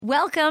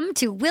Welcome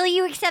to Will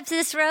You Accept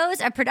This Rose,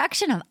 a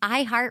production of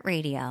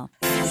iHeartRadio.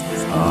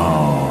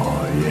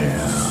 Oh,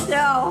 yeah. So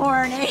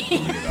horny.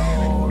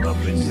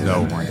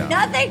 So horny.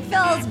 Nothing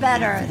feels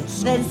better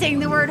than saying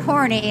the word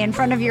horny in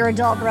front of your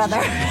adult brother.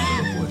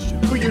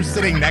 Who you're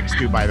sitting next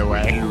to, by the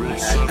way.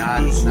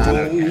 Not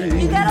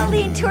okay. You gotta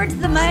lean towards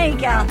the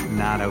mic, Al.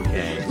 Not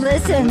okay.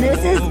 Listen, these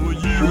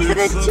are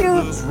the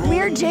two.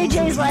 We're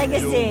JJ's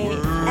legacy,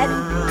 and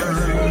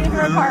we're sitting in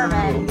her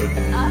apartment.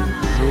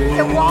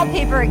 The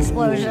wallpaper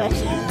explosion.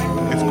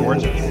 It's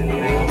gorgeous. It's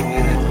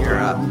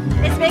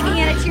making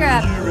it a tear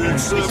up.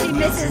 She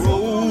misses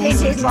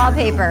JJ's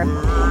wallpaper.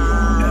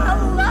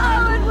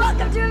 Hello and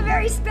welcome to a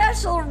very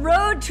special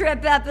road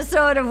trip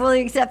episode of Will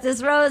You Accept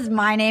This Rose?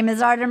 My name is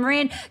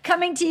Myrin,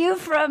 coming to you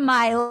from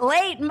my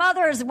late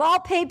mother's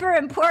wallpaper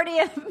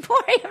Emporium,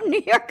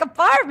 New York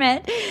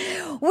apartment.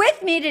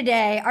 With me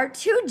today are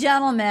two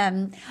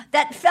gentlemen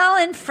that fell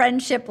in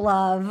friendship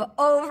love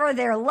over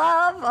their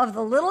love of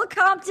the Little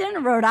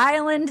Compton, Rhode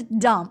Island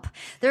dump.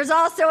 There's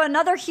also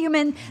another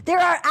human. There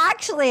are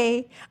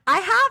actually, I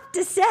have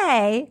to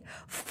say,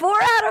 4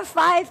 out of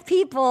 5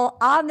 people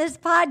on this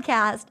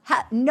podcast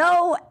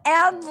know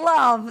and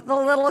love the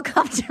Little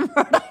Compton,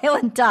 Rhode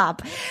Island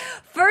dump.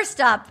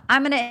 First up,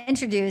 I'm going to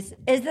introduce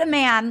is the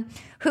man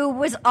who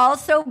was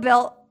also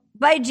built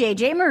by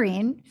JJ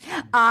Myrin.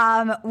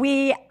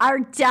 We are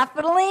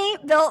definitely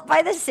built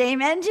by the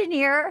same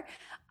engineer.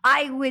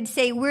 I would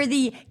say we're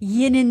the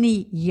yin and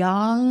the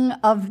yang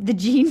of the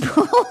gene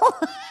pool.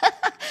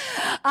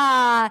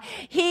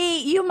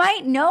 You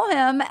might know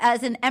him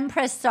as an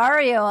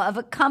impresario of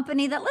a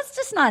company that let's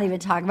just not even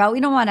talk about. We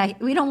don't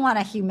want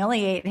to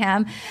humiliate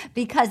him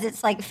because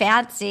it's like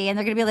fancy and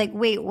they're going to be like,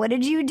 wait, what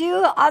did you do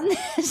on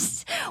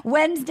this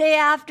Wednesday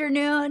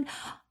afternoon?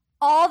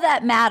 All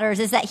that matters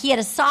is that he had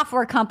a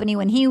software company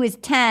when he was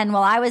 10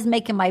 while I was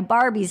making my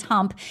Barbies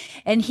hump.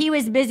 And he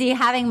was busy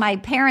having my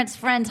parents'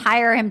 friends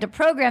hire him to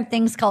program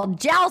things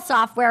called JAL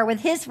software with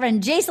his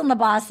friend Jason the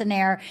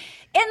Bossonaire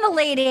in the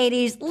late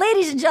 80s.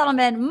 Ladies and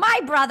gentlemen,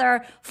 my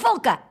brother,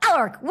 Folke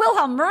Alarik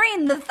Wilhelm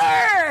Myrin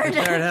III.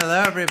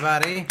 Hello,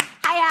 everybody.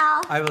 Hi,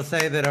 Al. I will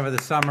say that over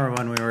the summer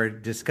when we were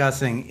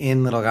discussing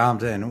in Little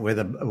Compton with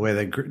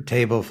a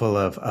table full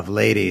of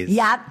ladies.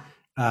 Yep.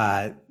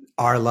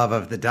 Our love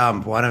of the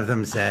dump. One of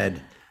them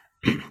said,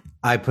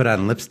 I put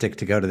on lipstick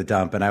to go to the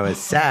dump. And I was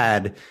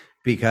sad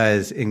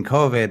because in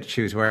COVID,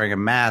 she was wearing a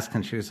mask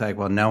and she was like,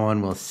 well, no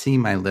one will see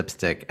my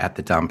lipstick at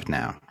the dump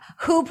now.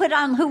 Who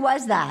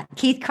was that?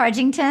 Keith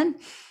Cargington?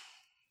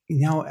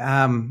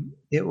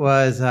 It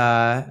was,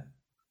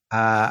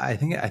 I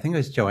think it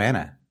was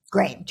Joanna.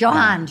 Great.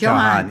 Johan.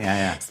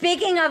 Yeah.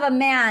 Speaking of a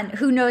man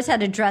who knows how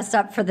to dress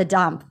up for the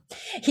dump,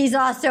 he's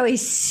also a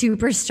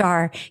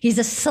superstar. He's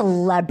a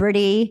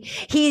celebrity.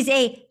 He's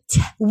a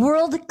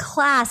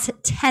world-class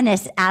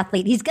tennis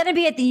athlete. He's going to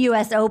be at the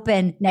U.S.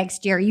 Open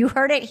next year. You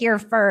heard it here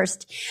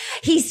first.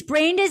 He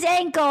sprained his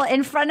ankle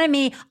in front of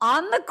me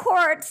on the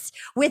courts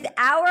with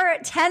our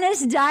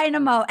tennis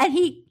dynamo, and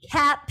he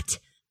kept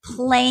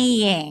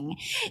playing.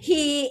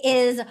 He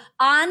is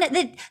on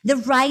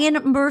the Ryan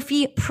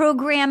Murphy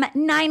program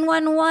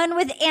 911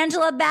 with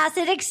Angela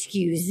Bassett.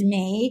 Excuse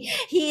me.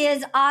 He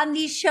is on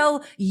the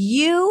show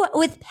You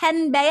with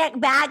Penn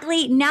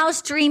Bagley, now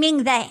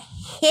streaming the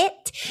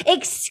hit.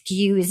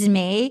 Excuse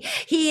me.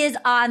 He is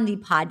on the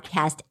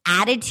podcast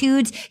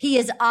Attitudes. He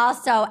is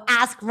also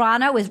Ask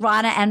Rana with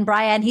Rana and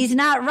Bryan. He's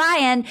not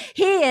Ryan.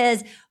 He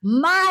is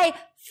my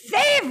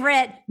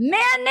favorite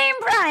man named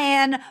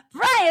Bryan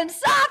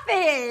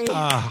Safi.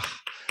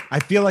 I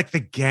feel like the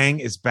gang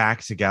is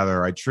back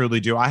together. I truly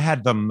do. I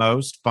had the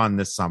most fun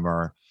this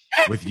summer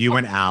with you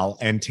and Al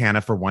and Tana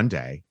for one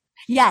day.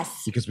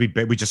 Yes. Because we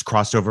just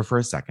crossed over for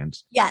a second.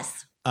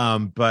 Yes.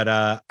 But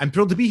I'm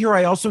thrilled to be here.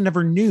 I also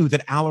never knew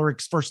that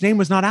Alarik's first name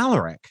was not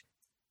Alarik.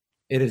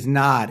 It is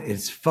not.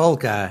 It's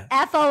Folke.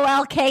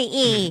 Folke.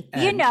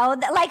 You know,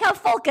 like how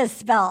Folke's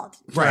spelled.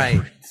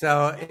 Right.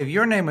 So if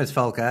your name was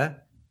Folke,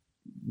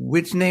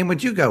 which name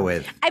would you go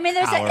with? I mean,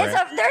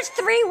 there's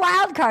 3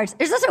 wild cards.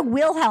 There's also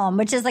Wilhelm,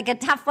 which is like a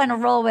tough one to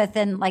roll with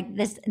in like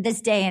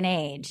this day and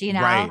age, you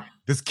know? Right.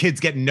 This kid's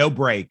getting no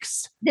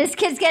breaks.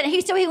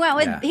 He went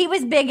with, he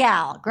was Big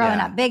Al growing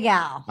up. Big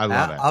Al. I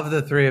love it. Of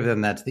the 3 of them,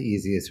 that's the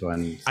easiest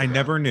one. I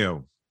never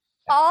knew.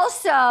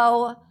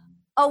 Also,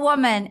 a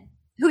woman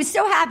who's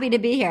so happy to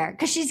be here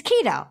because she's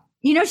keto.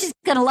 You know, she's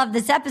going to love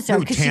this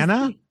episode. Who,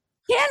 Tana?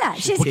 Tana.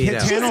 She's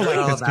keto. Tana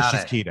like this because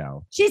she's it.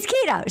 keto. She's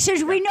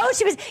keto. We know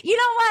she was. You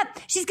know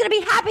what? She's going to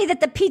be happy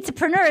that the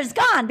pizzapreneur is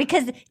gone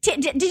because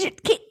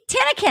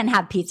Tana can't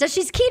have pizza.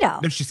 She's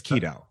keto. No, she's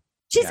keto.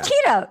 She's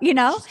keto, you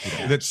know?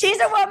 She's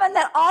a woman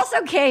that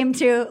also came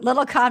to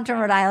Little Compton,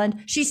 Rhode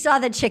Island. She saw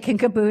the chicken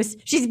caboose.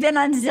 She's been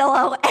on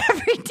Zillow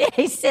every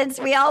day since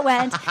we all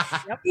went.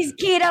 She's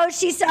keto.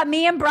 She saw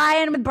me and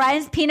Bryan with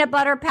Bryan's peanut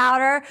butter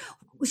powder.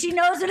 She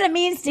knows what it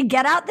means to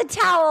get out the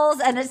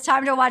towels, and it's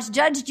time to watch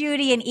Judge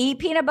Judy and eat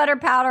peanut butter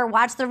powder,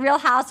 watch The Real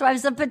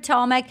Housewives of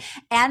Potomac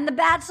and The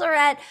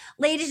Bachelorette.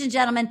 Ladies and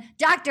gentlemen,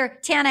 Dr.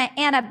 Tana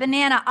Anna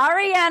Banana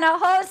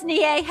Ariana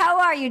Hosnier. How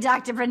are you,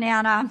 Dr.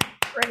 Banana?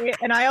 great.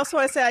 And I also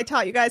want to say I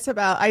taught you guys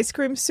about ice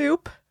cream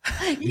soup.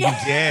 You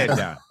did.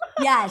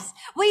 Yes.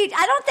 Well,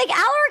 I don't think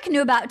Alarik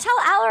knew about. Tell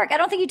Alarik. I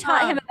don't think you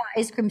taught him about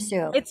ice cream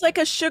soup. It's like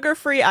a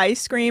sugar-free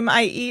ice cream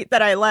I eat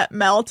that I let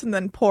melt and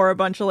then pour a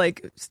bunch of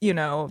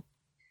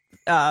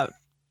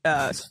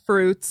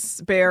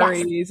fruits,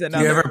 berries, and Do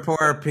you ever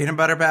pour peanut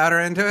butter powder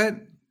into it?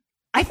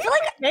 I feel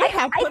like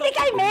I think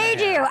I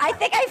made you. I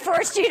think I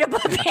forced you to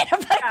put peanut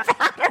butter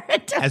powder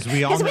into it. As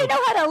we all know, we know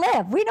how to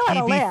live. We know how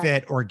to live.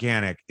 Fit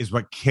organic is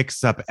what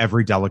kicks up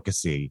every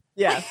delicacy.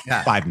 Yes.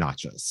 5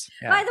 notches.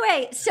 Yeah. By the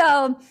way,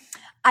 so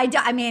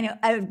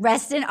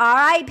rest in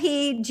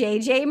R.I.P.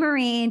 JJ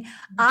Myrin.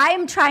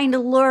 I'm trying to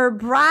lure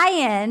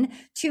Bryan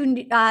to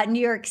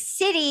New York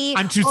City.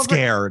 I'm too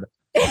scared.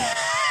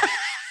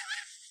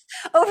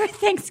 Over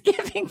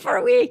Thanksgiving for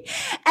a week.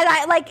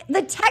 And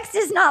the text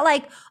is not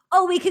like,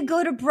 oh, we could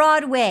go to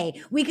Broadway.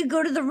 We could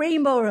go to the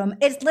Rainbow Room.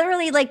 It's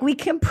literally like we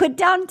can put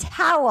down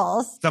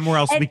towels. Somewhere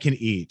else we can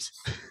eat.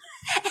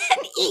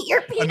 And eat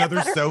your peanut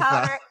butter sofa.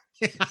 powder.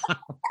 We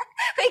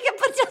can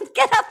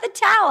get out the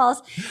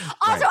towels.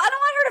 Also, I don't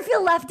want her to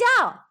feel left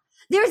out.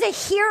 There's a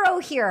hero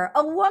here,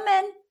 a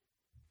woman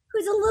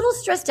who's a little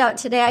stressed out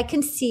today. I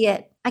can see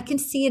it. I can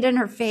see it in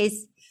her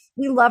face.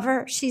 We love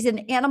her. She's an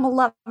animal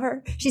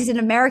lover. She's an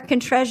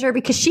American treasure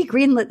because she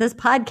greenlit this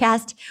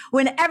podcast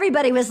when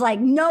everybody was like,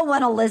 no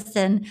one will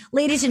listen.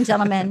 Ladies and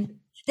gentlemen,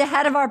 the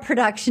head of our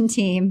production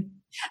team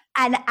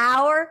and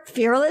our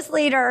fearless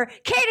leader,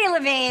 Katie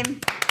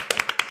Levine.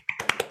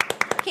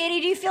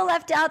 Katie, do you feel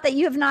left out that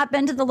you have not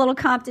been to the little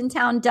Compton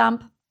town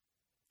dump?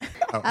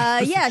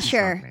 Yeah,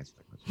 sure.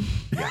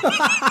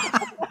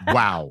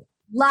 Wow.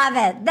 Love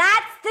it.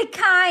 That's the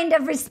kind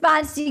of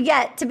response you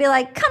get to be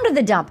like, come to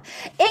the dump.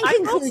 In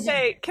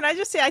conclusion, can I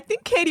just say, I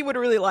think Katie would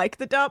really like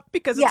the dump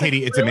because it's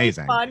Katie, it's really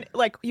amazing. Fun.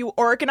 Like you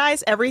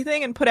organize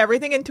everything and put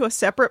everything into a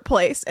separate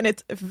place, and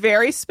it's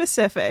very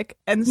specific.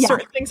 And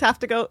certain things have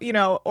to go,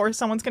 or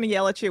someone's going to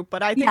yell at you.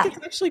 But I think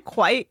it's actually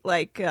quite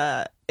like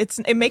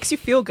it makes you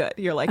feel good.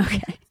 You're like,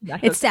 okay.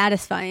 It's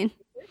satisfying.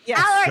 Yes.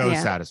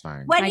 Alarik,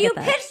 satisfying. When you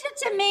pitched it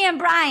to me and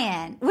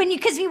Bryan,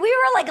 because we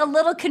were like a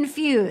little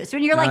confused,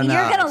 when you're like,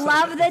 you're going to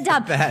love the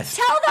dump.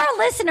 Tell our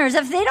listeners,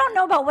 if they don't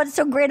know about what's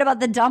so great about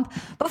the dump,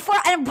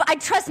 I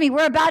trust me,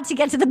 we're about to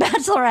get to the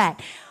Bachelorette.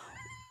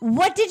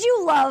 What did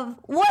you love?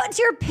 What's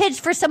your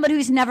pitch for someone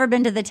who's never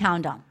been to the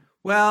town dump?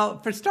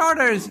 Well, for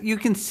starters, you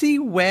can see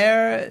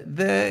where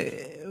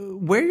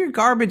your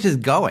garbage is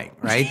going,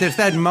 right? There's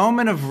that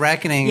moment of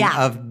reckoning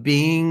of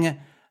being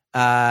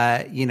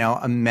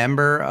a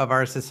member of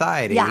our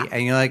society. Yeah.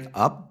 And you're like,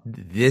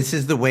 this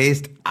is the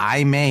waste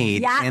I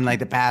made in like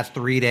the past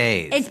 3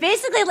 days. It's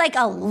basically like,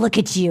 look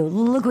at you.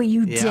 Look what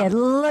you did.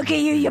 Look at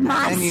you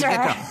monster. And you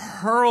get to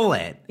hurl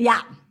it.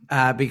 Yeah.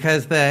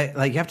 Because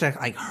you have to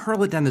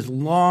hurl it down this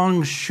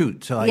long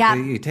chute. So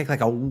you take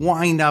like a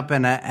wind up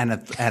and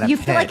a you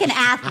pitch. feel like an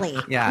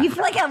athlete. Yeah. You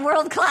feel like a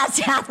world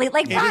class athlete,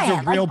 like Bryan.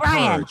 It is a real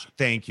Bryan. purge.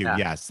 Thank you. Yeah.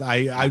 Yes.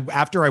 I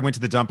after I went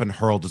to the dump and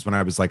hurled is when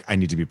I was like, I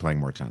need to be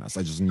playing more tennis.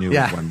 I just knew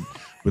one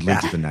would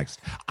lead to the next.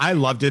 I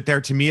loved it there.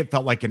 To me, it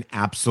felt like an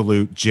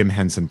absolute Jim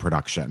Henson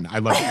production. I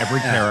loved every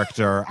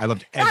character. I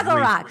loved every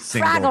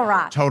Fraggle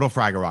Rock. Total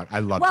Fraggle Rock. I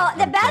loved it. Well,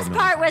 the best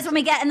part was when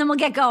we'll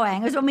get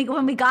going, was when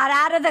we got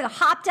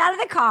hopped out of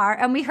the car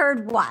and we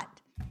heard what?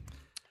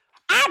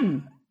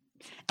 Adden.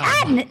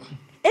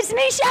 It's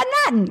me, Sean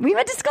Martin. We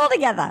went to school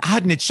together.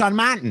 Adden, it's Sean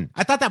Martin.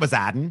 I thought that was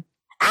Adden.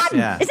 Adden.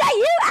 Yeah. Is that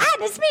you?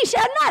 Adden, it's me,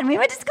 Sean Martin. We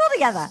went to school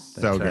together.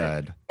 So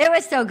good. It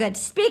was so good.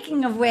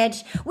 Speaking of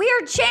which, we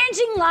are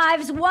changing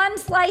lives one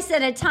slice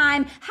at a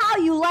time. How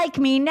you like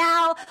me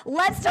now?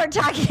 Let's start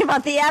talking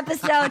about the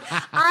episode.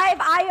 When I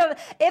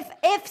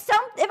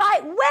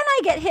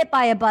get hit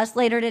by a bus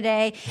later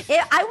today,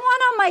 I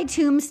want on my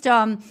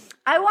tombstone.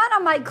 I want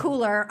on my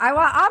cooler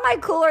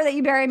that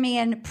you bury me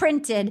in,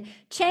 printed,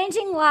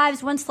 changing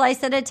lives one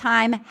slice at a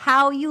time,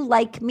 how you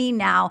like me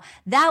now.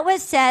 That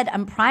was said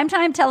on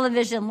primetime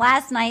television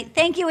last night.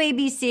 Thank you,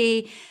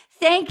 ABC.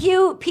 Thank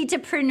you,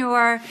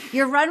 Petapreneur.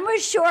 Your run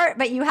was short,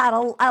 but you had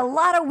a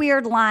lot of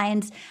weird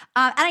lines.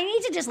 And I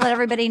need to just let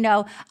everybody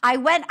know, I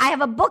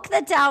have a book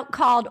that's out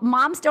called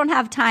Moms Don't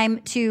Have Time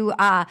to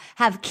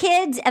Have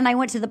Kids. And I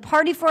went to the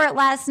party for it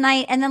last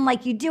night. And then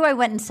like you do, I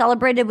went and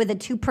celebrated with a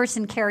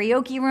 2-person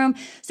karaoke room.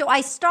 So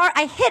I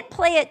hit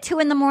play at 2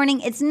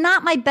 a.m. It's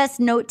not my best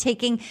note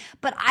taking,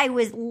 but I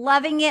was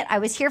loving it. I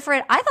was here for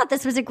it. I thought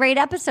this was a great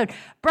episode.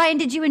 Bryan,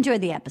 did you enjoy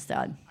the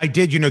episode? I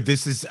did.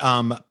 This is,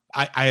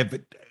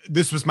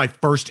 this was my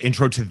first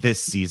intro to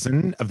this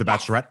season of The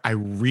Bachelorette. I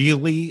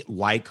really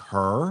like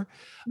her.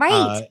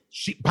 Right.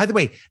 By the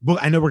way, well,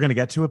 I know we're going to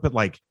get to it, but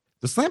like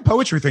the slam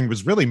poetry thing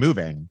was really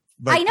moving.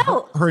 Like, I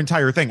know. Her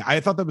entire thing. I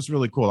thought that was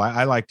really cool.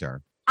 I liked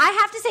her. I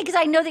have to say, because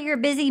I know that you're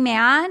a busy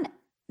man,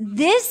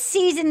 this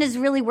season is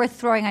really worth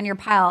throwing on your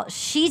pile. I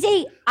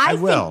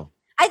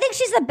think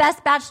she's the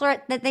best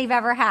Bachelorette that they've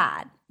ever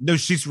had. No,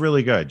 she's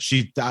really good.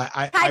 Tied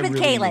with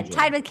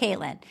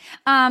Caitlin.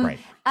 Right.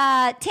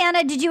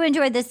 Tana, did you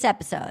enjoy this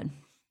episode?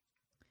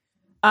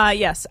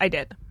 Yes, I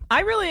did. I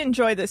really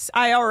enjoy this.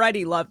 I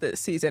already love this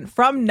season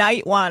from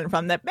night one,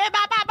 from the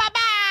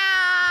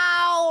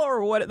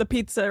or what the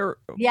pizza.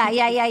 Yeah.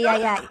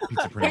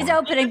 His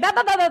opening, bow,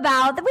 bow, bow, bow,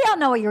 bow. We all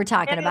know what you were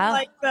talking about.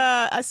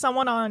 Like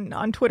someone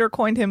on Twitter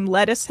coined him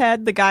Lettuce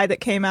Head, the guy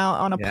that came out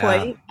on a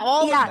plate.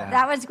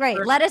 That was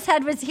great. Lettuce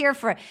Head was here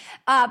for it.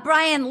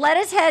 Bryan,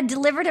 Lettuce Head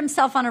delivered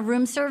himself on a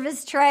room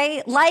service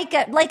tray like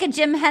a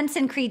Jim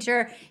Henson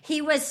creature.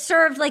 He was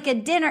served like a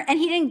dinner, and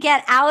he didn't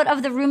get out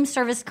of the room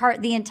service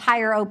cart the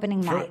entire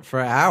opening night for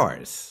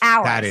hours.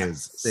 That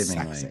is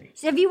seemingly. sexy.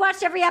 So have you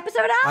watched every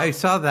episode, Al? I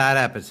saw that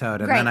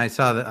episode, and then I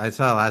saw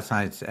last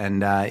night's,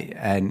 and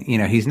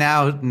he's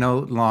now no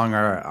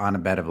longer on a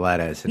bed of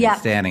lettuce and he's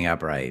standing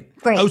upright.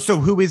 Great. Oh, so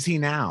who is he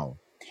now?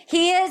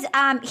 He is.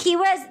 He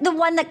was the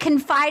one that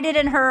confided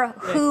in her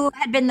who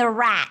had been the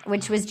rat,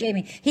 which was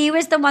Jamie. He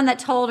was the one that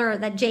told her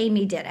that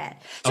Jamie did it.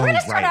 So we're going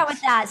to start out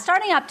with that.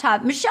 Starting up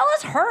top, Michelle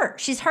is hurt.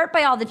 She's hurt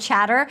by all the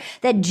chatter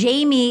that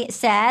Jamie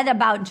said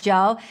about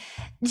Joe.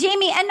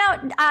 Jamie, and now,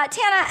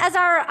 Tana, as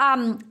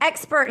our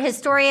expert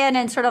historian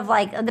and sort of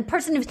like the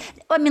person who's,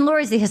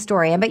 Lori's the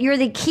historian, but you're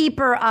the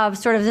keeper of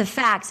sort of the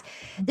facts.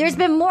 There's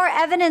been more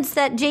evidence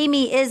that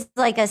Jamie is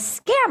like a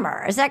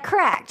scammer. Is that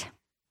correct?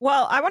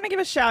 Well, I want to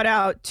give a shout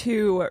out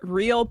to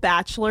Real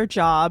Bachelor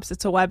Jobs.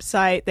 It's a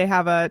website. They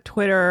have a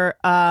Twitter.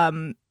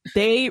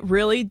 They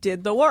really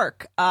did the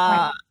work.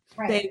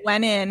 Right. They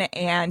went in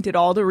and did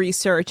all the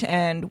research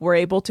and were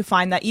able to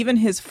find that even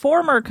his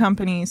former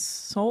company,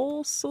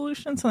 Soul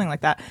Solution, something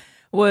like that,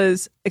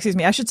 was, excuse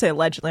me, I should say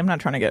allegedly. I'm not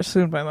trying to get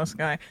sued by this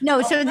guy.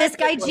 No, so this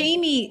guy,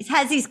 Jamie,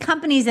 has these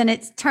companies, and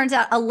it turns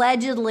out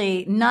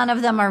allegedly none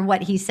of them are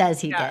what he says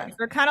he did.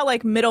 They're kind of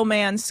like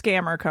middleman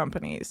scammer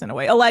companies in a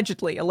way.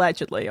 Allegedly,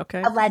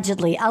 okay?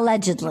 Allegedly.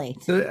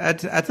 So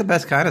that's the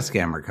best kind of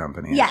scammer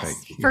company. Yes,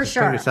 for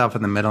sure. Put yourself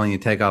in the middle and you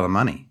take all the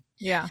money.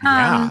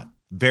 Yeah.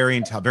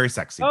 Very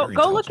sexy.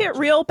 Go look at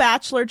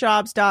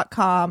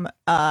realbachelorjobs.com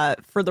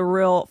for the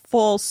real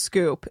full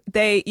scoop.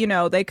 They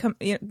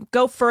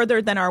go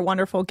further than our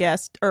wonderful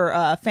guest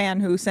or fan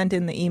who sent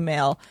in the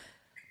email.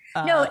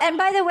 No, and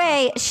by the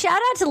way,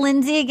 shout out to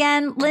Lindsay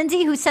again.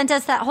 Lindsay, who sent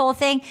us that whole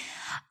thing.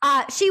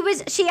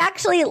 She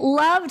actually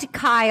loved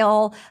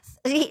Kyle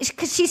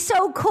because she's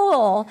so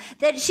cool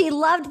that she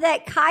loved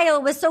that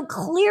Kyle was so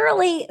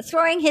clearly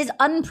throwing his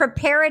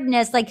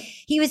unpreparedness. Like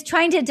he was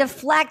trying to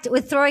deflect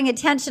with throwing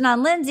attention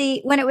on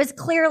Lindsay when it was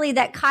clearly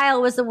that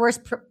Kyle was the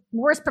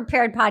worst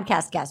prepared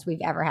podcast guest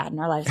we've ever had in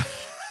our lives.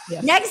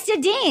 Yes. Next to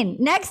Dean,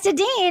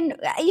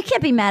 you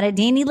can't be mad at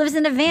Dean. He lives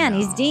in a van. No.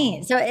 He's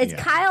Dean. So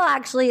Kyle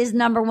actually is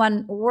number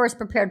one worst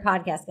prepared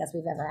podcast guest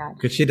we've ever had.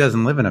 Because she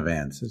doesn't live in a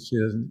van. So she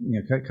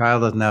doesn't,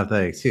 Kyle doesn't have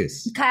that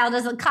excuse. Kyle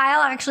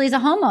actually is a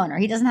homeowner.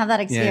 He doesn't have that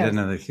excuse. Yeah, he doesn't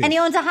have that excuse. And he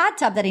owns a hot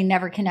tub that he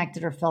never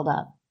connected or filled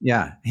up.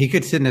 Yeah, he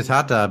could sit in his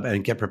hot tub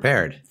and get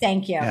prepared.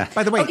 Thank you. Yeah.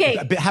 By the way,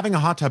 having a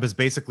hot tub is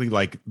basically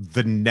like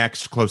the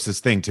next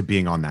closest thing to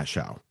being on that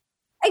show.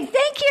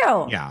 Thank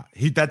you. Yeah,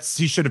 he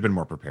should have been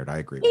more prepared. I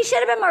agree. He should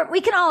have been more.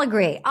 We can all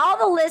agree. All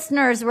the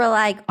listeners were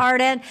like,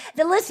 Arden.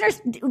 The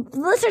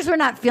listeners were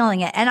not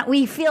feeling it, and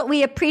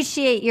we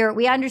appreciate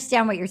we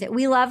understand what you're saying.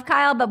 We love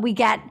Kyle, but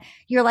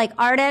you're like,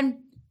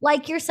 Arden,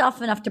 like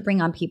yourself enough to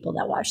bring on people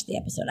that watch the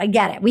episode. I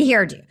get it. We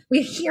heard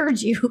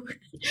you.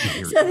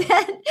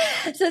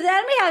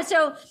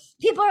 So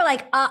people are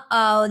like,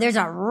 there's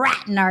a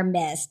rat in our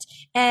midst.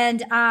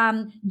 And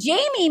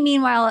Jamie,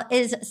 meanwhile,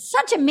 is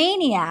such a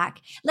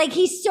maniac. Like,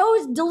 he's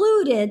so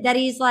deluded that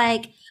he's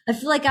like, I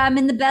feel like I'm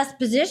in the best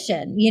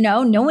position.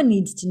 No one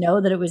needs to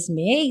know that it was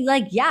me.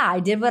 Like, yeah, I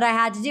did what I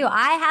had to do.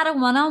 I had a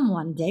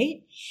one-on-one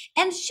date.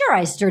 And sure,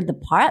 I stirred the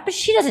pot, but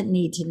she doesn't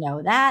need to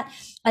know that.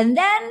 And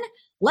then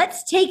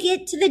let's take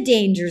it to the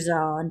danger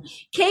zone.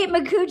 Kate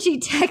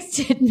Micucci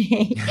texted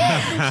me.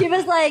 She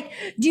was like,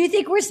 do you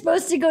think we're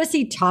supposed to go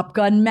see Top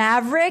Gun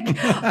Maverick?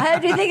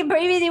 Do you think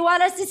maybe they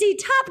want us to see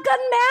Top Gun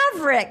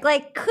Maverick?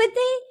 Like, could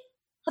they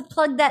have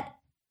plugged that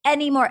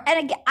anymore?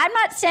 And again, I'm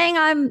not saying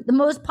I'm the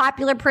most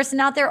popular person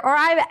out there or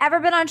I've ever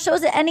been on shows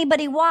that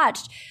anybody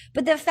watched,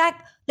 but the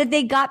fact that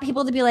they got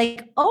people to be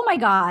like, oh my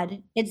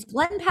God, it's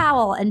Glenn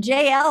Powell and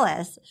Jay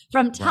Ellis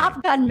from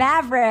Top Gun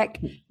Maverick.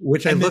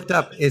 Which I looked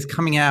up is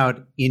coming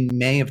out in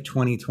May of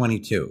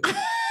 2022.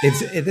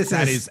 This is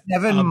a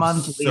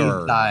 7-month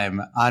lead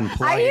time on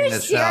playing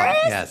this film.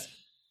 Yes.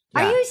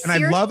 Are you serious? And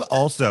I love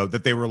also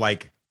that they were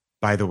like,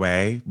 by the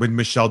way, when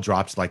Michelle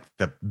dropped like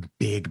the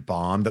big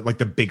bomb, that like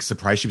the big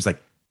surprise, she was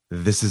like,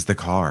 this is the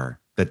car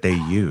that they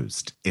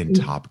used in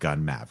Top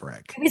Gun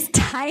Maverick. It was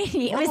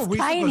tiny. What were we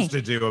supposed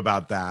to do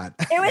about that?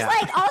 It was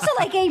like also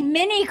like a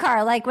mini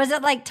car. Like, was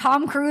it like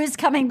Tom Cruise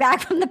coming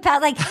back from the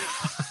past? Like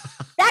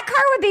that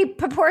car would be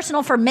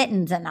proportional for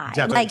Mittens and I.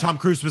 Yeah, like Tom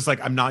Cruise was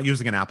like, I'm not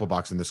using an Apple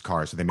box in this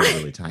car, so they made it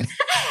really tiny.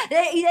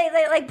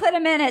 they like put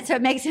him in it so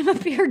it makes him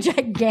appear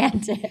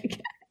gigantic.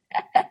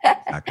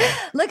 Okay.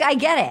 Look, I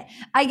get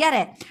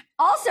it.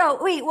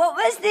 Also, wait, what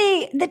was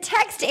the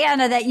text,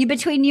 Anna, that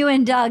between you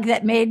and Doug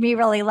that made me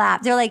really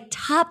laugh? They're like,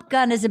 Top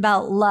Gun is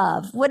about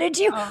love. What did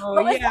you?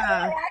 What was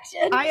that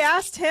reaction? I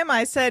asked him.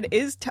 I said,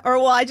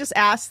 I just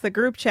asked the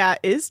group chat,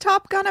 is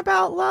Top Gun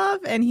about love?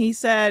 And he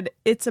said,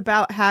 it's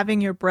about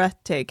having your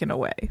breath taken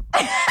away.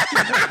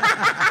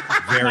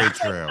 Very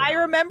true. I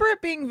remember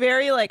it being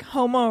very like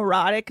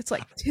homoerotic. It's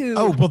like too.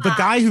 Oh, well, the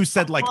guy who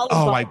said like,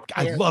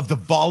 I love the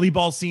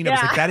volleyball scene. I was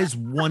Yeah. like, that is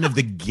one of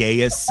the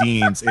gayest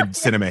scenes in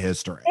cinema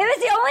history. It was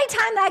the only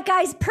time that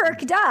guy's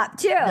perked up,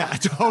 too. Yeah,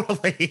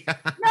 totally.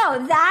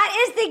 No,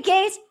 that is the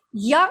gayest.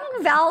 Young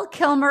Val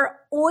Kilmer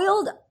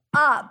oiled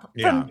up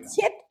from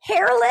tip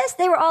hairless.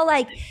 They were all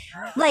like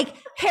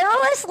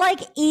hairless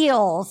like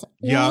eels,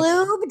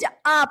 lubed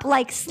up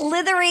like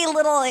slithery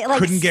little like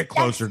couldn't get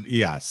closer.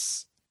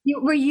 Yes.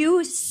 Were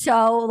you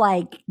so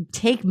like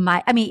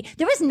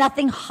there was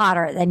nothing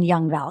hotter than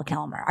young Val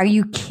Kilmer. Are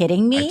you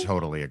kidding me? I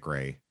totally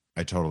agree.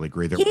 He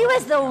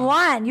was the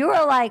one. You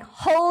were like,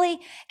 holy,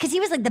 because he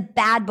was like the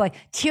bad boy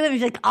too. He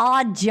was like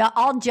all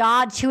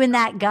jaw chewing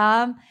that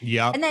gum.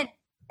 Yeah.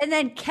 And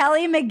then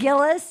Kelly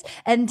McGillis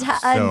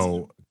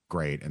so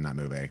great in that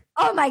movie.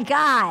 Oh my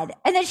God.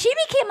 And then she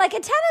became like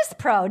a tennis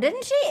pro,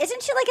 didn't she?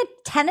 Isn't she like a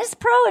tennis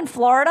pro in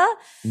Florida?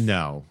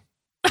 No.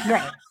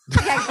 Great.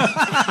 Okay.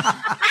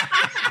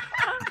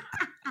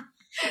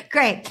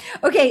 Great.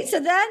 Okay. So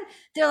then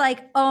they're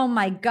like, oh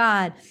my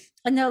God.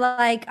 And they're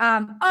like,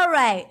 all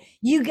right,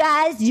 you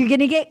guys, you're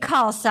going to get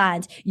call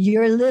signs.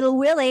 You're Little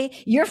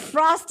Willie. You're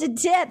Frosted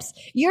Tips.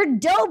 You're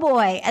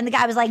Doughboy. And the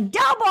guy was like,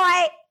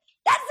 Doughboy?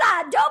 That's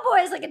not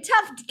Doughboy. Is like a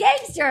tough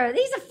gangster.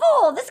 He's a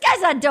fool. This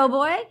guy's not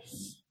Doughboy.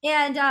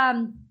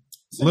 And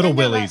so Little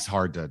Willie's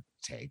hard to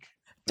take.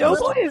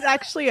 Doughboy is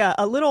actually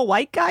a little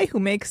white guy who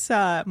makes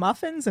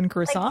muffins and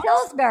croissants. Like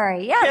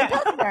Pillsbury. Yeah, the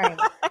Pillsbury.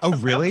 Oh,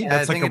 really? Yeah,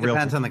 I think it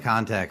depends on the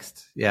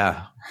context.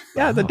 Yeah.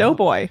 Yeah, the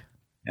Doughboy.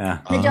 Yeah.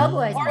 The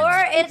Doughboys.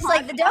 Or it's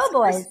like the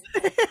Doughboys.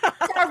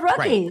 It's our rookies.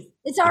 Right.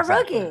 It's our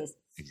rookies.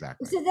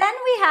 Exactly. So then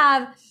we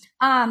have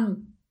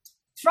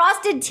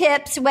Frosted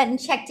Tips went and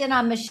checked in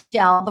on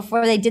Michelle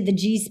before they did the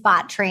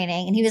G-Spot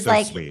training. And he was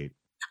like, sweet.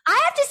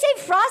 I have to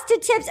say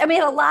Frosted Tips. I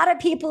mean, a lot of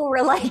people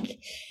were like,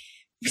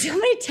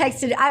 somebody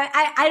texted,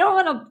 I don't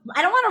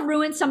want to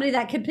ruin somebody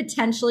that could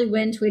potentially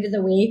win Tweet of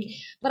the Week,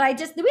 but we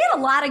had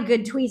a lot of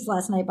good tweets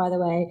last night, by the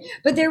way.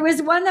 But there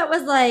was one that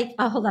was like,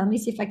 oh, hold on, let me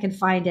see if I can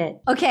find it.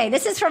 Okay,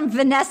 this is from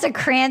Vanessa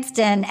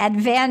Cranston at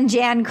Van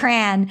Jan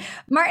Cran.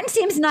 Martin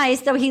seems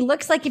nice, though he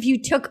looks like if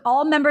you took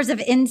all members of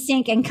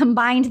NSYNC and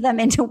combined them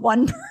into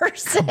one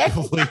person.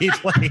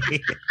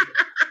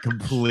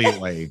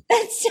 Completely.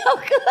 It's so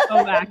good.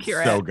 So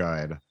accurate. So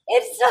good.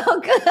 It's so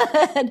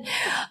good.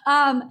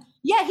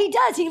 Yeah, he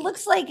does. He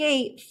looks like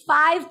a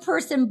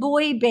 5-person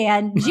boy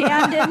band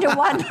jammed into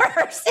one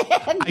person.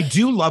 I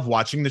do love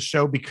watching the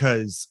show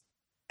because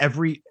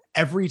every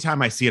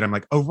time I see it, I'm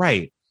like, oh,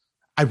 right.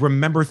 I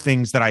remember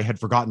things that I had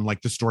forgotten,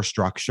 like the store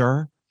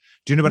structure.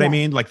 Do you know what I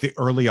mean? Like the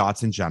early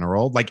aughts in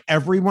general. Like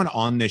everyone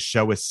on this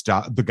show is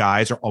stuck. The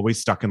guys are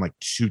always stuck in like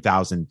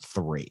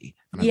 2003.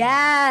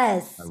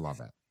 Yes. I love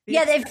it.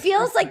 Yeah, it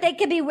feels like they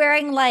could be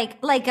wearing like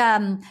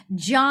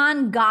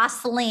John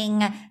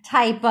Gosling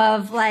type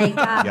of like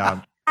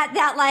that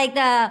like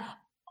the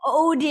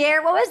oh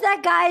dear, what was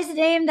that guy's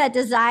name? That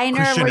designer,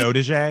 Christian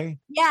Audigier.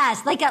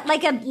 Yes, like a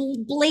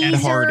blazer.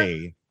 Ed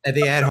Hardy.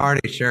 The Ed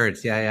Hardy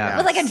shirts, yeah.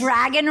 With like a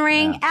dragon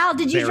ring. Yeah. Al,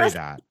 did you dress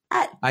that?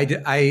 I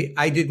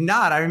did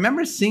not. I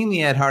remember seeing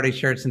the Ed Hardy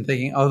shirts and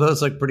thinking, oh,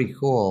 those look pretty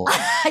cool.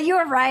 You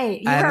were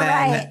right. You were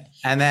right.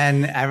 And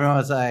then everyone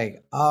was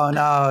like, oh,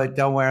 no,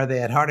 don't wear the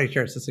Ed Hardy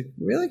shirts. It's like,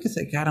 really? Because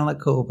they kind of look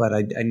cool, but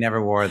I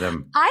never wore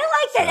them. I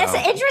like that. So.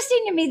 It's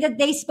interesting to me that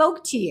they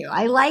spoke to you.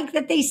 I like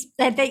that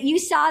that you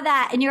saw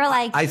that and you're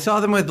like. I saw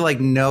them with like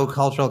no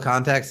cultural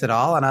context at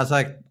all. And I was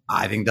like,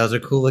 I think those are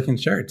cool looking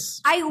shirts.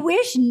 I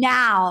wish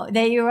now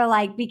that you were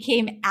like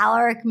became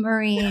Alarik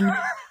Myrin.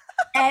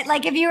 And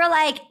like if you were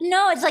like,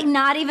 no, it's like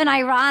not even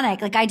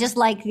ironic. Like I just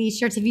like these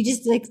shirts. If you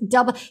just like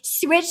double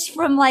switch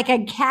from like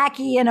a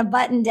khaki and a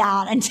button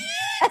down and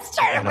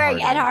started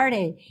wearing Ed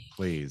Hardy.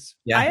 Please.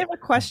 Yeah. I have a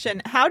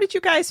question. How did you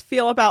guys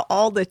feel about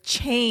all the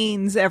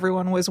chains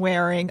everyone was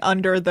wearing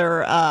under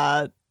their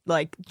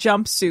like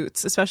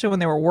jumpsuits, especially when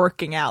they were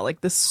working out,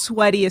 like the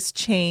sweatiest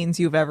chains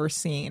you've ever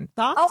seen?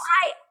 Thoughts? Oh,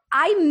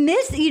 I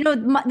miss,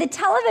 the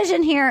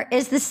television here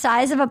is the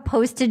size of a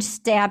postage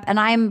stamp and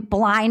I'm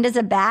blind as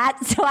a bat.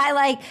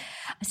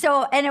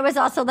 And it was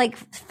also like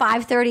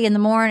 5:30 in the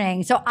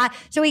morning. So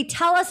he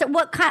tell us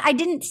what kind, I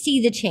didn't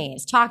see the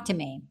chains. Talk to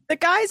me. The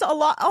guys,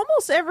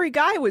 almost every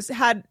guy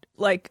had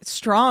like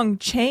strong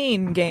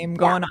chain game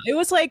going on. It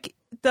was like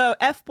the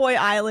F-Boy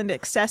Island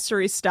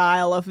accessory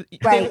style of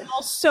Right. they're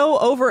all so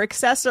over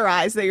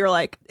accessorized that you're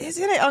like,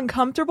 isn't it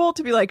uncomfortable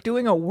to be like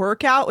doing a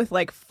workout with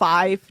like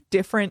 5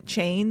 different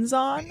chains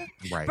on?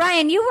 Right.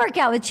 Brian, you work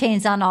out with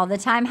chains on all the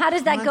time. How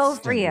does that go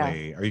for you?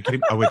 Constantly. Are you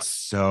kidding? Oh, it's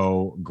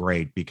so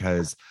great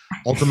because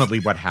ultimately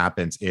what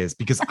happens is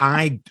because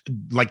I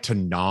like to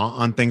gnaw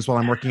on things while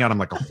I'm working out. I'm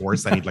like a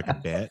horse. I need like a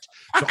bit.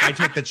 So I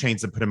take the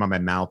chains and put them on my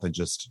mouth and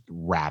just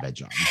ravage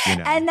them, you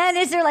know. And then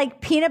is there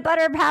like peanut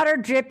butter powder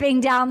dripping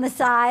down the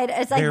side?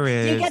 It's like, There do you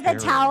is, get the there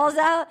towels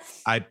out?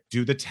 I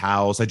do the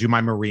towels. I do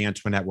my Marie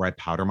Antoinette where I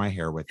powder my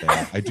hair with it.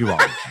 I do all of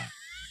that.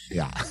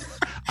 Yeah.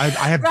 I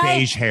have Right.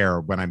 beige hair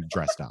when I'm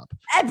dressed up.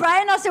 And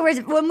Brian also wears,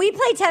 when we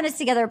play tennis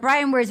together,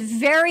 Brian wears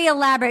very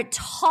elaborate,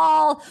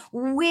 tall,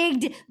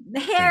 wigged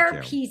hair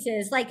Thank you.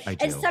 pieces. Like, I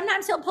and do.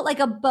 sometimes he'll put like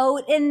a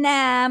boat in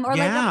them or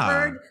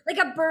Yeah. like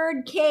a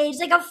bird cage,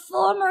 like a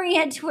full Marie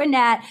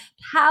Antoinette,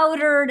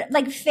 powdered,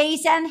 like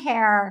face and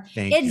hair.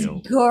 Thank It's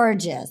you.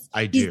 gorgeous.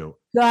 I He's do.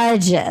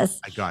 gorgeous.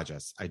 I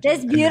gorgeous. I do.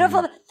 It's And then-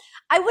 beautiful.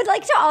 I would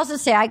like to also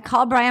say I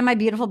call Brian my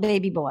beautiful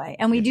baby boy,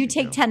 and we Yes, do you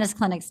take do. tennis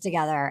clinics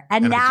together.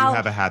 And, and I now, do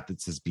have a hat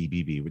that says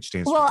BBB, which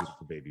stands Well, for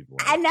Beautiful Baby Boy.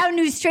 and now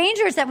new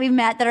strangers that we've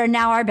met that are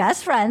now our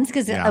best friends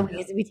because Yeah.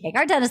 we take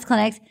our tennis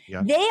clinics.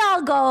 Yeah. They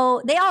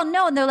all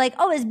know, and they're like,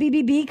 "Oh, is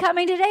BBB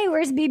coming today?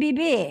 Where's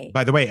BBB?"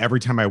 By the way,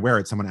 every time I wear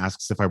it, someone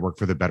asks if I work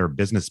for the Better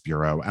Business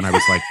Bureau. And I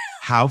was like,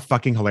 how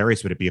fucking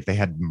hilarious would it be if they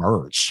had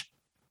merch?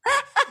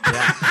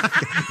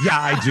 Yeah,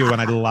 I do.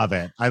 And I love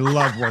it. I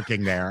love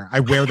working there. I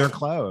wear their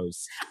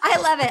clothes. I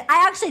love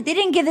it. They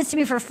didn't give this to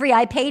me for free.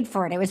 I paid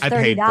for it. It was I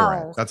 $30. paid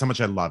for it. That's how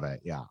much I love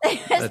it. Yeah.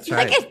 That's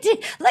right.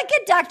 Look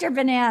at Dr.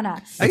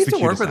 Banana. I used the to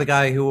work cutest with a thing.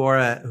 guy who wore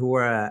a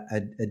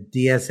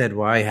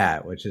DSNY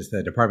hat, which is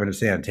the Department of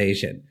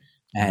Sanitation.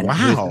 And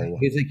Wow.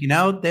 he's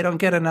like, they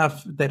don't get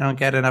enough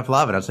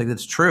love. And I was like,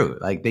 that's true.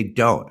 Like they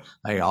don't.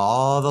 Like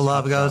all the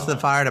love goes to the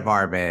fire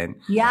department.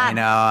 Yeah. You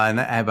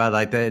know, but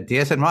like the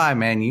DSNY,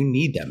 man, you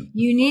need them.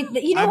 You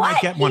know I what?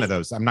 might get one of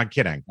those. I'm not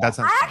kidding. That's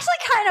I actually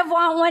kind of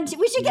want one.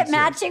 We should get too.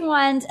 matching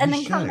ones and We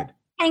then come should.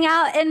 hang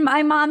out in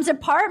my mom's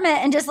apartment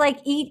and just like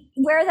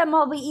wear them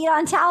while we eat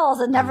on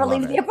towels and never love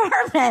leave the it.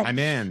 apartment. I'm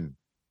in.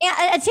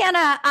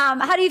 Tana,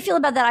 how do you feel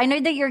about that? I know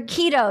that you're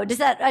keto. Does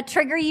that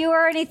trigger you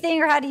or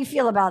anything, or how do you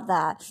feel about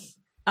that?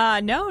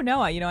 No.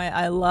 You know,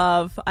 I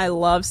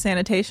love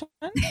sanitation.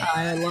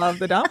 I love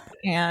the dump,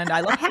 and I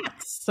love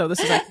hats. So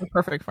this is actually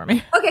perfect for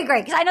me. Okay,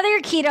 great. Because I know that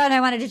you're keto, and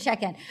I wanted to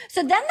check in.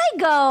 So then they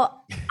go,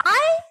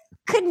 I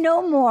could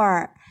no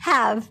more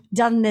have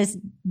done this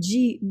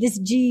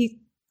G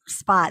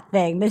spot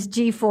thing, this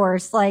G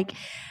force. Like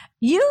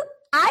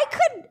I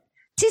could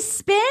to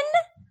spin.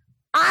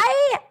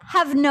 I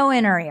have no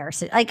inner ear.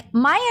 So, like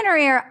my inner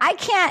ear, I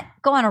can't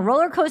go on a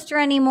roller coaster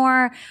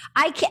anymore.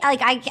 I can't,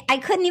 I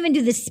couldn't even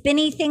do the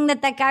spinny thing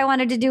that guy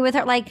wanted to do with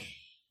her. Like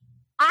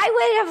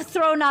I would have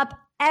thrown up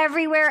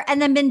everywhere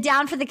and then been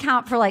down for the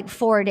count for like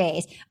 4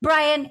 days.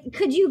 Brian,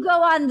 could you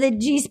go on the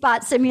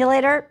G-Spot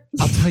simulator?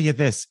 I'll tell you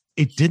this.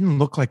 It didn't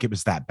look like it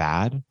was that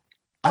bad.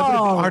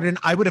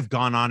 I would have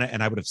gone on it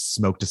and I would have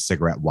smoked a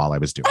cigarette while I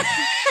was doing it.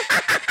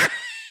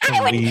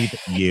 Believe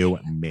you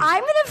me.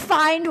 I'm going to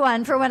find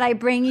one for when I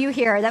bring you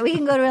here that we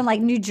can go to in like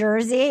New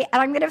Jersey.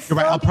 And I'm going to You're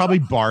right, I'll probably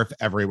barf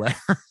everywhere.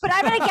 But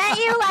I'm going to get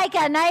you like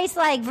a nice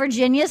like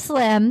Virginia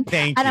Slim.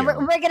 Thank and you.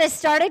 We're going to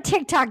start a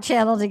TikTok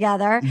channel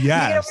together. Yes.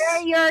 You're going to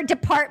wear your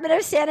Department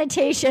of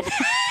Sanitation.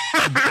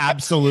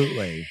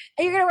 Absolutely.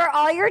 And you're going to wear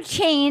all your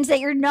chains that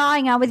you're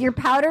gnawing on with your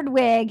powdered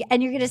wig.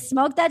 And you're going to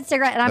smoke that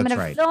cigarette. And I'm That's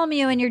going right. to film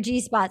you in your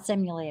G-Spot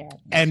simulator.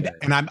 And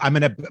I'm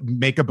going to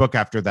make a book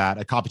after that,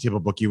 a coffee table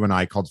book, you and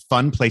I, called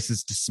Fun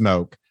Places to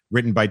Smoke,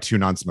 written by 2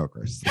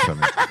 non-smokers.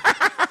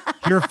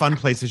 Here are fun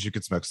places you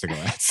could smoke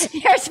cigarettes.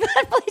 Here's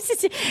fun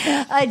places.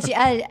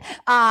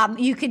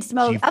 You could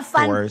smoke a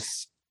fun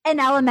G-force. in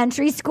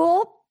elementary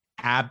school.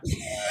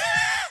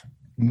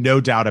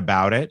 No doubt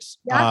about it.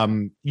 Yeah.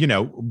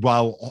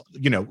 While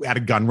at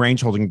a gun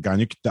range holding a gun,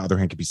 the other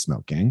hand could be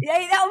smoking.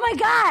 Oh my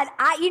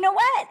God. You know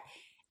what?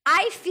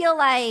 I feel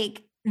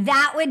like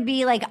that would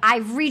be like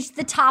I've reached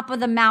the top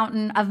of the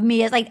mountain of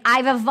me. It's like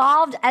I've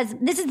evolved as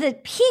this is the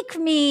peak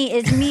me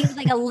is me with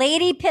like a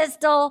lady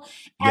pistol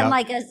and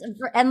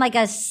Yep. like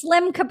a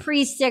slim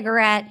Capri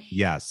cigarette.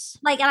 Yes.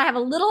 Like, and I have a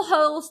little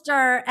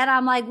holster and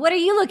I'm like, what are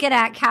you looking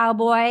at,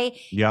 cowboy?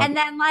 Yeah. And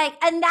then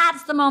and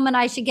that's the moment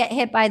I should get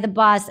hit by the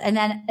bus. And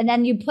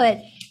then you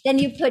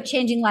put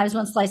changing lives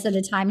one slice at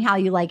a time. How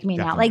you like me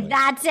now. Definitely. Like,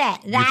 that's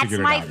it. That's figured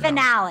it my out now.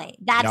 finale.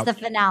 That's Yep. the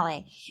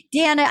finale.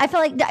 Deanna, I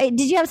feel like,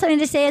 did you have something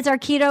to say as our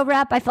keto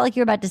rep? I felt like you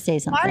were about to say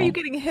something. Why are you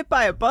getting hit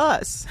by a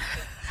bus?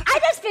 I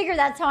just figured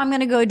that's how I'm going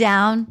to go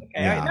down.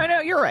 Okay, Yeah.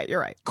 no, you're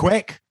right.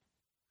 Quick.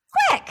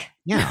 Quick.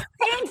 Yeah.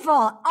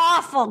 Painful.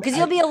 Awful. Because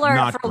you'll be alert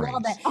Not for a little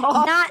great.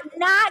 bit.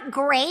 Not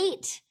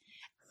great.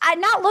 I'm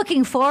not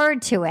looking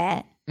forward to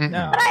it.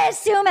 No. But I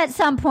assume at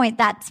some point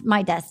that's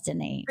my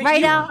destiny. Are Right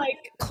you, now, like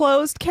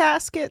closed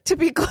casket, to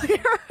be clear.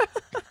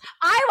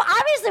 I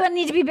obviously would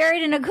need to be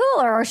buried in a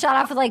cooler or shot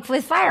off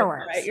with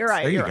fireworks. You're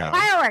right. There you You're go.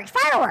 right.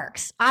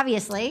 Fireworks,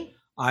 obviously.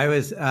 I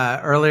was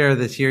earlier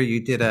this year.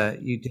 You did a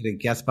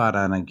guest spot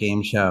on a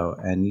game show,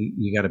 and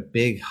you got a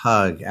big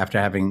hug after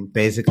having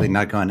basically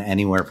not gone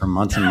anywhere for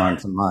months and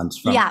months and months.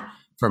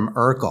 From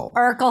Urkel.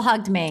 Urkel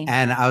hugged me,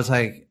 and I was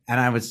like,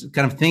 I was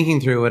kind of thinking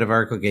through, what if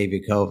Urkel gave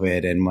you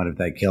COVID, and what if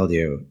that killed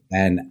you?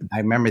 And I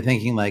remember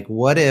thinking, like,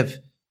 what if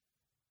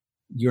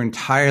your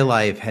entire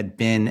life had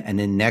been an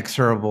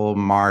inexorable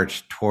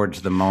march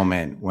towards the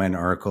moment when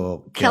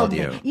Urkel killed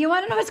you? You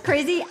want to know what's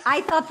crazy? I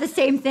thought the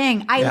same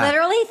thing. I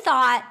literally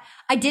thought,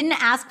 I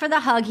didn't ask for the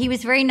hug. He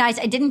was very nice.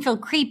 I didn't feel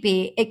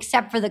creepy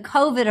except for the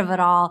COVID of it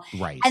all.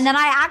 Right. And then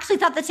I actually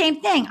thought the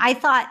same thing. I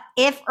thought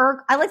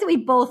I like that we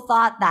both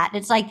thought that.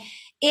 It's like,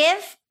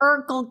 if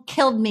Urkel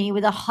killed me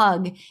with a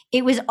hug,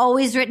 it was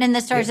always written in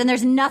the stars, and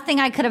there's nothing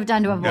I could have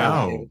done to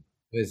avoid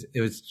it.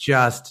 It was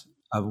just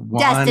a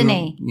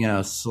destiny,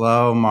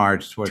 slow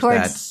march towards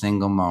that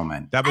single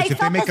moment. That was, if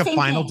they make a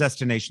Final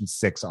Destination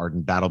 6,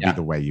 Arden, that'll be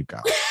the way you go.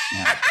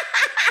 Yeah.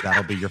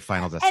 That'll be your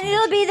final destination. And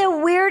it'll be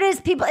the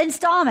weirdest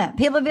installment.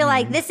 People will be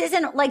like, this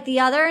isn't like the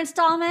other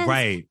installments.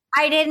 Right.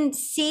 I didn't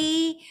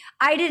see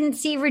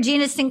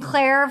Regina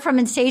Sinclair from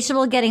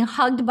Insatiable getting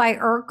hugged by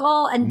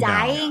Urkel and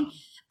dying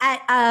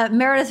at a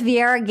Meredith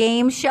Vieira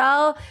game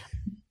show.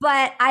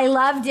 But I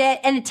loved it,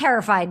 and it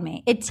terrified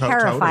me. It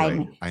terrified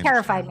me.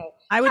 Terrified me.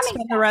 I would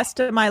spend the rest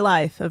of my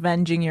life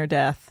avenging your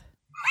death.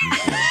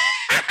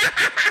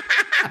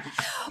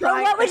 Well,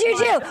 what would you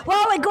do?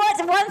 Well,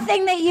 what's one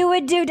thing that you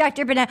would do,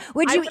 Dr. Bennett?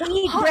 Would you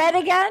eat bread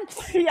again?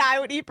 Yeah, I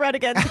would eat bread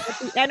again to get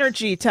the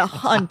energy to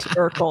hunt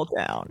Urkel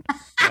down.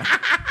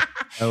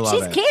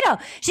 She's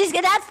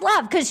keto. That's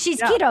love because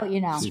she's keto,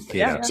 you know. She's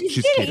keto.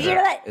 She's keto. You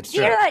hear that? It's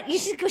you hear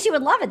that? She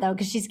would love it though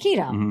because she's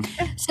keto.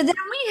 Mm-hmm. So then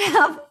we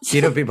have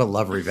keto people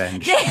love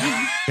revenge.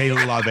 They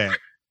love it.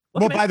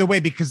 Well, by the way,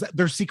 because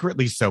they're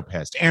secretly so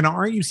pissed. Anna,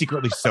 aren't you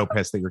secretly so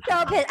pissed that you're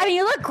so pissed? I mean,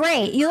 you look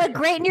great. You look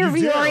great in your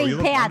Viore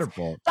pants.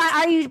 Wonderful. But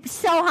are you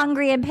so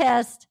hungry and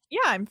pissed? Yeah,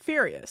 I'm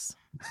furious.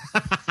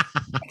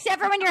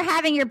 Except for when you're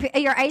having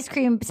your ice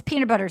cream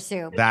peanut butter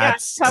soup.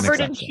 That's covered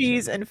in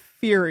cheese and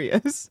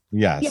furious.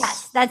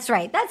 Yes, that's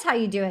right. That's how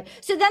you do it.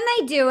 So then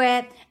they do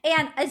it.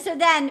 And so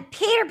then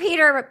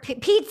Peter,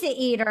 pizza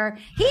eater,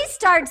 he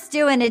starts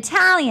doing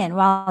Italian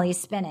while he's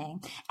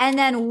spinning. And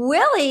then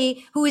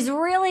Willie, who is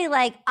really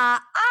like, I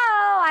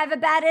have a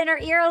bad inner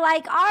ear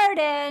like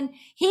Arden.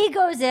 He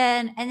goes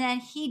in and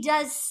then he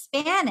does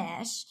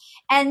Spanish.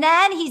 And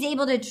then he's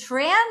able to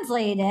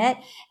translate it,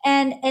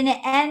 and it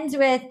ends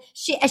with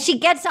he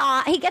gets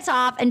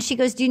off, and she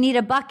goes, "Do you need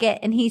a bucket?"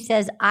 And he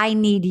says, "I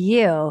need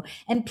you."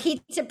 And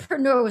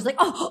Pizzapreneur was like,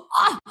 "Oh,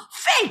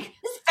 fake!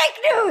 This is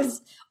fake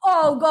news!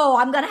 Oh, go!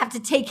 I'm gonna have to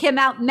take him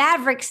out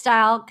Maverick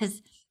style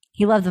because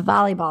he loved the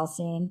volleyball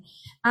scene."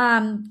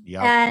 And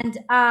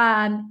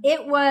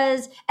it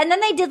was, and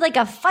then they did like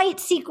a fight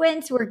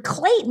sequence where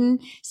Clayton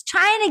is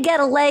trying to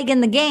get a leg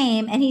in the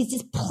game, and he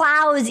just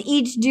plows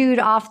each dude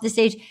off the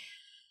stage.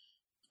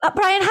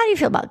 Bryan, how do you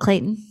feel about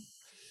Clayton?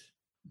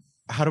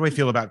 How do I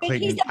feel about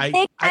Clayton? He's a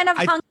big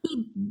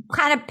hunky,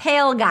 kind of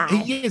pale guy.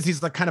 He is.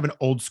 He's like kind of an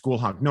old school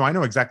hunk. No, I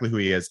know exactly who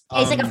he is.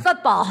 He's like a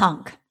football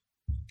hunk.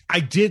 I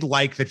did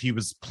like that he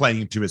was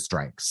playing to his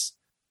strengths.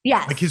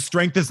 Yes. Like his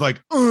strength is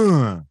like, you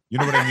know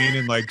what I mean?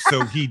 And like,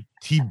 so he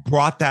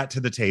brought that to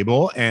the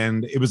table,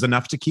 and it was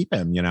enough to keep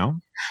him, you know?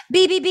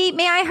 BBB,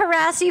 may I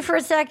harass you for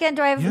a second?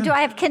 Do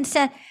I have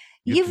consent?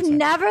 You've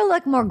never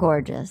looked more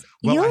gorgeous.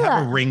 Well, I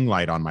have a ring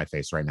light on my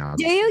face right now.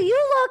 Do you?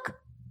 You look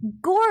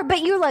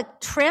but you look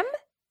trim.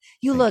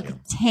 You look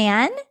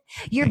tan.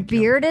 Your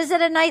beard is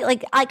at a night.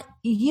 Like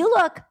you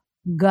look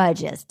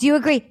gorgeous. Do you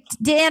agree?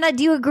 Dana,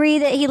 do you agree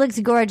that he looks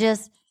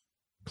gorgeous?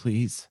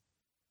 Please.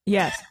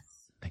 Yes.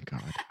 Thank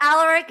God.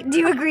 Alaric, do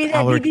you agree that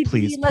Alaric,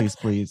 please. Do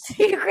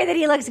you agree that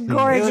he looks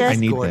gorgeous? I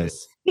need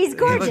this. He's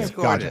gorgeous. He looks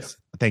gorgeous.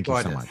 Thank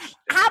you so much.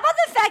 How about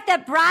the fact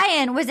that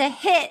Bryan was a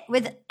hit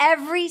with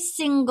every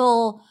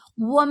single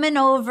woman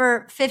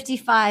over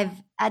 55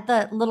 at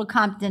the Little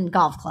Compton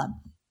Golf Club?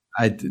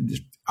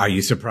 Are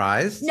you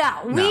surprised?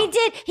 No, we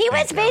did. He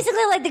was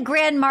basically like the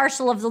Grand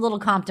Marshal of the Little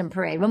Compton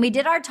Parade. When we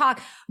did our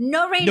talk,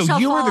 no rain shall fall.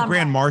 You were the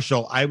Grand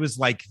Marshal. I was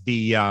like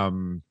the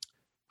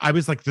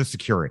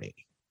security.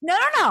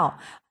 No.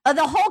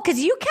 The whole, because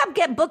you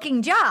kept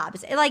booking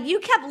jobs. Like you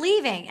kept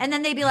leaving, and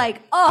then they'd be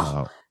like,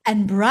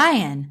 and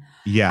Bryan.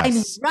 Yes. I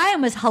mean,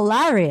 Bryan was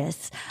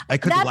hilarious. I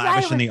could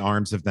lavish in the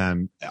arms of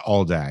them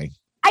all day.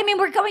 I mean,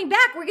 we're going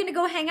back. We're going to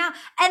go hang out.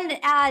 And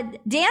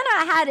Dana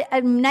had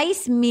a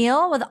nice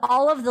meal with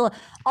all of the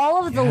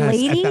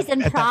ladies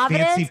in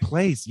Providence. That fancy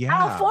place,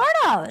 yeah.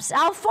 Alforno's.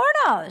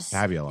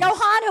 Fabulous.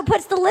 Johan, who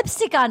puts the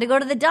lipstick on to go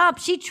to the dump,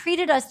 she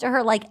treated us to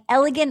her like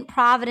elegant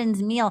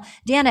Providence meal.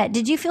 Dana,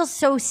 did you feel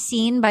so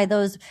seen by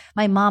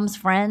my mom's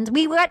friends?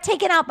 We got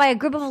taken out by a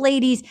group of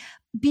ladies,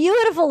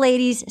 beautiful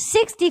ladies,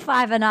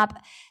 65 and up.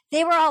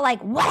 They were all like,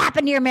 "What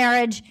happened to your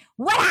marriage?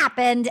 What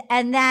happened?"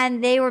 And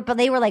then they were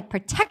like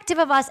protective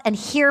of us and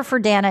here for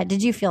Dana.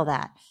 Did you feel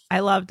that? I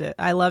loved it.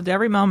 I loved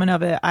every moment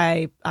of it.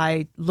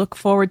 I look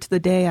forward to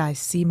the day I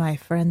see my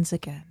friends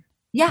again.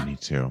 Yeah. Me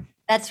too.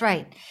 That's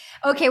right.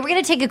 Okay, we're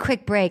going to take a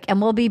quick break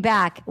and we'll be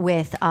back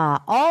with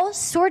all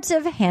sorts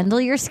of Handle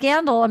Your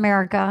Scandal,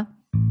 America.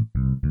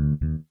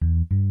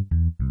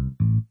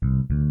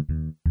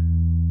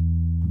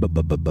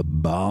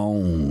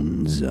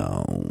 Bone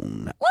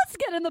Zone. Let's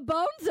get in the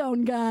Bone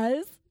Zone,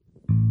 guys.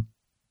 And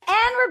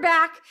we're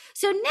back.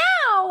 So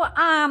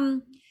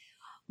now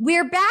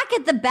we're back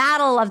at the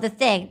battle of the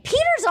thing.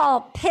 Peter's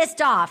all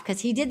pissed off because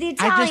he did the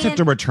Italian. I just have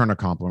to return a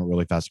compliment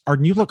really fast.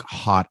 Arden, you look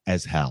hot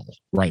as hell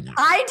right now.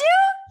 I do?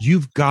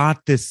 You've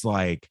got this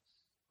like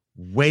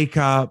wake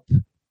up,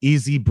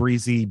 easy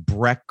breezy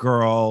Breck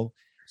girl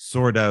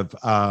sort of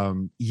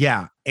and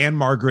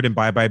Margaret and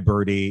Bye Bye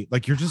Birdie.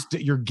 Like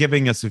you're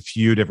giving us a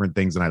few different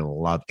things and I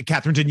love it.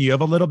 Catherine, didn't you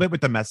have a little bit with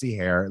the messy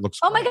hair? It looks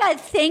my God,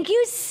 thank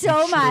you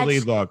so much. You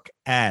really look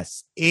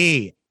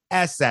SESSY.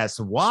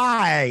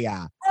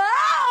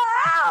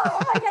 Oh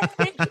my God,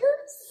 thank you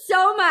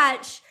so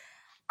much.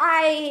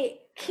 I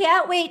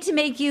can't wait to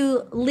make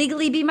you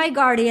legally be my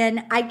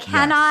guardian. I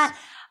cannot.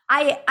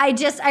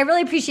 Yes. I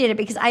really appreciate it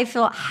because I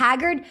feel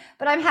haggard,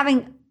 but I've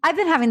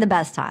been having the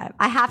best time.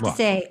 I have to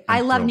say, I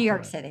love New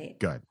York City.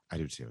 Good. I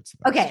do too. It's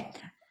okay.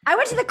 I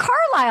went to the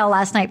Carlisle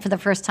last night for the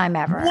first time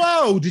ever.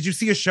 Whoa. Did you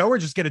see a show or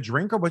just get a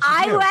drink or what?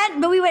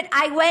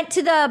 I went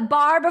to the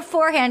bar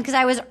beforehand because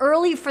I was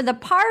early for the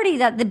party,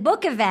 the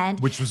book event.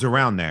 Which was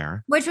around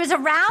there.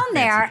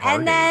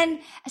 And then,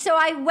 so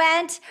I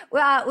went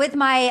with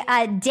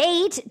my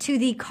date to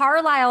the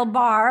Carlisle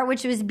bar,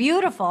 which was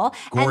beautiful.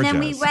 Gorgeous.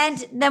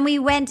 And then we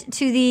went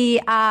to the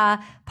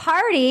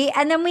party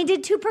and then we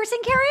did 2-person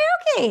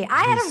karaoke.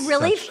 I had a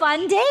really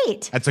fun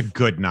date. That's a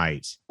good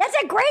night. That's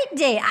a great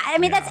date. I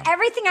mean, that's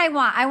everything I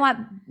want. I want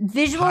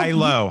visual. High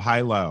low.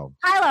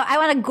 I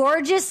want a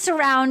gorgeous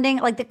surrounding,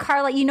 like the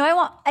Carlisle. I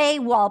want a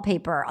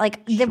wallpaper.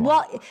 Like the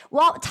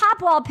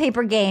top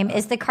wallpaper game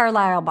is the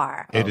Carlisle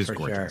bar. It is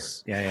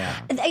gorgeous. Sure.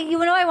 Yeah.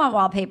 I want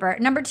wallpaper.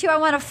 Number 2, I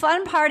want a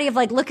fun party of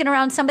like looking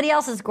around somebody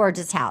else's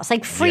gorgeous house,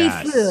 like free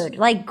food.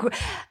 Like,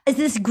 is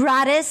this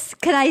gratis?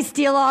 Can I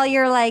steal all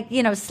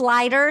your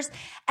sliders?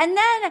 And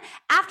then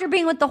after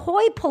being with the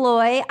hoi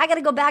polloi, I got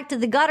to go back to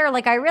the gutter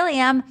like I really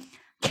am.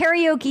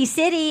 Karaoke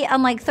City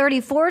on like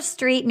 34th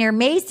Street near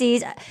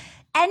Macy's,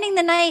 ending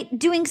the night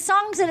doing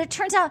songs that it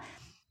turns out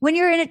when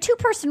you're in a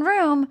 2-person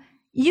room,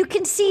 you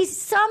can see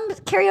some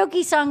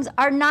karaoke songs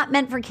are not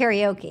meant for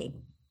karaoke.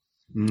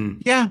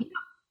 Yeah.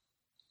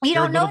 You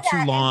don't know that.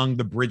 They're too long.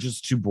 The bridge is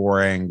too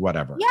boring,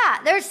 whatever. Yeah.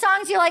 There's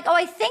songs you're like, oh,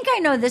 I think I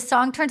know this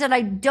song. Turns out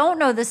I don't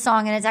know this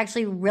song. And it's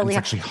actually really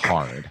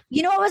hard.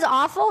 You know what was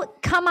awful?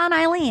 Come On,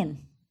 Eileen.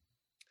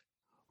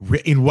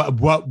 In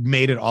what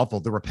made it awful?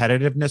 The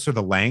repetitiveness or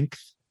the length?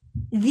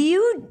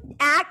 You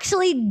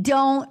actually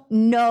don't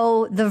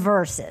know the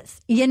verses.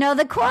 You know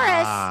the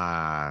chorus.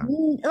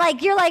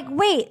 Like you're like,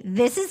 wait,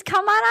 this is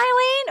Come On,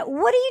 Eileen?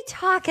 What are you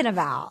talking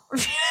about?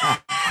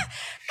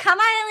 Come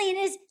On, Eileen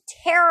is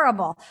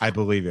terrible. I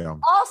believe you.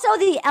 Also,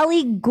 the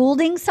Ellie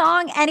Goulding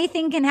song,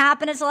 Anything Can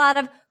Happen, is a lot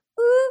of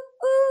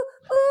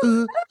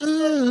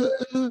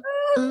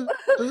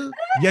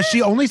Yeah,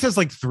 she only says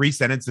like 3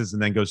 sentences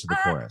and then goes to the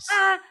chorus.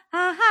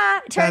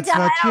 Turns That's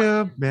out what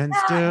you meant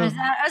to.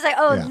 I was like,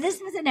 this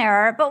was an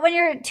error. But when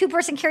you're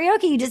 2-person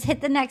karaoke, you just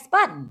hit the next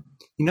button.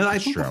 I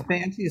think the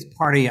fanciest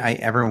party I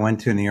ever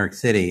went to in New York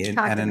City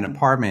at an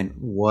apartment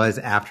was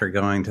after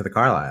going to the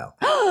Carlisle.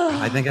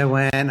 I think I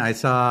went. I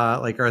saw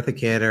like Eartha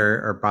Kitt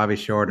or Bobby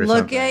Short or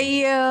something. Look at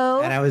you.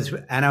 And I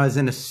was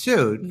in a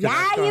suit.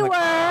 Yeah, you were.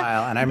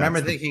 And I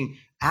remember thinking,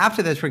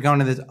 after this, we're going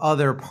to this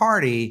other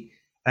party.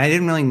 And I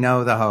didn't really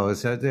know the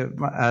host. So you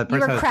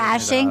were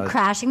crashing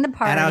the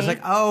party. And I was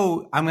like,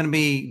 oh, I'm going to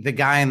be the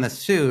guy in the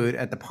suit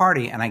at the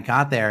party. And I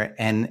got there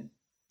and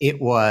it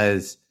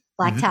was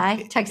black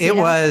tie, tuxedo. It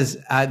was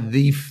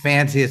the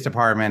fanciest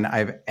apartment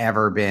I've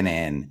ever been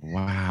in.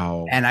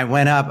 Wow. And I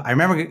went up. I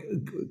remember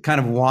kind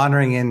of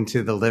wandering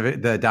into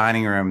the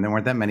dining room. There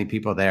weren't that many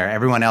people there.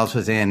 Everyone else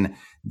was in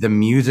the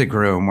music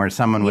room where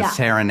someone was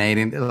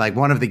serenading, like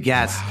one of the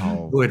guests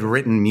who had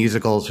written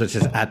musicals, which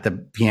is at the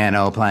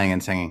piano playing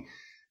and singing.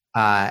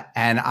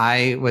 And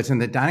I was in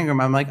the dining room.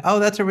 I'm like, oh,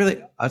 I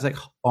was like,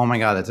 oh my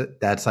God,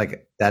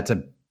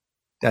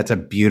 that's a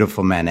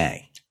beautiful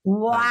Manet.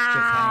 Wow. Just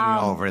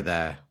hanging over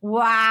the.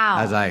 Wow.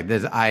 I was like,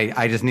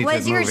 I just need to move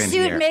in here. Was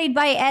your suit made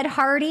by Ed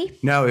Hardy?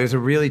 No, it was a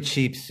really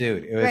cheap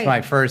suit. It was my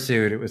first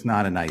suit. It was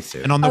not a nice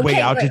suit. And on the way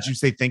out, did you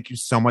say, thank you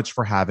so much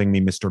for having me,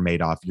 Mr.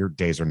 Madoff? Your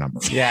days are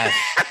numbered. Yes.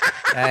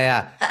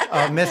 Yeah.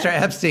 Oh, Mr.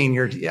 Epstein,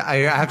 I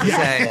have to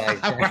say.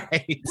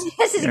 Right.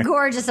 This is a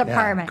gorgeous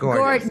apartment.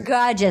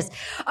 Gorgeous.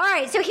 All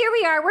right. So here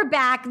we are. We're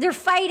back. They're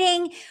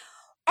fighting.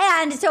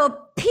 And so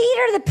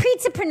Peter, the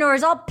pizzapreneur,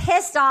 is all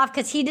pissed off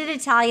because he did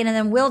Italian and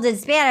then Will did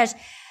Spanish.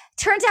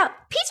 Turns out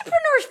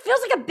pizzapreneur feels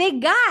like a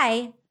big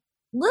guy.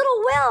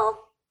 Little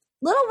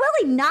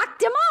Willie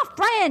knocked him off.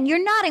 Bryan,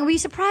 you're nodding. Were you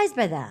surprised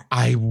by that?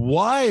 I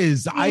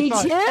was. Me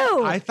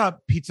too. I thought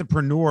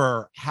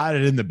pizzapreneur had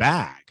it in the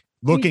bag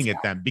looking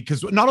at them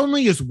because not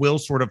only is Will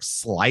sort of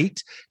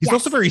slight, he's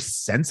also very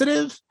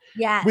sensitive.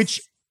 Yes.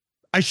 Which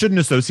I shouldn't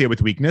associate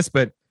with weakness,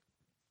 but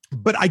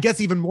But I guess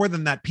even more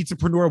than that,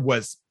 Pizzapreneur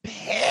was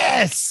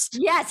pissed.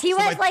 Yes, he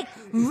was like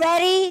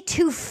ready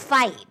to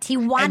fight. He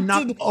wanted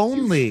not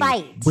only to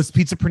fight. Was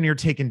Pizzapreneur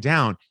taken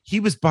down, he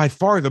was by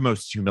far the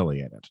most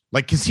humiliated.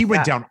 Like, because he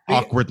went down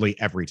awkwardly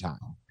every time.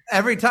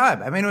 Every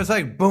time. I mean, it was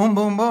like boom,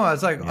 boom, boom. I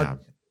was like,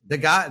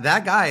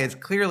 that guy is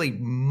clearly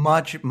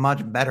much,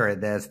 much better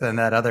at this than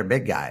that other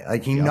big guy.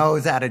 Like, he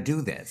knows how to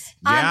do this.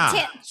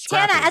 Tana,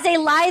 as a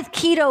live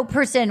keto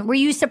person, were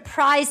you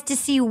surprised to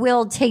see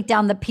Will take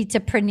down the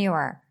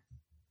Pizzapreneur?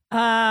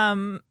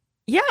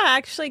 Yeah,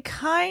 actually,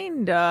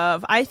 kind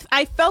of.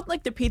 I felt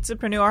like the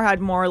Pizzapreneur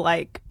had more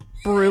like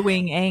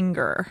brewing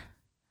anger.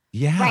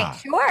 Yeah, right.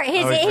 Sure.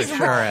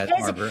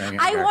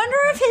 I wonder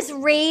if his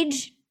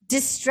rage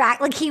I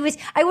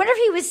wonder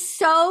if he was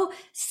so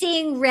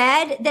seeing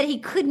red that he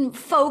couldn't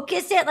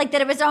focus it, like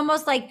that it was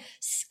almost like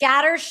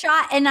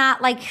scattershot and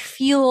not like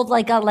fueled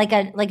like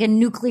a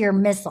nuclear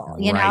missile,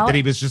 you know? That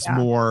he was just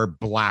more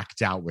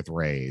blacked out with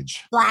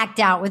rage.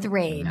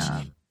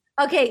 Yeah.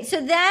 Okay,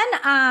 so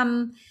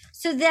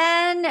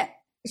then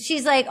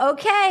she's like,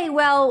 okay,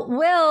 well,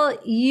 Will,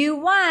 you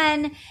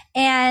won.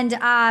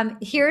 And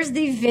here's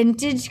the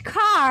vintage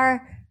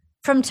car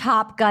from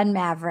Top Gun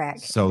Maverick.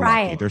 So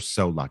lucky. They're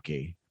so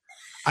lucky.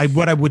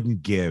 What I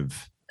wouldn't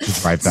give to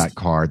drive that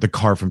car, the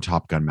car from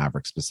Top Gun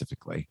Maverick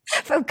specifically.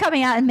 From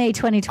coming out in May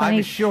 2020.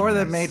 I'm sure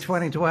that May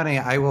 2020,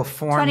 I will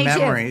form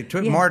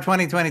 22. More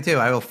 2022.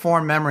 I will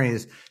form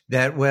memories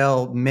that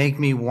will make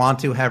me want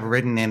to have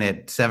ridden in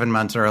it 7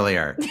 months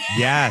earlier.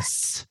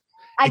 Yes.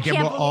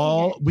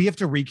 We have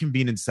to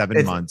reconvene in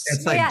 7 months.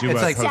 It's like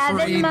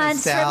 7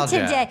 months from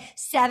today.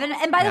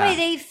 And by the way,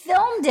 they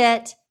filmed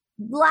it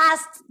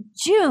last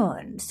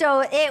June.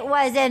 So it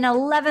was an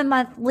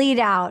 11-month lead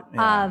out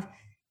of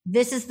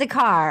this is the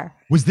car.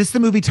 Was this the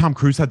movie Tom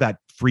Cruise had that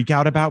freak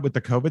out about with the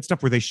COVID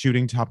stuff? Were they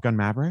shooting Top Gun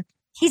Maverick?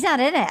 He's not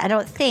in it, I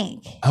don't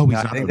think. Oh,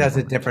 I think that's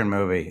a different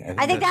movie.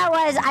 I think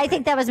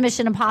that was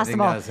Mission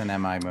Impossible. I think that was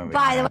an MI movie.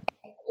 By the way,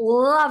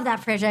 love that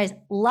franchise.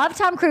 Love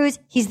Tom Cruise.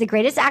 He's the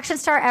greatest action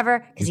star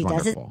ever because he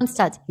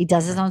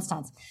does his own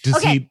stunts.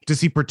 Does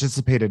he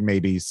participate in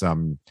maybe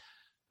some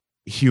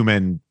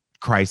human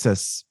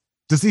crisis?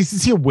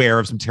 Is he aware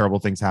of some terrible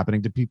things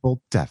happening to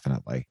people?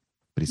 Definitely.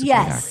 But he's a great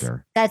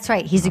actor. That's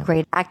right. He's a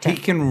great actor. He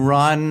can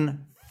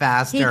run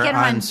faster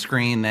on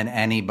screen than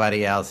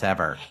anybody else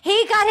ever.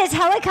 He got his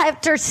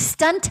helicopter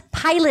stunt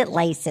pilot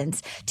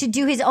license to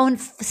do his own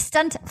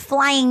stunt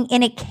flying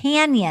in a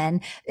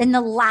canyon in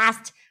the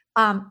last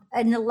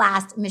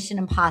Mission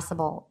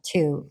Impossible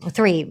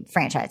 3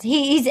 franchise.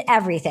 He's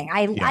everything.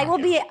 I will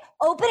be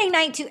opening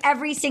night to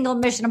every single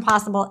Mission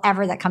Impossible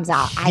ever that comes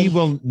out. He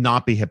will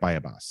not be hit by a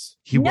bus.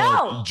 He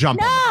will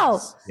jump on the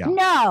bus.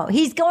 No,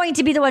 he's going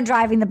to be the one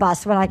driving the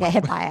bus when I get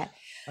hit by it.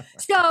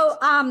 So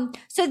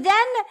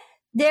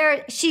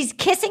then she's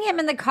kissing him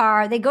in the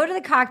car. They go to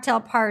the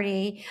cocktail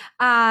party,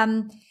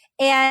 and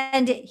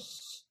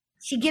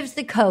she gives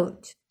the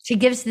coat. She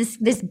gives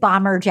this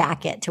bomber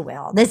jacket to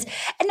Will. And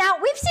now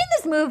we've seen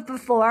this move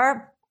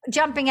before.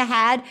 Jumping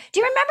ahead, do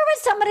you remember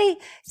when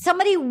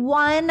somebody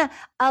won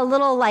a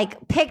little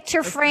like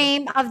picture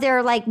frame of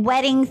their like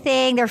wedding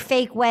thing, their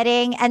fake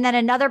wedding, and then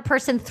another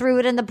person threw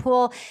it in the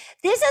pool?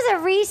 This is a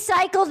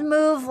recycled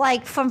move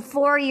like from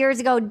 4 years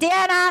ago.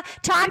 Dana,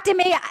 talk to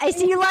me. I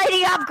see you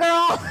lighting up,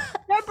 girl.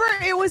 Remember,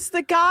 it was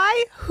the guy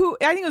who,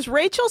 I think it was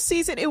Rachel's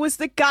season. It was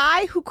the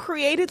guy who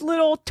created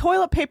little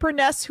toilet paper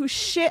nests who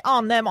shit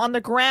on them on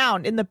the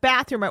ground in the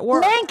bathroom at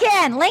work.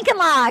 Lincoln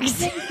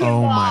Logs.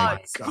 Oh my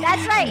God.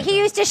 That's right. He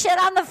used to shit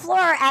on the floor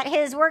at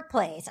his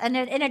workplace and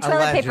in a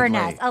toilet paper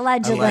nest.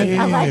 Allegedly.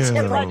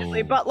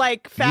 But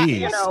like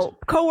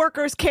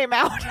coworkers came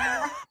out.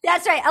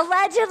 That's right.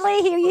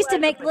 Allegedly, he used to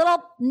make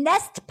little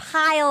nest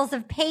piles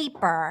of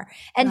paper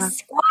and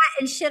squat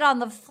and shit on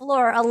the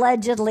floor.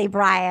 Allegedly,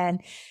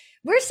 Bryan.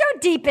 We're so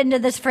deep into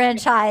this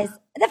franchise.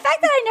 The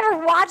fact that I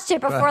never watched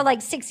it before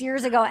like 6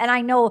 years ago, and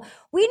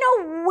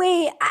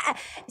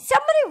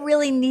somebody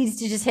really needs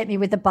to just hit me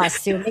with the bus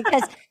soon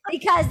because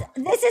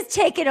this is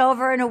taken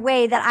over in a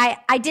way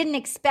that I didn't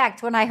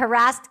expect when I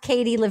harassed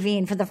Katie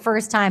Levine for the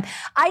first time.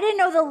 I didn't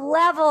know the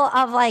level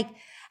of like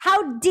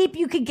how deep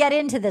you could get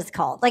into this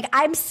cult. Like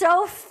I'm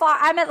so far.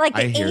 I'm at like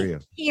the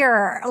 8th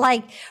year.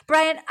 Like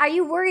Bryan, are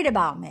you worried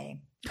about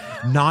me?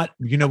 Not,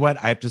 you know what?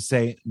 I have to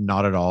say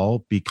not at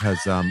all because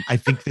I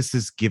think this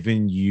has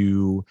given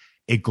you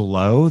a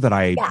glow that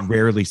I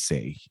rarely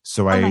see.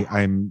 So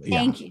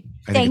Thank you.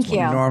 Thank you.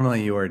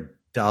 Normally you are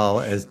dull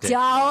as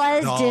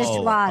dishwater.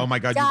 Oh my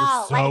God, you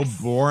were so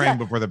boring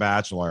before The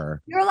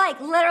Bachelor. You're like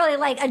literally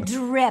like a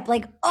drip.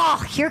 Like,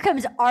 oh, here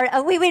comes Art.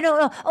 Oh, wait,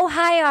 no. Oh,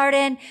 hi,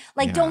 Arden.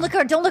 Like, don't look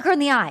her in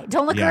the eye.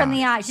 Don't look her in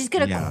the eye. She's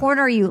gonna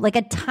corner you like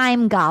a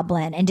time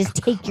goblin and just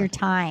take your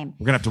time.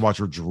 We're gonna have to watch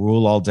her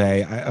drool all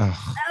day.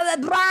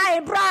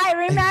 Bryan,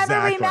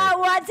 remember we met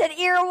once at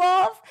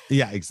Earwolf?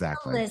 Yeah,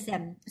 exactly.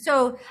 Listen,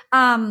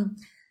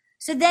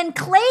 so then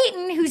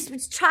Clayton,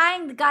 who's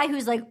trying, the guy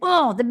who's like,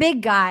 oh, the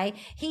big guy,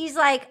 he's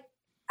like,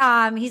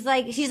 She's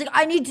like,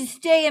 I need to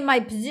stay in my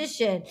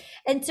position.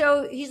 And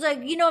so he's like,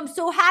 I'm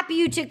so happy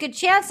you took a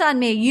chance on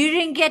me. You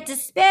didn't get to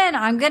spin.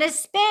 I'm going to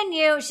spin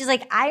you. She's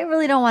like, I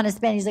really don't want to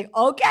spin. He's like,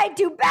 okay,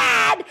 too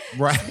bad.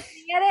 Right.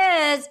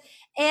 It is.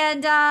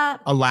 And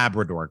a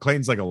Labrador.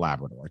 Clayton's like a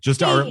Labrador.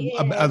 Just a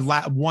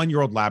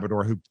 1-year-old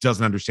Labrador who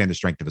doesn't understand the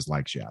strength of his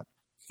legs yet.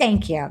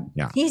 Thank you.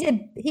 Yeah.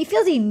 He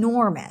feels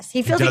enormous.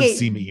 He does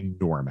seem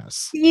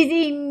enormous.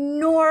 He's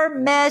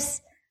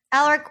enormous.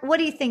 Alarik, what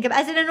do you think of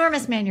as an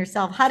enormous man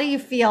yourself? How do you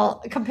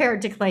feel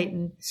compared to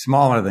Clayton?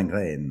 Smaller than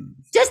Clayton.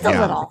 Just a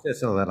little.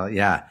 Just a little,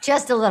 yeah.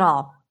 Just a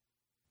little.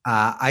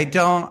 I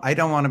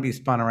don't want to be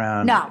spun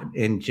around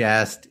in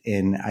jest.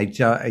 I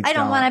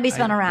don't want to be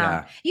spun around.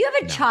 Yeah. You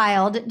have a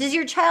child. Does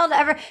your child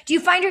ever? Do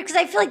you find her? Because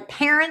I feel like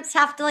parents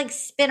have to like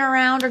spin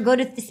around or go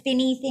to the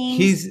spinny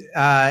things.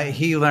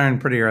 He learned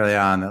pretty early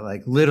on that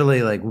like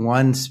literally like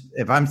once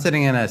if I'm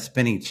sitting in a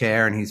spinny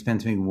chair and he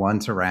spins me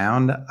once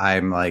around,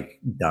 I'm like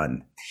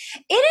done.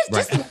 It is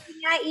just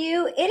looking at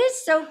you. It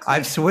is so clear.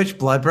 I've switched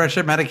blood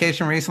pressure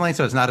medication recently,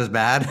 so it's not as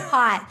bad.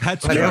 Hot.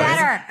 That's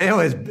better. It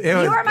was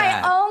You are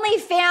my only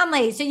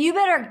family, so you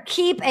better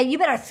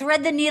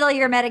thread the needle of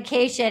your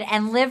medication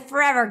and live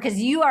forever because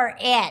you are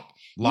it.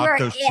 Lock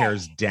those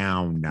chairs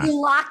down.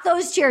 You lock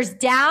those chairs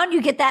down.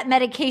 You get that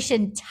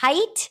medication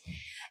tight.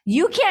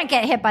 You can't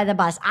get hit by the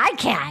bus. I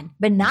can,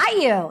 but not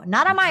you.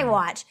 Not on my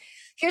watch.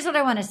 Here's what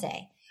I want to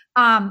say.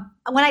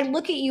 When I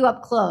look at you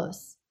up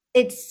close,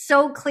 it's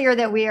so clear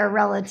that we are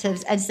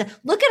relatives. And so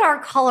look at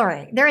our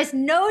coloring. There is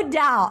no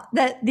doubt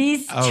that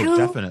these two. Oh,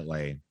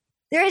 definitely.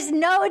 There is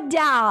no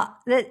doubt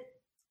that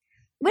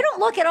we don't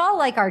look at all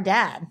like our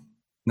dad.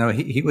 No,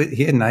 he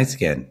had nice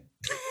skin.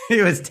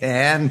 He was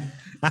tan.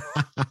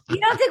 You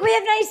don't think we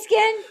have nice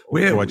skin?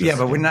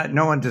 But we're not.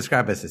 No one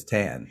described us as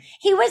tan.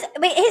 He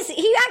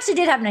actually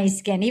did have nice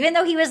skin, even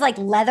though he was like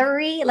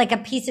leathery, like a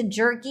piece of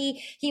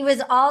jerky. He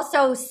was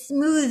also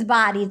smooth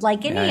bodied,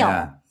 like an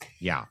eel.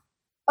 Yeah.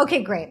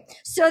 Okay, great.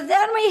 So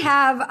then we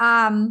have,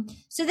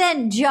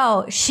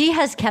 Joe, she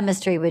has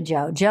chemistry with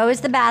Joe. Joe is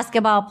the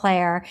basketball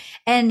player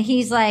and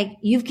he's like,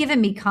 you've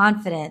given me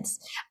confidence.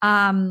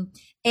 And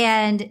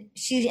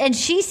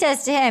she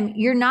says to him,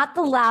 you're not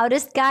the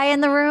loudest guy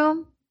in the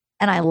room.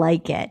 And I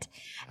like it.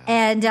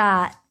 And,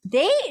 I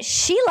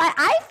feel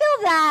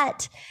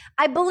that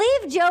I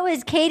believe Joe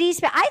is Katie's.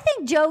 I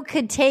think Joe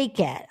could take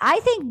it. I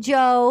think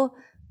Joe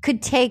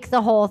could take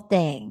the whole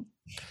thing.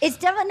 It's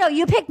definitely, no,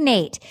 you pick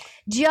Nate.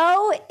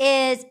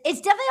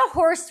 It's definitely a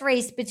horse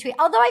race between,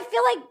 although I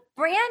feel like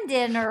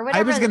Brandon or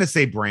whatever. I was going to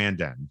say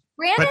Brandon.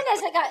 Brandon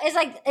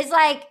is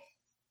like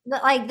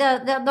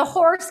the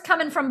horse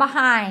coming from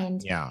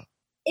behind. Yeah.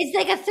 It's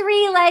like a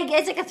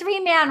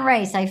 3-man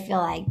race, I feel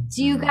like.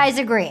 Do you guys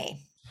agree?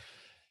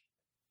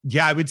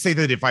 Yeah, I would say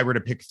that if I were to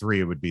pick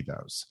 3, it would be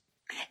those.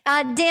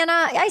 Dana,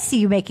 I see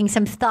you making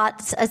some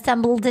thoughts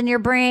assembled in your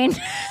brain.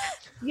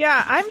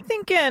 Yeah, I'm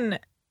thinking,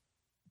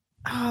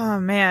 oh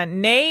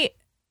man, Nate,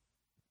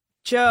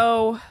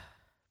 Joe,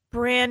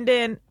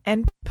 Brandon,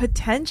 and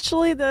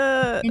potentially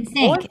the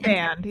fourth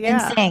band.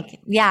 Yeah.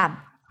 NSYNC. Yeah.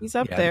 He's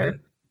up there.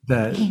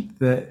 The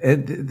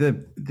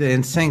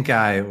NSYNC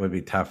guy would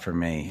be tough for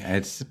me.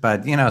 It's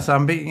different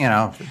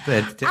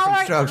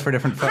strokes for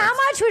different folks. How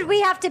much would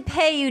we have to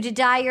pay you to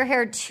dye your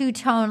hair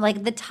two-tone,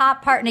 like the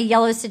top part in a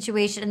yellow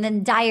situation, and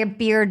then dye your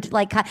beard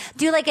like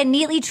do like a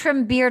neatly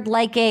trimmed beard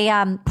like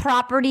a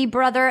Property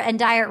Brother and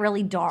dye it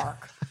really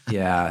dark?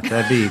 Yeah,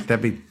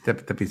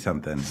 that'd be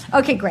something.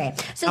 Okay, great.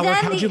 So Alarik,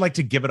 how would you like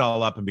to give it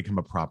all up and become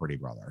a Property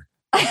Brother?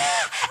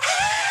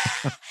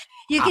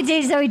 You could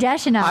date Zooey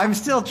Deschanel. I'm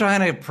still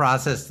trying to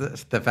process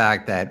the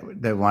fact that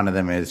one of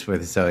them is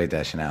with Zooey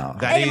Deschanel.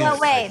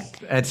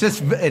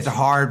 It's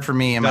hard for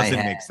me in my head.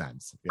 Doesn't make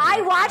sense. Yeah.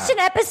 I watched an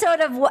episode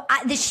of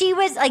she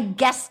was like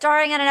guest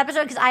starring on an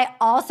episode because I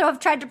also have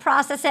tried to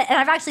process it and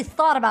I've actually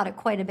thought about it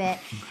quite a bit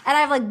and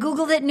I've like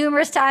Googled it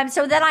numerous times.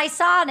 So then I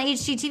saw on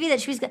HGTV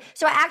that she was.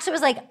 So I actually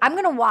was like, I'm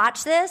going to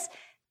watch this.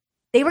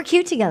 They were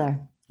cute together.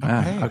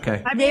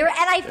 Okay.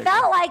 I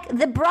felt like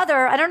the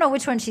brother, I don't know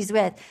which one she's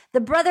with, the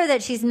brother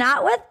that she's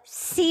not with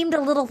seemed a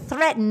little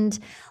threatened.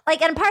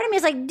 Like, and part of me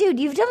is like, dude,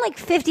 you've done like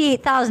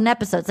 58,000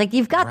 episodes. Like,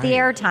 you've got the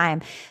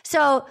airtime.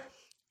 So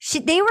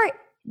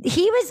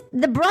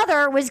the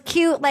brother was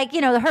cute. Like,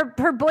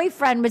 her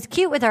boyfriend was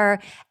cute with her.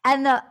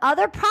 And the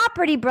other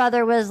Property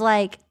Brother was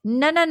like,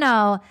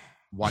 no.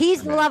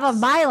 He's the love of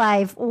my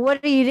life.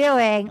 What are you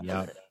doing?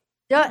 Yep.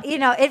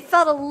 It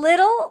felt a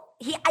little.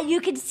 You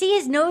could see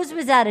his nose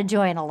was out of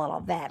joint a little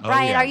bit.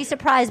 Bryan, are you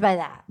surprised by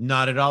that?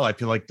 Not at all. I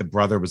feel like the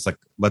brother was like,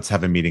 let's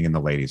have a meeting in the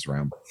ladies'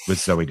 room with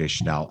Zooey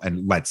Deschanel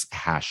and let's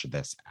hash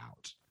this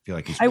out. I feel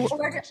like he's.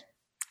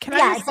 Can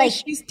I just say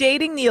she's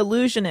dating the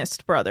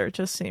illusionist brother,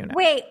 just so you know.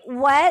 Wait,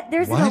 what?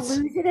 There's an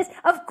illusionist?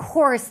 Of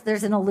course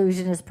there's an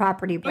illusionist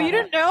Property Brother. Oh, you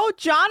didn't know?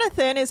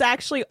 Jonathan is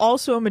actually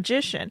also a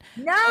magician.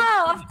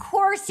 No, of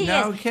course he is.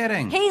 No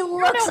kidding. He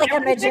looks like a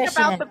magician.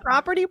 About the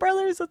Property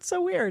Brothers? That's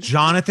so weird.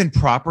 Jonathan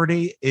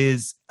Property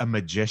is a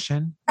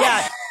magician?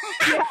 Yeah.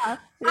 Yeah.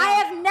 I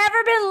have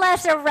never been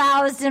less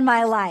aroused in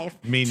my life.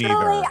 Me neither.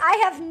 Truly, I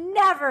have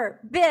never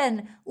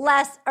been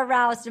less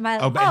aroused in my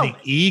life. Oh, but the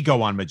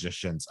ego on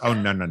magicians. Oh,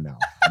 no. Nope.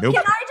 Can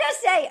I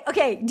just say,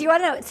 okay, do you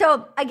want to know?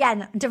 So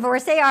again,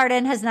 divorcee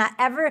Arden has not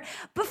ever,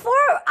 before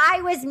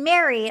I was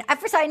married,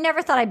 at first I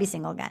never thought I'd be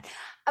single again.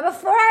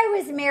 Before I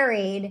was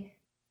married,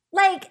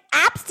 like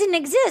apps didn't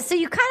exist. So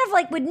you kind of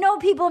like would know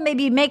people,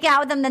 maybe make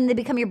out with them, then they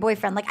become your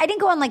boyfriend. Like I didn't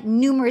go on like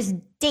numerous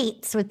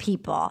dates with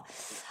people.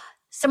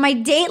 So my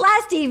date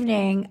last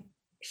evening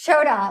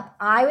showed up.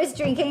 I was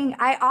drinking.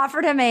 I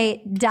offered him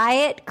a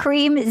diet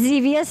cream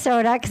Zevia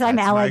soda because I'm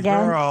elegant.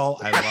 My girl.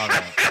 I love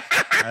it.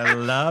 I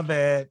love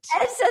it.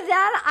 And so then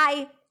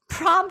I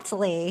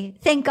promptly,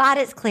 thank God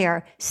it's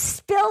clear,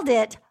 spilled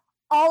it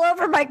all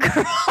over my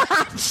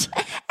crotch.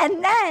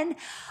 And then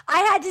I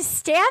had to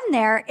stand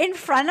there in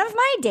front of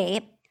my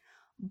date,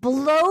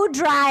 blow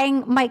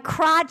drying my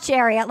crotch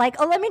area. Like,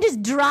 oh, let me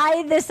just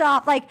dry this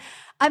off. Like,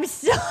 I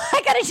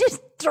gotta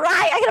just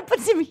dry. I gotta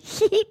put some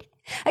heat.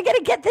 I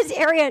gotta get this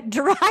area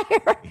drier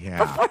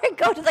before I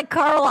go to the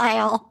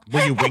Carlisle.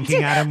 Were you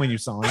winking at him when you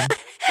saw him?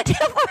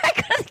 Before I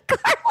go to the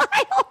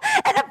Carlisle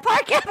and a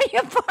Park Avenue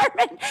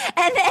apartment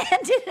and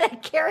ended in a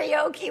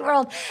karaoke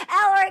world.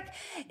 Alarik,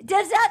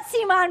 does that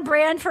seem on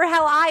brand for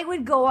how I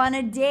would go on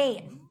a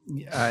date?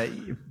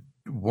 100%.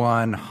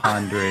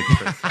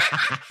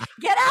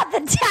 Get out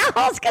the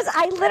towels, because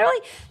I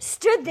literally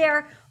stood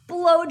there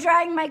blow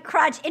drying my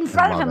crotch in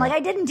front of him. Like I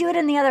didn't do it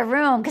in the other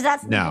room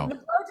because the blow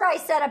dry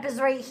setup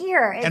is right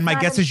here. And my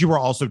guess is you were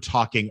also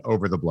talking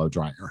over the blow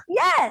dryer.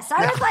 Yes,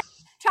 I was like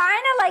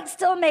trying to like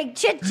still make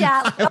chit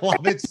chat. I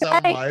love it so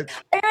much. Are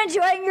you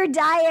enjoying your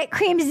diet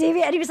cream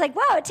stevia? And he was like,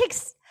 "Wow, it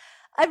tastes."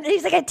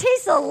 He's like, "It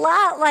tastes a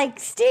lot like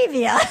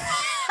stevia."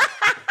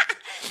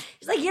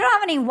 He's like, "You don't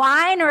have any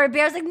wine or a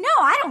beer?" I was like, "No,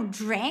 I don't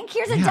drink.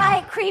 Here's a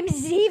diet cream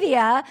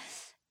stevia.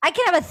 I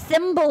can have a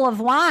thimble of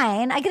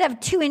wine. I could have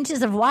 2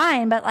 inches of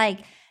wine, but like,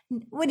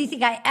 what do you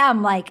think I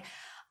am? Like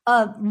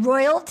a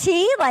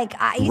royalty? Like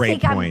you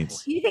think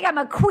I'm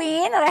a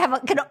queen and I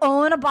can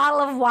own a bottle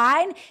of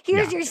wine?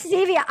 Here's your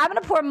stevia. I'm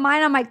gonna pour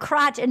mine on my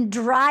crotch and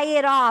dry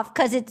it off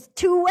because it's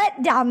too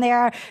wet down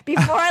there.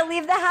 Before I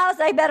leave the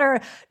house, I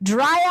better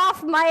dry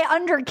off my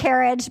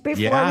undercarriage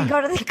before we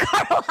go to the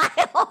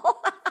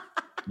Carlisle."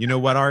 You know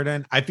what,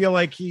 Arden? I feel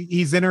like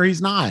he's in or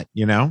he's not,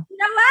 you know? You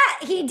know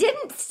what? He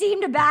didn't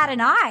seem to bat an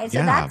eye.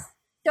 So that's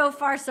so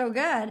far so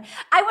good.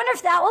 I wonder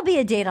if that will be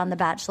a date on The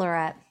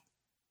Bachelorette.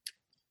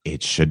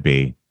 It should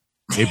be.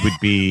 It would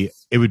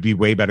be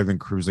way better than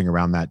cruising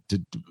around that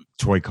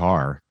toy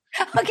car.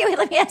 Okay, wait,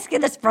 let me ask you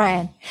this,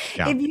 Bryan.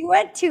 Yeah. If you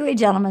went to a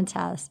gentleman's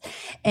house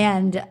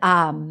and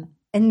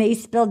they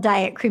spilled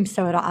diet cream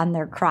soda on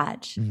their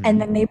crotch,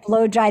 and then they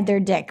blow dried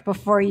their dick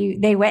before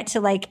they went to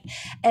like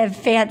a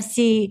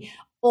fancy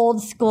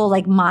old school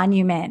like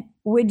monument,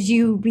 would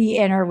you be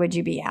in or would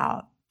you be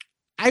out?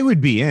 I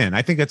would be in.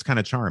 I think that's kind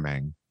of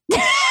charming.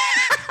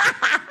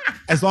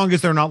 As long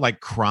as they're not like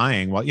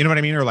crying. Well, you know what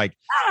I mean? Or like,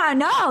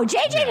 no.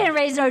 JJ didn't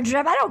raise no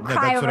drip. I don't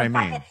cry over. That's what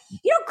I mean.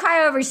 You don't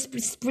cry over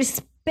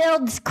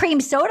spilled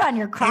cream soda on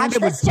your crotch.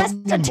 That's just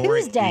a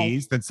Tuesday.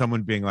 Than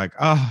someone being like,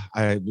 oh,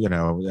 time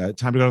to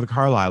go to the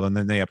Carlisle, and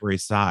then the Upper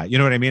East Side. You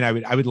know what I mean? I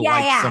would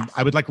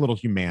like a little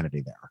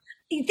humanity there.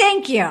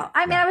 Thank you.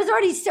 I mean, I was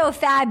already so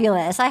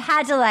fabulous. I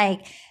had to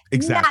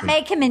not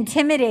make him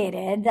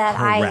intimidated.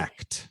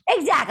 Correct.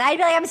 Exactly. I'd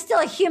be like, I'm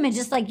still a human,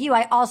 just like you.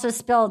 I also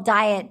spilled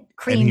diet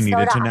cream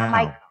soda on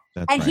my.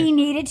 He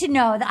needed to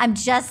know that I'm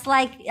just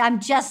like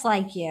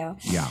you.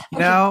 Yeah. You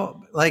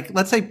know, like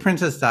let's say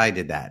Princess Di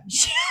did that.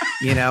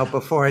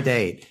 Before a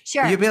date.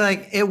 Sure. You'd be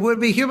like, it would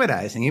be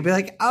humanizing. You'd be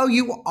like, oh,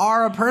 you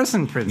are a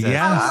person, Princess Di.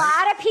 A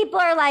lot of people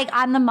are like,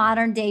 I'm the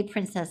modern day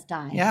Princess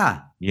Di.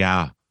 Yeah.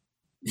 Yeah.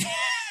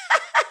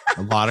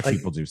 A lot of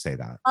people do say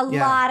that. A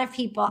lot of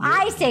people. Yeah.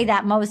 I say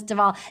that most of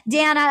all.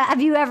 Dana, have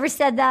you ever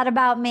said that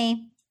about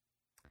me?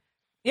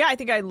 Yeah, I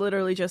think I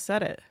literally just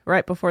said it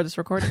right before this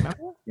recording.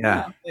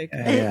 Yeah.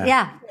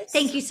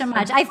 Thank you so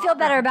much. I feel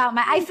better about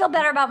my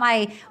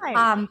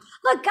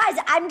look, guys,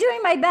 I'm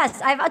doing my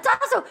best.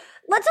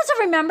 Let's also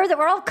remember that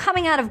we're all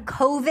coming out of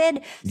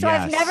COVID. So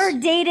I've never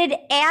dated,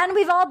 and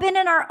we've all been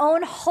in our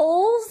own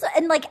holes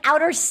in like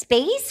outer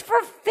space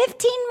for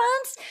 15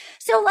 months.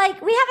 So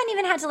like we haven't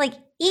even had to like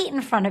eat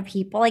in front of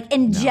people, like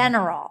in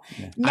general.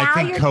 Yeah. Now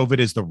I think COVID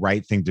is the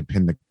right thing to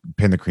pin the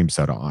cream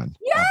soda on.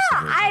 Yeah,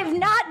 absolutely. I've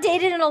not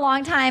dated in a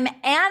long time,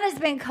 and it's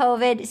been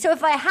COVID. So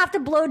if I have to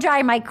blow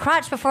dry my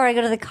crotch before I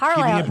go to the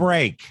Carlisle, give me a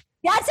break.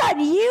 That's on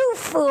you,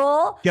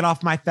 fool. Get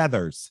off my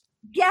feathers.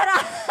 Get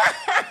off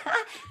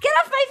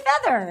my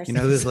feathers. You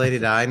know who's Lady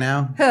Di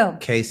now? Who?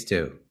 Case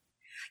 2.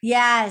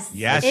 Yes,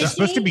 she's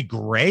supposed to be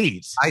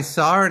great. I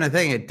saw her in a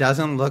thing. It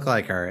doesn't look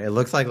like her. It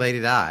looks like Lady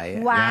Di.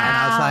 Wow. And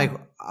I was like,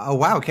 oh,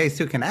 wow, Case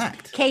 2 can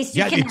act. Case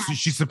 2 can act.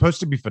 She's supposed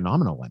to be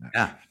phenomenal in it.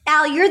 Yeah.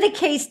 Al, you're the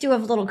Case 2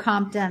 of Little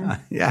Compton.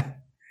 Yeah,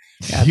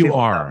 you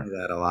are.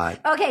 That a lot.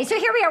 Okay, so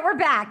here we are. We're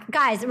back.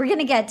 Guys, we're going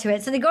to get to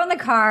it. So they go in the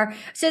car.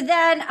 So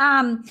then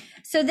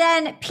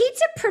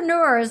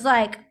pizzapreneurs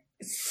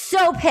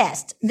so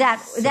pissed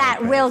that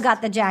Will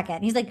got the jacket.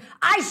 And he's like,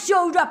 I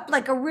showed up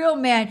like a real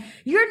man.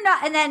 You're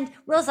not. And then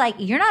Will's like,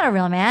 you're not a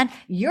real man.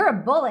 You're a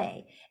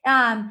bully.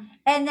 And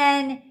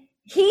then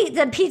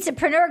the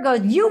pizzapreneur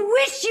goes, you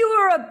wish you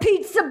were a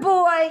pizza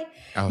boy.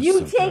 Oh, you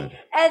so take, good.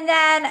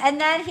 and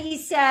then he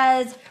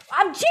says,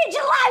 I'm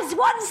changing lives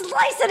one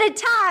slice at a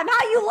time.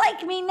 How you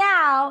like me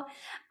now?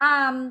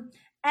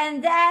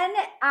 And then,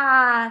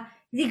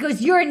 he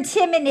goes, you're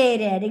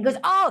intimidated. He goes,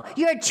 oh,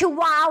 you're a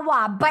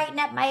chihuahua biting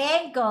at my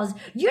ankles.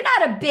 You're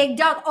not a big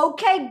dog.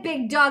 Okay,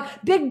 big dog.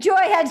 Big Joy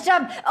had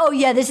some. Oh,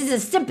 yeah, this is a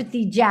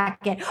sympathy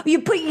jacket.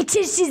 You put your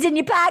tissues in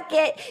your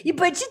pocket. You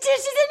put your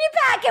tissues in your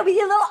pocket with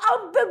your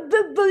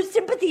little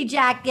sympathy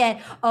jacket.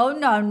 Oh,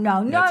 no.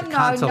 It's a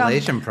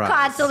consolation prize.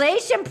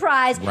 Consolation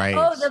prize. Right.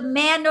 Oh, the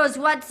man knows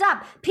what's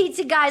up.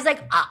 Pizza guy's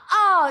like,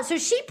 So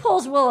she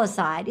pulls Will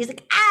aside. He's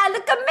like,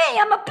 look at me.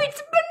 I'm a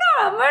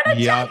pizzapreneur. I'm wearing a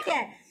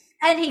jacket.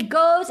 And he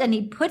goes and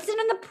he puts it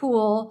in the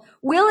pool.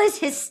 Will is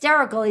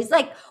hysterical. He's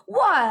like,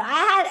 what?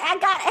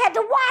 I had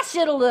to wash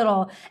it a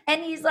little.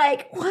 And he's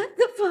like, what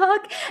the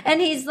fuck?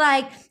 And he's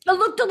like, it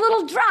looked a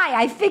little dry.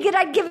 I figured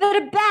I'd give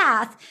it a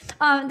bath.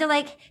 They're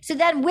like, so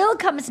then Will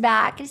comes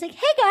back and he's like,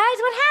 hey guys,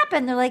 what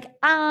happened? They're like,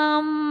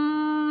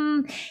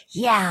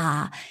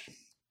 yeah.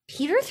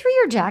 Peter threw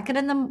your jacket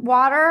in the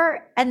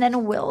water, and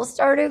then Will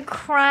started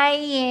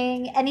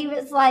crying. And he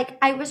was like,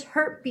 I was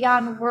hurt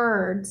beyond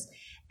words.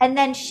 And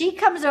then she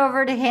comes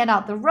over to hand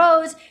out the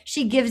rose.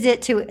 She gives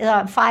it to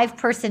a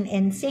 5-person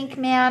NSYNC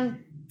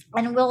man.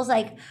 And Will's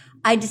like,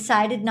 I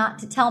decided not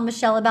to tell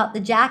Michelle about the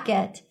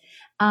jacket.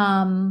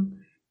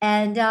 And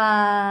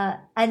then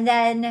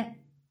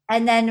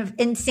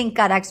NSYNC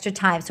got extra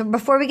time. So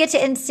before we get to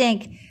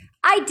NSYNC,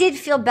 I did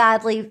feel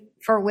badly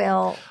for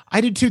Will. I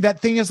did too.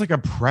 That thing is like a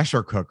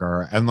pressure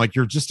cooker, and like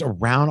you're just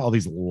around all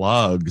these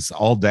lugs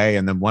all day,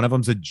 and then one of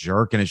them's a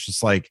jerk, and it's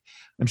just like,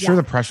 I'm sure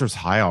the pressure's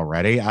high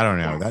already. I don't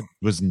know. That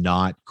was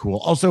not cool.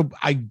 Also,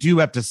 I do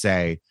have to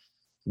say,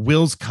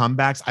 Will's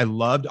comebacks, I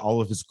loved all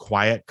of his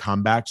quiet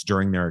comebacks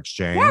during their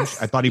exchange.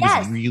 I thought he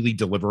was really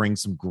delivering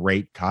some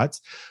great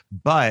cuts,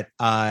 but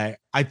I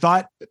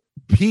thought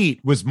Pete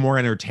was more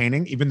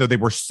entertaining, even though they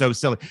were so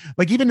silly.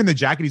 Like even in the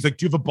jacket, he's like,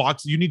 do you have a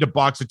box? You need a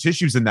box of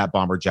tissues in that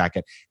bomber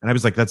jacket. And I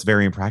was like, that's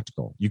very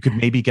impractical. You could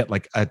maybe get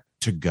like a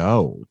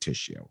to-go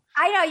tissue.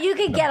 I know you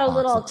could get a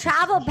little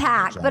travel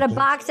pack, but a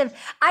box of,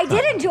 I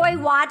did enjoy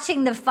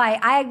watching the fight.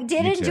 I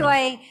did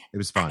enjoy. It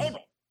was fun.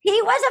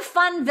 He was a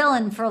fun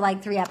villain for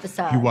like 3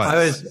 episodes. He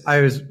was.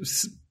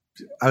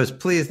 I was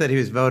pleased that he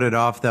was voted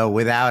off, though,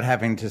 without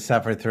having to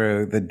suffer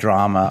through the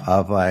drama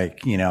of,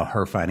 like, you know,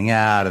 her finding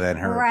out and then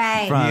her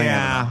finding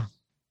out.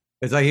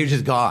 It's like he was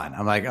just gone.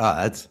 I'm like, oh,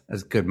 that's a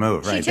good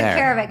move right there. She took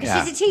care of it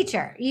because she's a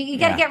teacher. You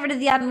got to get rid of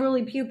the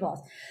unruly pupils.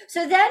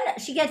 So then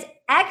she gets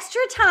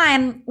extra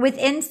time with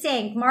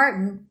NSYNC,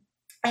 Martin.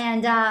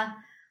 And I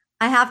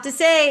have to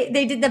say,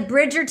 they did the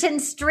Bridgerton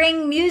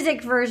string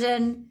music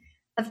version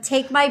of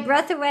Take My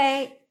Breath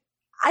Away.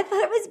 I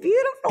thought it was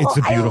beautiful. It's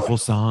a beautiful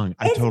song.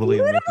 I totally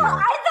agree with you.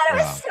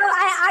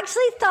 I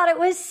actually thought it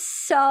was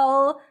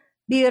so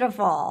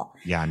beautiful.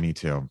 Yeah, me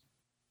too.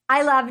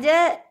 I loved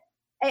it.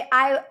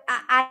 I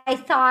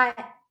thought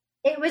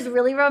it was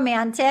really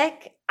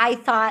romantic. I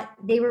thought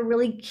they were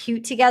really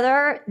cute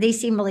together. They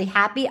seem really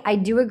happy. I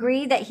do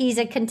agree that he's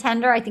a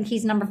contender. I think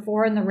he's number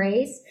 4 in the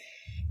race.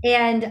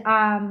 And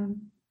I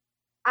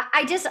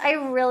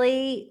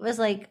really was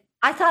like,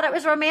 I thought it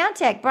was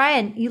romantic.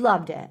 Bryan, you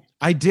loved it.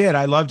 I did.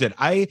 I loved it.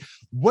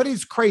 What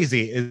is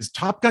crazy is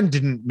Top Gun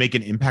didn't make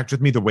an impact with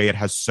me the way it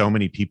has so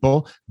many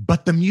people,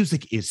 but the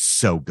music is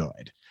so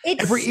good.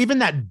 Even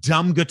that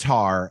dumb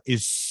guitar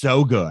is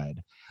so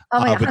good. Oh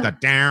my God. With the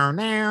down.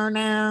 Oh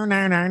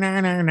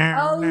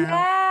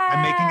yeah.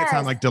 I'm making it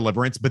sound like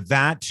Deliverance, but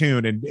that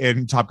tune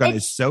in Top Gun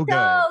is so good.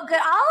 So good.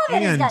 All of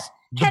it is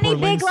good.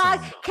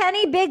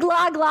 Kenny Big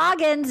Log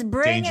Loggins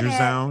bringing Danger it.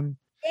 Zone.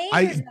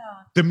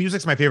 The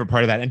music's my favorite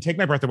part of that. And Take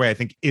My Breath Away, I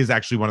think, is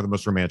actually one of the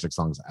most romantic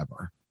songs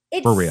ever.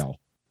 For real.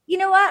 You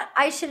know what?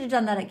 I should have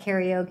done that at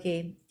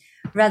karaoke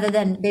rather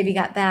than Baby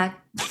Got Back.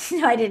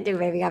 No, I didn't do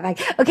Baby Got Back.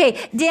 Okay,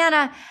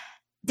 Deanna,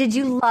 did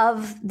you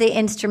love the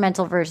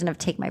instrumental version of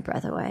Take My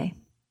Breath Away?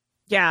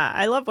 Yeah,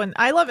 I love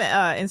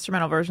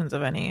instrumental versions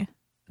of any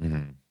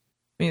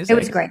music. It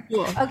was great.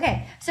 Cool.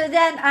 Okay, so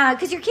then,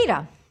 because you're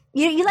keto.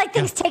 You like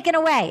things taken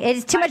away.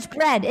 It's too much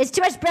bread. It's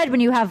too much bread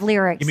when you have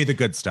lyrics. Give me the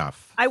good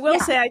stuff. I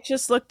will say I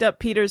just looked up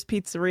Peter's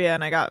Pizzeria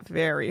and I got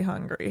very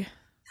hungry.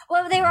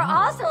 Well, they were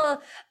also,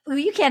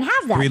 you can't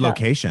have that. 3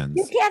 locations.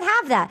 You can't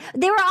have that.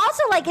 They were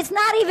also like, it's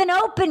not even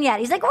open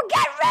yet. He's like, well,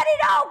 get ready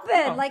to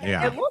open.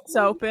 It looks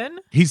open.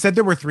 He said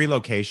there were 3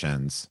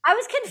 locations. I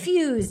was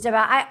confused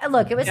about,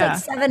 look, it was like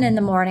 7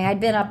 a.m.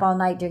 I'd been up all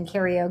night doing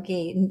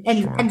karaoke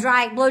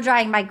and blow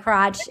drying my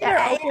crotch.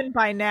 They're open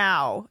by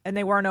now and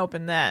they weren't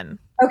open then.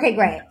 Okay,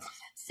 great.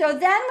 So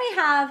then we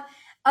have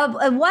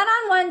a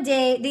one-on-one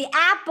date. The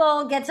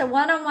Apple gets a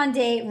one-on-one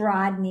date,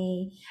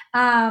 Rodney.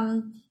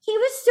 He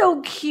was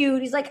so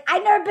cute. He's like,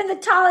 I've never been the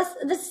tallest,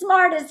 the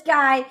smartest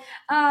guy.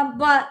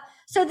 But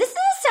So this is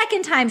the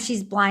second time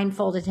she's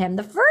blindfolded him.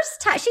 The first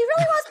time, she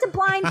really wants to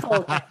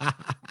blindfold him.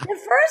 The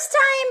first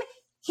time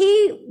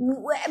he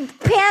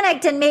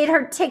panicked and made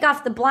her take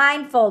off the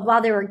blindfold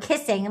while they were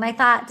kissing. And I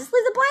thought, just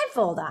leave the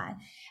blindfold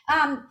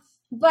on.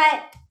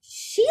 But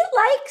she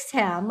likes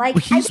him. Like,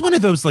 well, he's one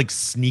of those like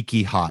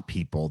sneaky hot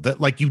people that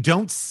like you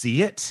don't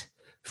see it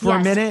for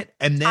a minute.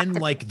 And then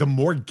like the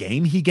more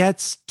game he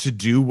gets to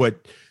do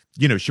what,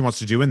 you know, she wants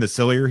to do and the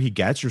sillier he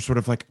gets, you're sort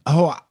of like,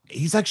 oh,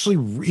 he's actually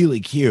really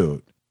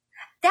cute.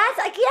 That's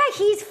like, yeah,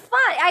 he's fun.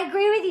 I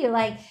agree with you.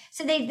 Like,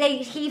 so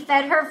he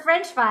fed her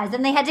French fries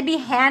and they had to be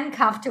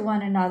handcuffed to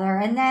one another.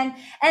 And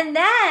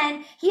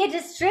then he had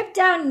to strip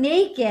down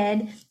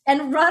naked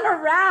and run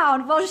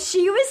around while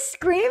she was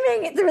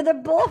screaming through the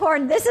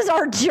bullhorn, "This is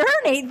our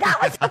journey." That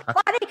was so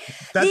funny.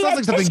 That sounds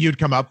like something you'd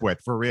come up with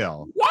for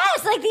real.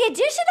 Yes, like the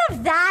addition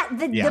of that,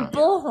 the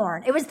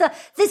bullhorn. It was the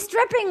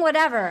stripping,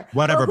 whatever.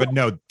 But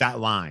no, that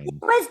line.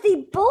 It was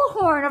the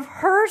bullhorn of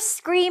her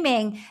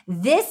screaming,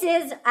 "This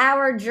is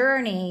our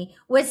journey,"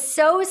 was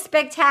so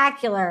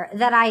spectacular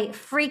that I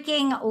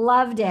freaking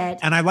loved it.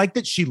 And I like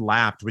that she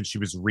laughed when she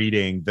was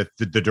reading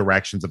the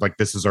directions of like,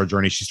 "This is our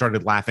journey." She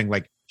started laughing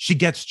like she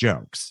gets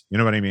jokes. You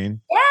know what I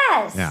mean?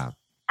 Yes. Yeah.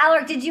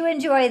 Alarik, did you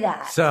enjoy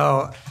that?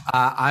 So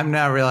I'm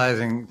now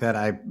realizing that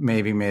I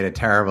maybe made a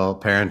terrible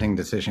parenting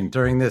decision.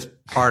 During this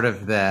part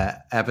of the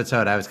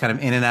episode, I was kind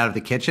of in and out of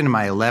the kitchen, and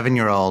my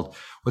 11-year-old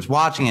was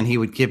watching, and he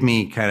would give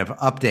me kind of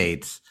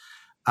updates.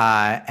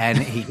 And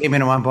he came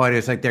in at one point, he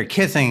was like, "They're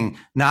kissing,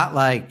 not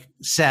like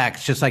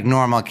sex, just like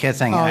normal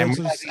kissing." And I'm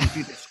realizing if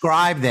you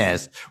describe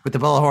this with the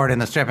bullhorn and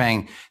the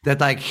stripping,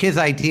 that like his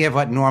idea of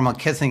what normal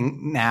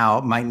kissing now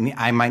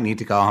I might need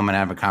to go home and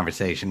have a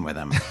conversation with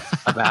him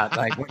about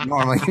like what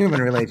normal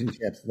human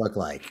relationships look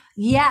like.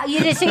 Yeah,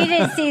 you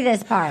didn't see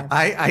this part.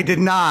 I did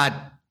not,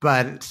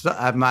 but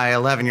my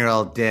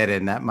 11-year-old did,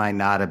 and that might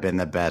not have been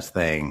the best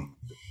thing.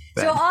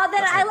 So all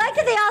that, I like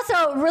that they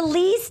also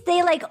released,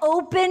 they like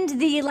opened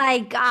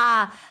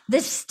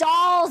the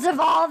stalls of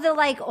all the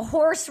like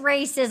horse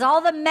races. All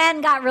the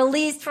men got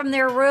released from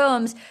their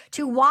rooms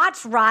to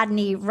watch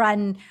Rodney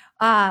run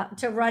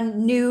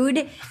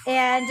nude.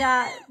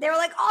 And they were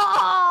like,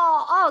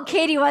 oh,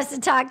 Katie wants to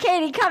talk.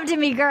 Katie, come to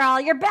me,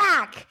 girl. You're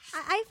back.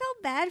 I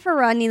felt bad for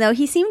Rodney, though.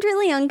 He seemed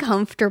really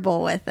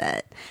uncomfortable with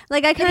it.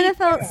 Like, I kind of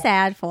felt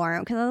sad for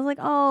him because I was like,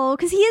 oh,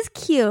 because he is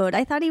cute.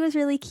 I thought he was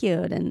really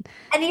cute. And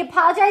he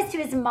apologized to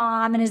his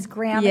mom and his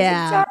grandma.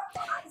 Yeah.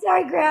 I'm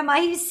sorry,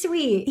 Grandma. He's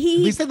sweet. At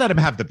least they let him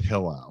have the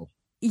pillow.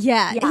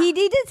 Yeah. He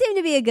did seem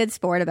to be a good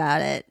sport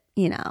about it,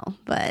 you know.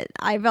 But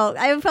I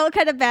felt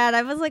kind of bad.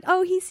 I was like,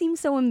 oh, he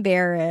seems so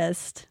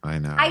embarrassed. I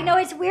know.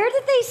 It's weird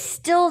that they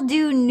still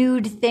do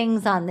nude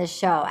things on this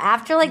show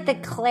after like the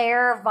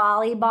Claire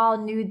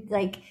volleyball nude.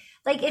 Like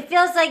it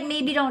feels like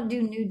maybe don't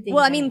do nude things.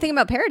 Well, I mean, think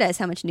about Paradise,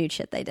 how much nude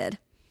shit they did.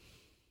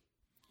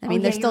 I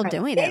mean, they're still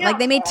doing it. Like,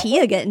 they made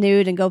Tia get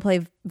nude and go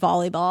play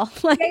volleyball.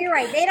 Yeah, you're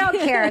right. They don't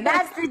care.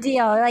 That's the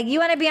deal. Like, you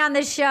want to be on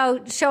this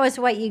show, show us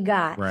what you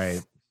got.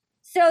 Right.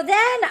 So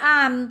then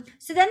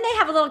they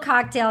have a little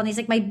cocktail, and he's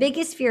like, "My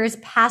biggest fear is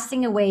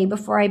passing away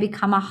before I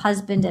become a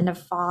husband and a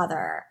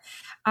father."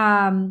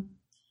 And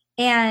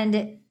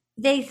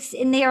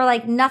they are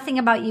like, "Nothing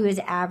about you is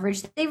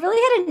average." They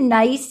really had a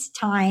nice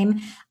time.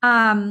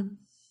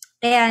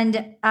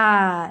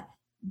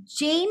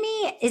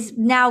 Jamie is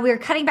now, we're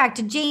cutting back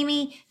to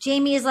Jamie.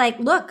 Jamie is like,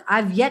 "Look,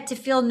 I've yet to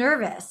feel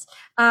nervous."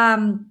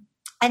 And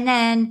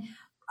then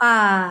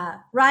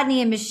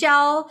Rodney and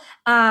Michelle,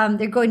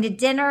 they're going to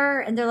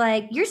dinner, and they're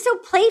like, "You're so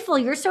playful.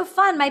 You're so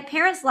fun. My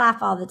parents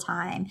laugh all the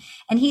time."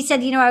 And he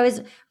said, "I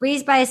was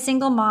raised by a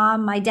single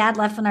mom. My dad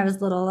left when I was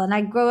little, and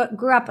I grew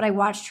up and I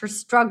watched her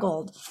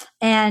struggled.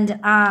 And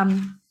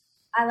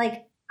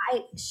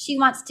she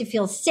wants to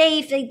feel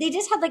safe." They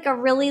just had like a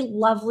really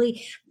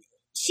lovely,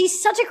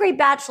 she's such a great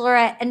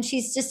bachelorette, and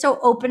she's just so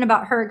open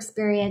about her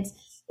experience.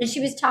 And she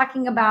was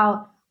talking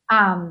about,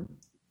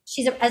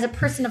 as a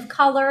person of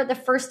color, the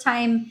first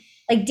time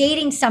like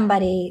dating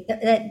somebody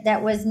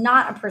that was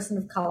not a person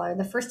of color,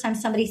 the first time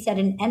somebody said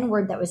an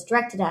N-word that was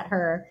directed at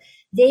her,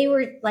 they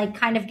were like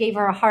kind of gave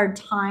her a hard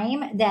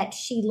time that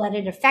she let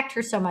it affect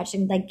her so much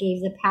and like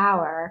gave the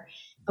power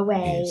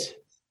away. Yes.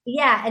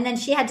 Yeah. And then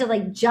she had to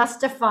like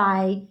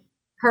justify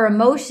her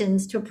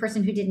emotions to a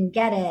person who didn't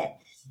get it.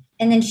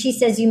 And then she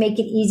says, "You make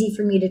it easy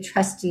for me to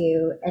trust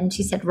you." And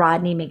she said,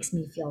 "Rodney makes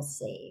me feel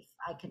safe.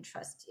 I can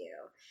trust you."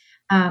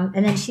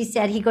 And then she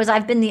said, he goes,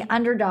 "I've been the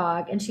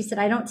underdog." And she said,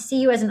 "I don't see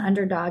you as an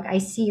underdog. I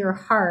see your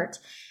heart."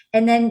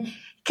 And then,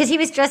 because he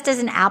was dressed as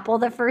an apple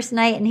the first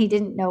night and he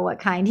didn't know what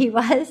kind he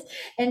was.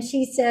 And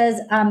she says,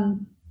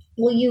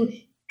 "Will you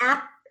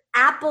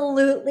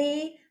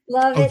absolutely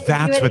love it?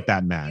 That's what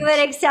that meant. You would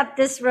accept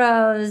this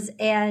rose."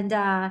 And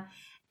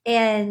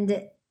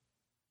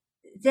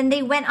then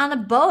they went on the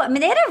boat. I mean,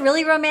 they had a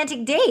really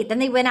romantic date. Then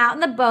they went out on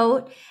the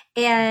boat,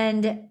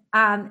 and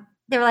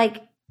they were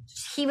like,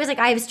 he was like,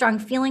 "I have strong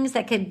feelings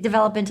that could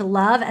develop into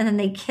love." And then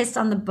they kissed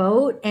on the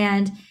boat.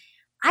 And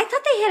I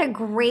thought they had a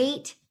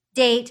great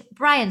date.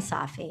 Bryan,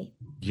 Safi.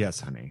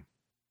 Yes, honey.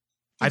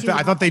 I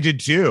thought they did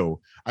too.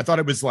 I thought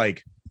it was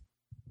like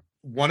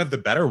one of the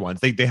better ones.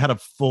 They had a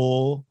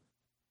full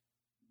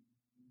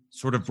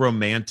sort of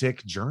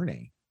romantic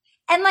journey.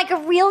 And like a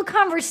real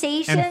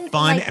conversation. And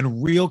fun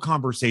and real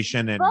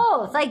conversation. And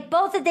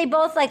both that they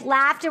both like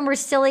laughed and were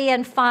silly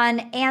and fun.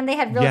 And they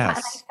had real fun.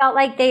 I felt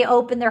like they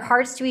opened their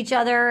hearts to each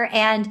other.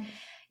 And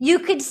you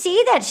could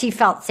see that she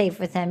felt safe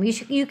with him.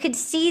 You could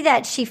see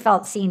that she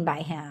felt seen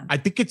by him. I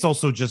think it's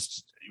also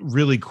just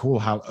really cool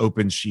how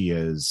open she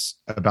is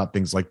about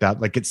things like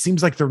that. Like, it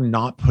seems like they're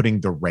not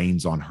putting the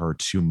reins on her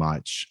too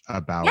much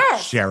about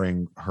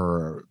sharing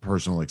her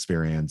personal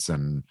experience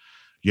and,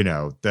 you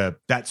know,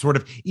 that sort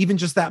of, even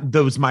just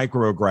those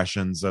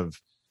microaggressions of,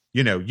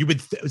 you know, you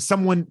would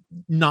someone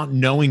not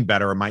knowing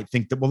better might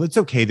think that, well, it's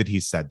okay that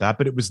he said that,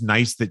 but it was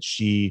nice that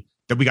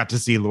we got to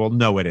see, well,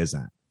 no, it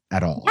isn't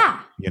at all. Yeah.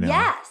 You know?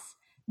 Yes.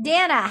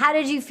 Dana, how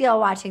did you feel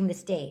watching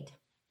this date?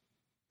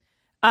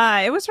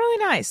 It was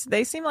really nice.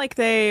 They seem like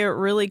they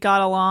really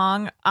got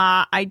along.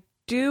 I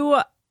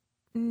do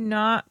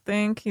not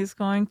think he's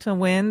going to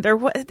win.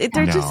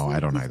 I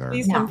don't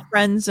either. Some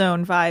friend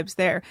zone vibes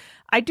there.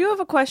 I do have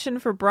a question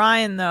for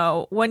Bryan,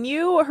 though. When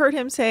you heard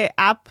him say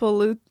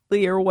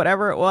absolutely or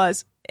whatever it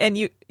was, and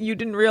you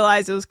didn't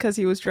realize it was because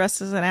he was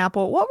dressed as an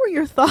apple, what were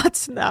your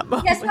thoughts in that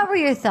moment? Yes, what were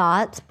your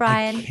thoughts,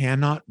 Bryan? I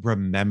cannot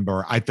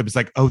remember. I was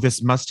like, oh,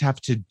 this must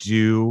have to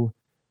do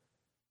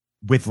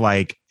with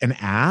like an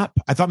app.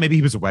 I thought maybe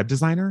he was a web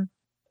designer.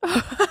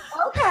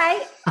 Okay,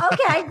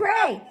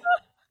 great.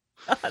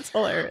 That's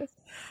hilarious.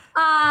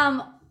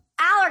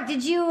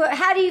 Alarik,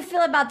 how do you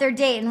feel about their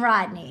date and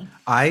Rodney?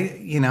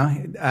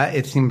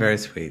 It seemed very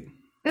sweet.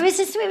 It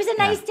was a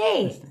nice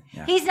date.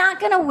 Yeah. He's not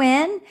going to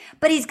win,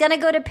 but he's going to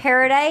go to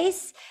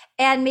paradise,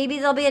 and maybe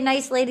there'll be a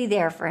nice lady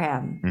there for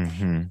him.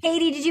 Mm-hmm.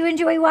 Katie, did you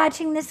enjoy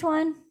watching this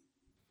one?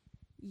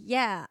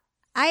 Yeah,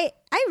 I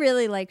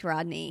really liked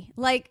Rodney.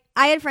 Like,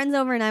 I had friends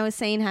over, and I was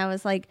saying how I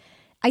was like,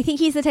 I think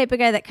he's the type of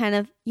guy that kind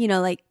of, you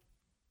know, like,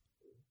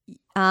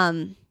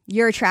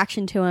 your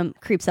attraction to him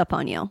creeps up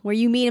on you, where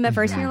you meet him at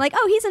first and you're like,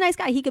 oh, he's a nice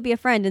guy, he could be a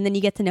friend, and then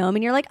you get to know him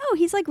and you're like, oh,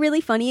 he's like really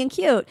funny and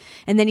cute,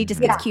 and then he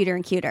just gets cuter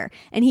and cuter,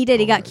 and he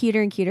got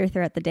cuter and cuter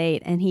throughout the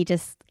date, and he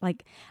just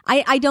like,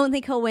 I don't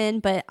think he'll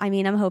win, but I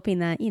mean, I'm hoping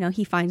that, you know,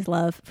 he finds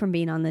love from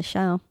being on this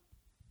show.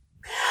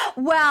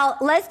 Well,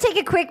 let's take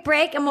a quick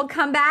break and we'll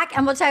come back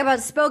and we'll talk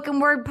about spoken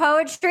word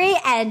poetry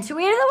and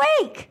tweet of the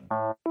week.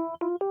 Ooh,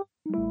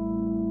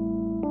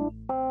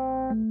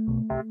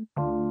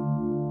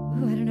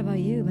 I don't know about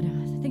you, but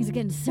things are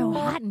getting so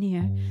hot in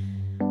here.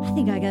 I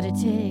think I gotta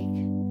take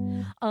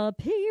a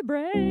pee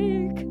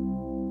break.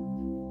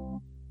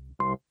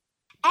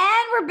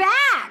 And we're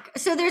back.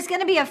 So there's going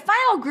to be a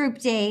final group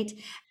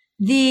date.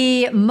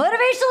 The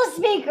motivational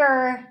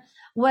speaker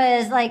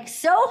was like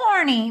so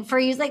horny for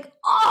you. He's like,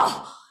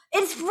 oh,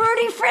 it's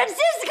Rudy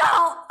Francisco.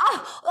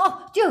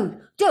 Oh,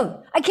 dude,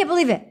 I can't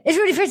believe it. It's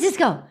Rudy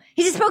Francisco.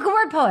 He's a spoken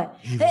word poet.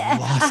 He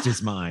lost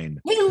his mind.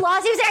 He was like,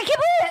 I can't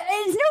believe it.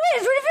 It's no way.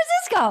 It's Rudy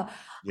Francisco.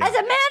 Yeah. As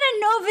a man in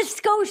Nova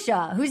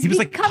Scotia who's was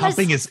like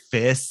pumping his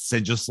fists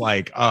and just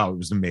like, oh, it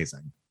was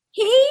amazing.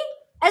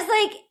 As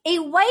like a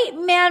white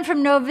man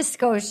from Nova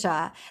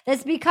Scotia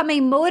that's become a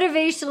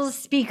motivational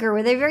speaker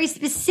with a very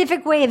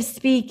specific way of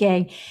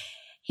speaking,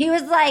 he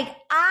was like,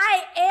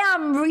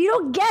 you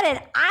don't get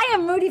it. I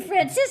am Rudy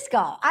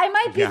Francisco. I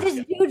might be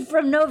this dude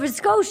from Nova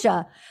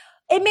Scotia.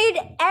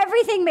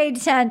 Everything made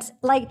sense.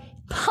 Like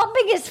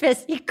pumping his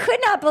fist. He could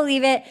not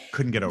believe it.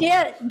 Couldn't get over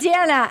it.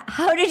 Dana,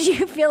 how did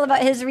you feel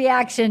about his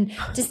reaction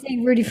to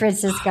saying Rudy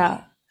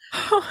Francisco?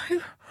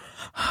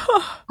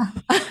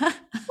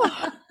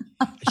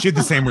 She had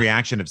the same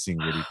reaction of seeing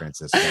Rudy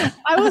Francisco.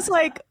 I was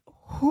like,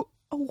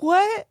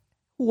 what?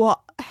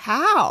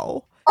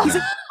 How? He's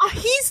like,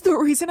 he's the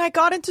reason I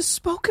got into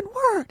spoken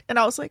word. And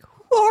I was like,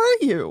 who are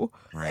you?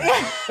 Right.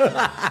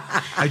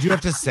 I do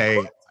have to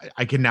say,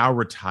 I can now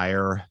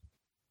retire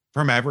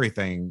from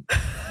everything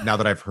now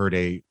that I've heard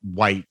a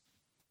white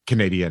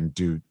Canadian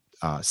do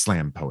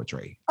slam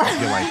poetry. I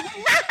feel like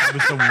that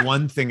was the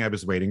one thing I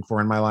was waiting for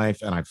in my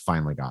life, and I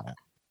finally got it.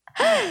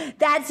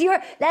 That's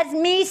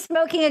me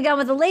smoking a gun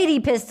with a lady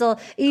pistol.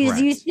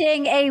 You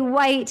seeing a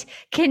white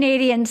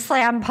Canadian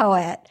slam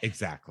poet.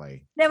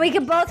 Exactly. Then we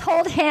could both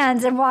hold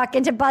hands and walk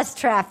into bus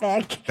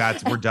traffic.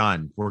 We're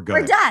done. We're good.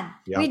 We're done.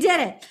 Yep. We did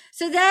it.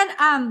 So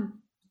then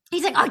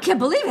he's like, I can't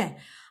believe it.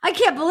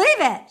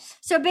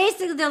 So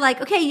basically they're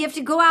like, okay, you have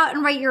to go out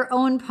and write your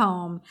own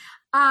poem.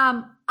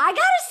 I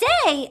gotta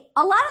say,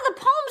 a lot of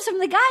the poems from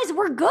the guys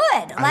were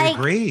good. I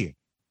agree.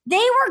 They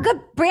were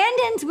good.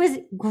 Brandon's was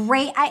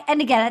great.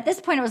 And again, at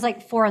this point, it was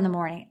like 4 a.m.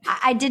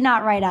 I did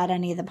not write out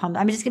any of the poems.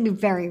 I'm just going to be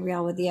very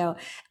real with you.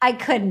 I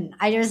couldn't.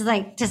 I was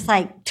just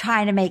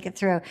trying to make it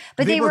through.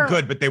 But they were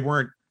good, but they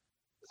weren't.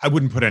 I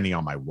wouldn't put any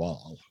on my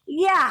wall.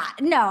 Yeah,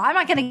 no, I'm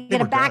not going to get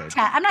a back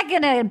tattoo. I'm not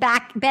going to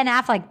Ben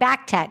Affleck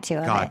back tattoo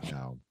of God, it.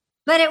 no.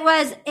 But it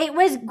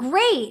was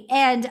great.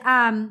 And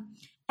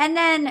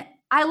then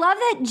I love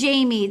that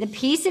Jamie, the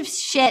piece of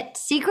shit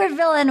secret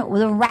villain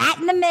with a rat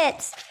in the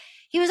midst,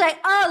 he was like,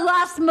 oh, I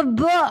lost my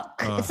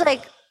book. It's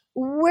like,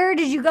 where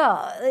did you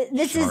go?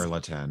 This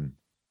Charlatan.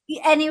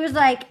 And he was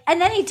like,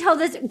 and then he told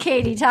this,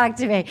 Katie, talk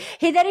to me.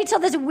 Then he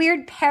told this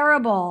weird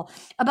parable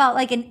about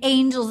like an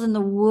angels in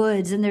the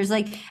woods. And there's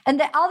like,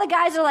 all the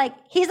guys are like,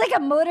 he's like a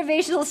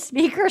motivational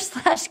speaker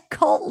 /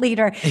 cult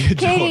leader.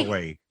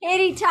 Totally.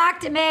 Katie,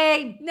 talk to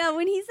me. No,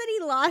 when he said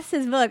he lost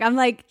his book, I'm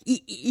like,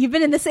 you've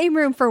been in the same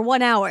room for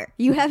 1 hour.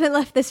 You haven't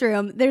left this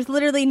room. There's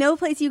literally no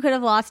place you could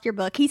have lost your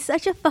book. He's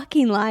such a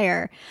fucking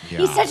liar. Yeah.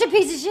 He's such a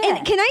piece of shit.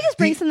 And can I just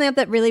bring something up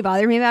that really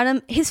bothered me about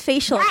him? His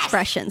facial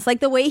expressions. Like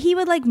the way he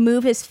would like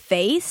move his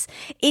face.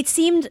 It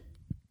seemed,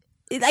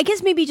 I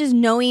guess maybe just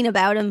knowing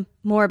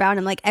more about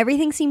him, like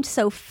everything seemed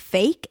so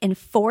fake and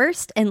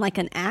forced and like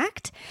an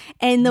act.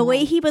 And the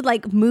way he would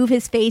like move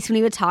his face when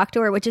he would talk to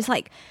her, which is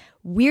like,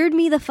 weird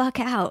me the fuck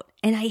out,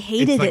 and I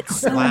hated like it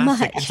so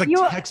much. It's like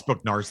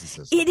textbook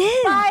narcissism. It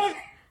is.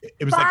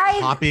 It was like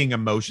copying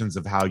emotions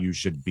of how you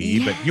should be.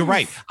 Yes. But you're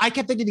right. I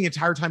kept thinking the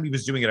entire time he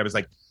was doing it, I was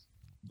like,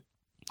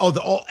 the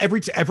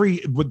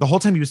whole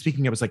time he was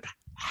speaking, I was like,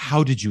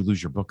 how did you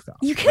lose your book though?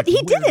 He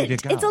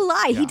didn't. It's a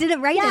lie. Yeah. He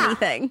didn't write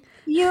anything.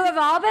 You have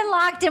all been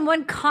locked in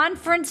one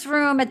conference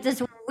room at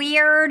this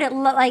weird,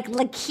 like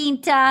La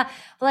Quinta,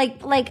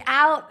 like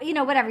out,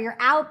 whatever. You're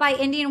out by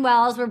Indian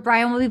Wells where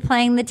Bryan will be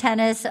playing the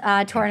tennis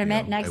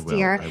tournament next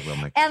year. I will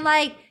next and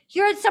like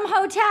you're at some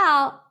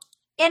hotel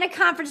in a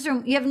conference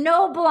room. You have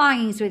no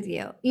belongings with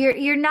you.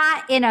 You're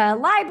not in a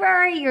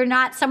library. You're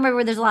not somewhere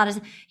where there's a lot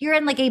of. You're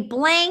in like a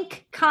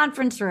blank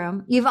conference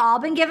room. You've all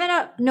been given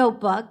a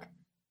notebook.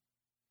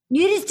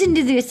 You just didn't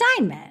do the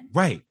assignment.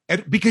 Right.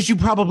 Because you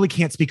probably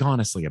can't speak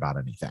honestly about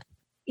anything.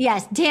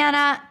 Yes.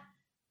 Dana,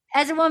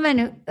 as a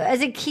woman,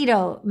 as a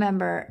keto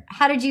member,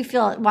 how did you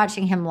feel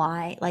watching him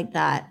lie like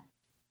that?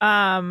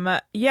 Yeah,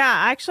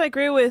 I actually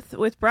agree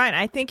with Bryan.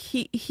 I think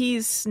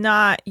he's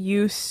not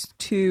used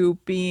to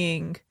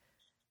being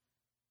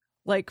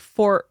like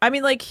I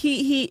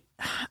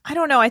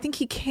don't know. I think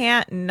he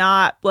can't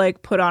not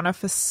like put on a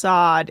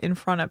facade in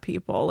front of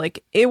people.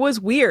 Like it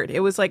was weird. It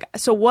was like,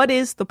 so what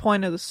is the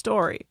point of the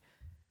story?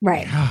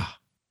 Right.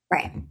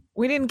 Right.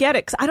 We didn't get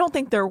it because I don't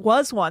think there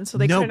was one. So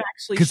they couldn't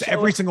actually. Because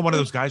every single one of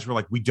those guys were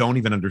like, we don't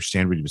even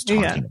understand what he was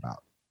talking about.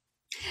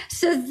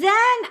 So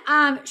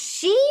then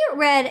she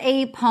read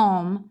a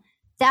poem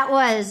that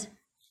was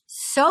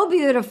so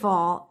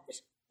beautiful.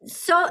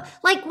 So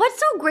like what's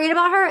so great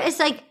about her is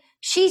like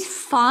she's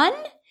fun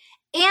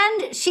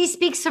and she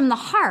speaks from the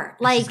heart.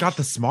 Like she's got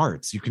the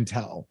smarts, you can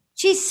tell.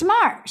 She's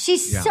smart.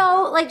 She's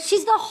so like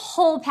she's the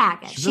whole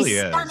package. She really she's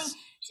is. Stunning.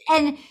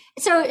 And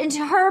so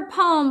her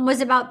poem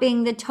was about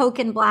being the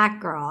token black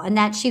girl and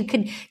that she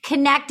could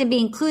connect and be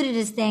included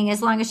as thing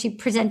as long as she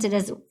presented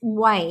as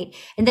white,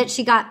 and that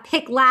she got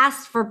picked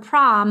last for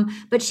prom,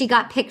 but she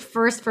got picked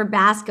first for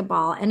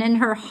basketball. And in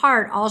her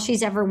heart, all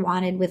she's ever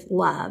wanted was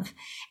love,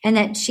 and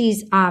that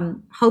she's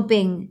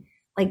hoping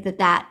like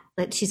that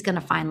she's going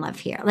to find love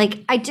here.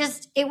 Like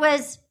it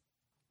was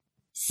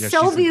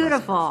so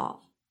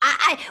beautiful.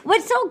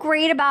 What's so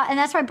great about, and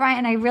that's why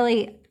Bryan, I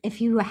really,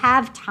 if you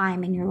have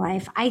time in your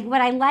life, I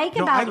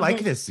like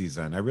this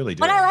season. I really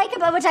do. What I like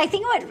about, which I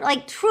think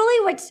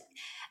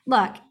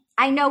look,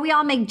 I know we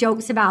all make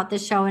jokes about the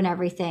show and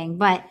everything,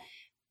 but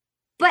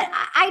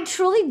I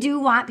truly do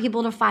want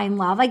people to find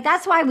love. Like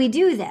that's why we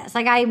do this.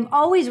 Like I'm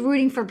always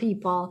rooting for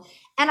people.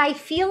 And I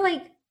feel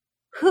like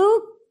even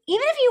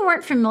if you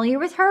weren't familiar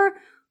with her,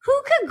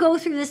 who could go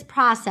through this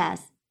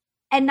process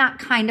and not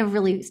kind of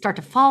really start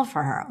to fall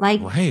for her?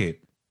 Like, right.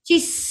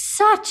 She's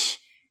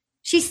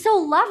so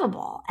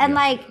lovable. And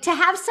like to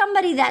have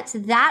somebody that's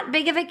that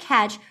big of a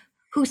catch,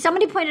 who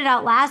somebody pointed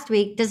out last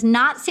week does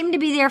not seem to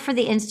be there for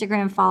the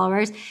Instagram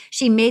followers.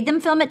 She made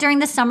them film it during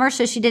the summer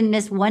so she didn't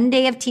miss one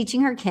day of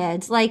teaching her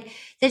kids. Like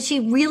that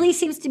she really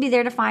seems to be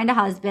there to find a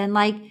husband.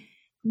 Like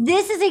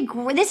this has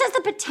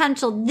the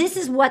potential. This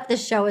is what the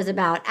show is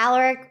about.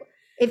 Alarik,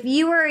 if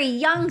you were a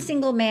young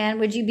single man,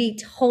 would you be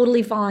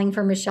totally falling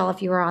for Michelle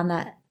if you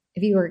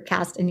were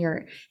cast in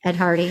your Ed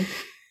Hardy?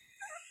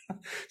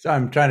 So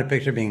I'm trying to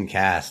picture being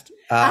cast.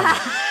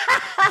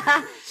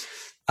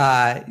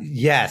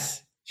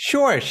 Yes,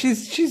 sure.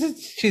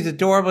 She's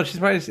adorable. She's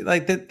probably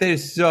like that.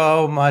 There's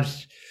so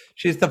much.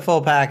 She's the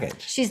full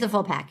package. She's the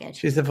full package.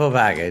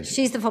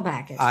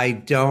 I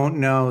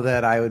don't know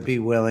that I would be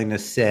willing to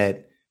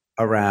sit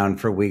around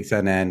for weeks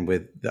on end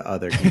with the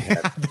other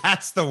contestants.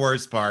 That's the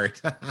worst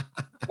part.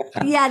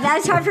 Yeah,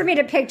 that's hard for me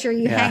to picture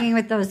you hanging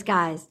with those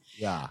guys.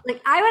 Yeah.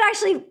 Like I would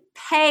actually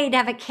pay to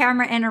have a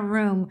camera in a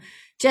room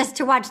just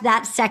to watch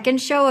that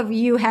second show of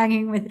you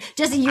hanging with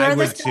you're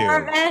the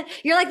star of it.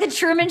 You're like the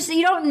Truman Show.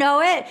 You don't know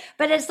it,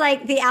 but it's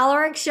like the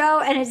Alarik show,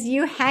 and it's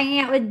you hanging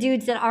out with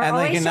dudes that are. And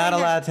always like you're not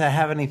allowed to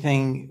have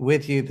anything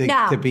with you to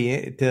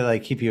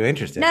like keep you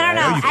interested. No.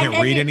 You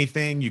can't read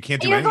anything. You can't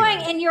do anything. You're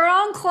going in your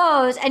own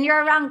clothes, and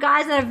you're around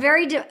guys that have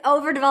very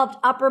overdeveloped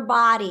upper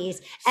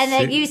bodies, and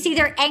then you see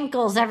their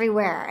ankles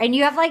everywhere, and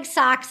you have like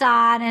socks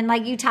on, and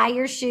like you tie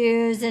your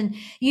shoes, and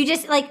you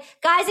just like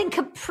guys in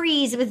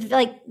capris with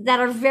like that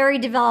are very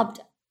developed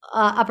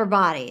upper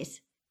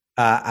bodies.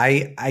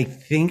 I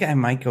think I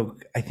might go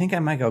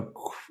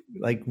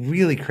like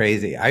really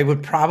crazy. I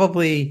would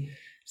probably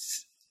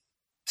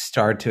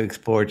start to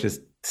explore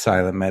just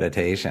silent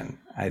meditation.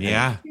 I think.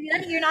 Yeah.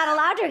 You're not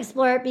allowed to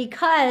explore it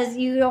because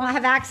you don't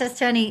have access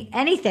to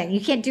anything. You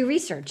can't do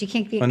research. You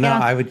can't. Well, no,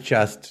 I would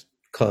just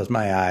close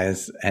my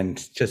eyes and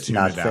just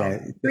not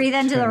say. Breathe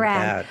into the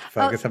red.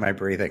 Focus on my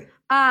breathing.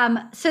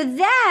 So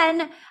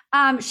then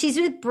she's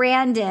with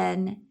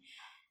Brandon.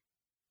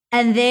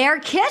 And they're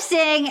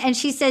kissing, and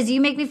she says, "You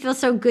make me feel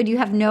so good. You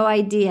have no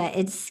idea.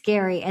 It's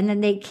scary." And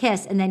then they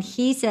kiss, and then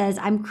he says,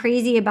 "I'm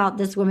crazy about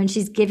this woman.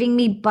 She's giving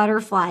me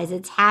butterflies.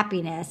 It's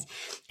happiness."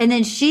 And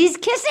then she's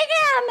kissing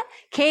him,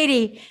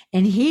 Katie,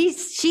 and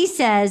she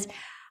says,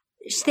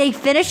 they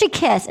finish a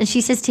kiss, and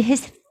she says to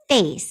his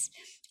face,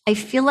 "I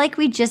feel like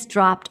we just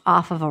dropped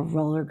off of a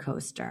roller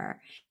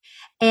coaster."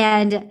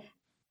 And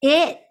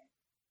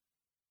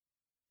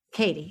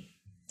Katie,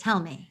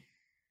 tell me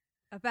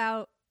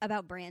about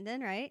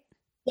Brandon, right?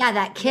 Yeah,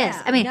 that kiss.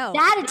 Yeah, I mean,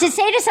 that to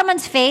say to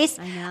someone's face,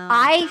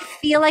 I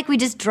feel like we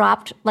just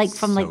dropped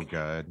from so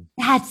good.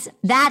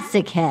 That's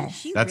a kiss.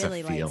 She that's really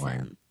a feeling. likes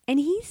him. And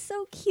he's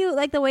so cute.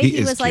 Like the way He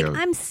he was like, cute.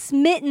 I'm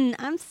smitten.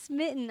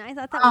 I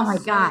thought that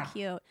was so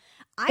cute.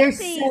 They're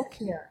so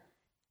cute.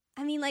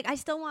 I mean, like, I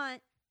still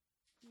want,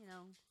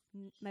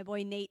 my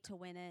boy Nate to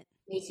win it.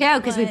 Me too,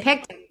 because we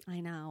picked him. I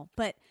know.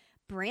 But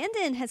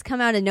Brandon has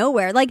come out of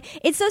nowhere. Like,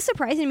 it's so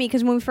surprising to me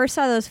because when we first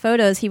saw those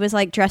photos, he was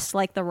like dressed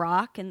like The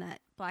Rock in that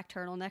black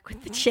turtleneck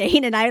with the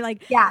chain, and I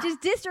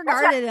just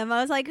disregarded him.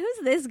 I was like, "Who's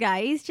this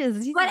guy?" He's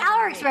what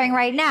Alarik's wearing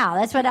right now.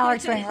 That's what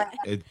Alarik's wearing right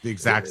now. It's the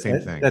exact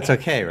same thing. That's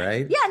okay,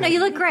 right? Yeah, no, you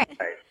look great.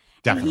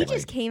 Definitely. And he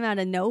just came out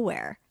of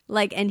nowhere.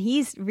 Like, and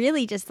he's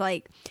really just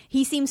like,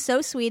 he seems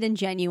so sweet and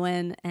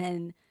genuine,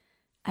 and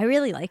I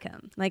really like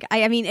him. Like,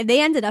 I mean, if they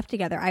ended up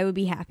together, I would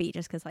be happy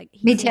just because, like,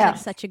 he seems like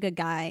such a good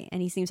guy,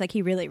 and he seems like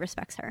he really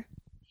respects her.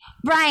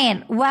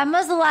 Bryan, when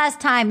was the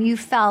last time you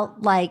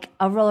felt like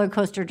a roller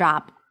coaster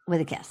drop with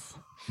a kiss?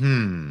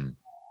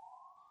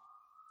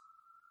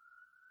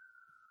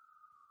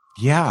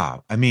 Yeah,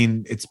 I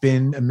mean, it's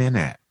been a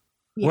minute.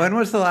 Yeah. When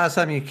was the last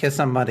time you kissed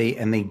somebody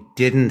and they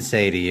didn't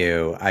say to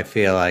you, "I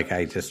feel like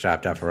I just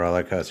dropped off a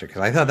roller coaster"?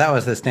 Because I thought that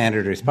was the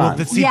standard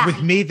response. Well,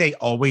 with me, they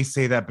always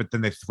say that, but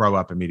then they throw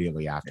up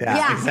immediately after.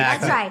 Yeah,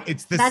 exactly. That's right.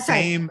 It's the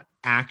same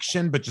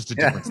action, but just a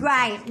different.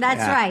 Right.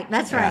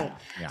 That's right.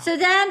 Yeah. So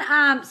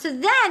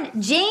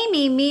then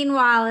Jamie,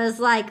 meanwhile, is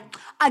like,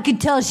 "I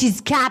could tell she's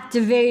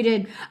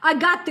captivated. I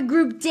got the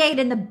group date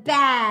in the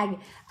bag."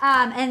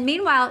 And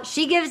meanwhile,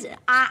 she gives,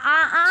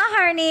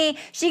 honey.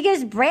 She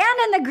gives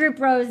Brandon the group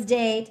rose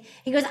date.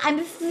 He goes,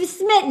 "I'm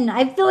smitten.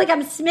 I feel like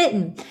I'm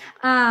smitten."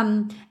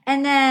 And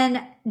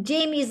then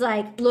Jamie's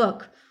like,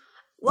 "Look,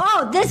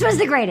 whoa, this was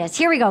the greatest.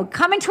 Here we go.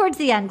 Coming towards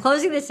the end,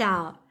 closing this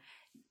out.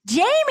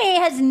 Jamie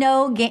has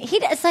no game.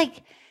 It's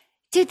like,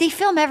 dude, they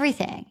film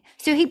everything.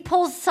 So he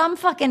pulls some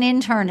fucking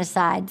intern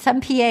aside,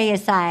 some PA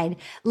aside.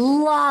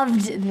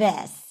 Loved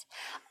this.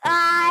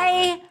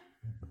 I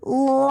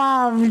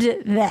loved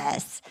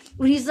this.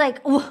 When he's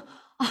like, "Oh,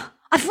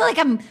 I feel like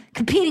I'm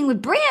competing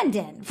with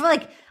Brandon."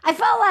 I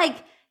felt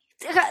like,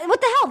 what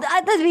the hell?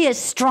 That'd be a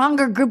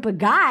stronger group of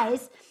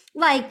guys.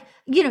 Like,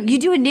 you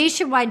do a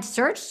nationwide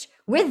search.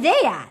 Where they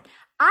at?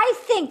 I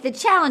think the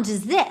challenge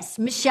is this.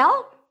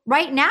 Michelle,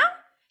 right now,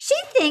 she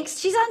thinks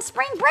she's on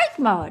spring break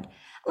mode.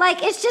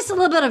 Like, it's just a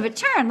little bit of a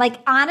turn. Like,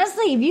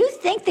 honestly, if you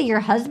think that your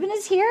husband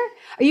is here,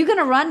 are you going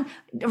to run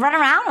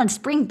around on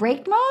spring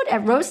break mode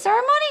at rose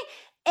ceremony?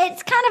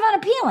 It's kind of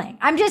unappealing.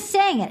 I'm just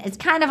saying it. It's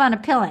kind of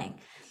unappealing.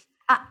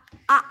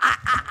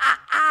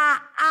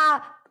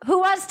 Who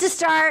wants to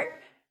start?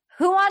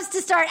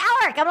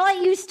 Alarik, I'm going to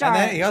let you start.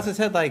 And then he also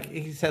said,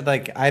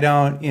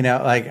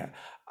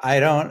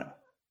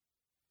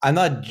 I'm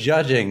not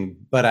judging,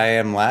 but I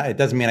am. It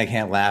doesn't mean I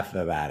can't laugh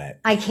about it.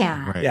 I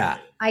can't. Right. Yeah.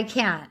 I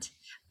can't.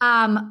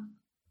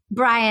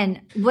 Bryan,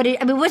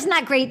 wasn't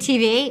that great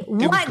TV?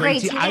 What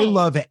great TV? I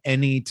love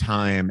any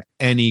time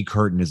any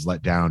curtain is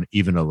let down,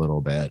 even a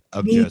little bit,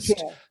 of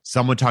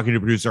someone talking to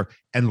a producer,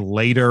 and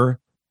later,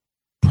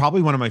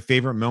 probably one of my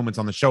favorite moments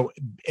on the show,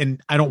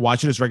 and I don't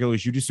watch it as regularly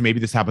as you do, so maybe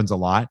this happens a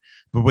lot,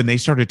 but when they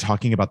started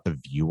talking about the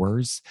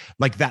viewers,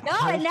 like that. No,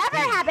 it never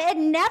happened. It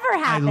never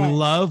happened. I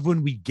love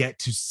when we get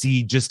to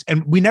see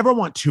and we never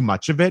want too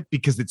much of it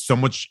because it's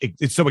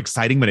so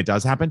exciting when it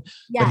does happen.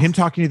 Yes. But him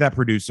talking to that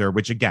producer,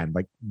 which again,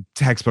 like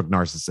textbook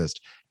narcissist,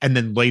 and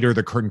then later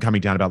the curtain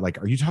coming down about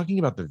like, "Are you talking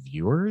about the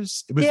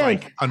viewers?" It was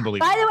like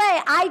unbelievable. By the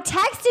way, I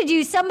texted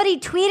you. Somebody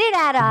tweeted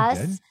at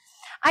us.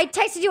 I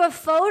texted you a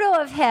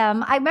photo of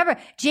him. I remember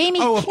Jamie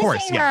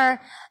kissing her.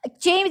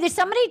 Jamie,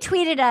 somebody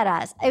tweeted at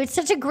us. It was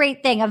such a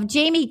great thing of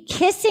Jamie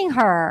kissing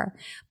her,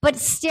 but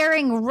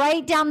staring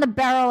right down the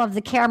barrel of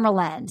the camera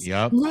lens,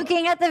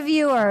 looking at the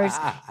viewers.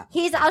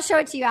 I'll show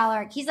it to you,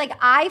 Alarik. He's like,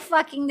 "I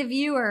fucking the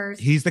viewers."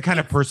 He's the kind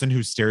of person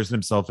who stares at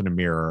himself in a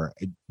mirror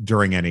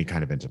during any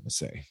kind of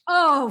intimacy.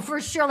 Oh,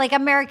 for sure. Like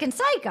American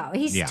Psycho.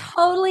 He's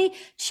totally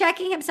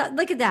checking himself.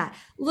 Look at that.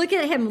 Look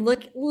at him.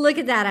 Look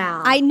at that,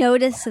 Al. I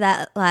noticed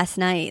that last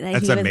night that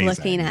That's he was amazing.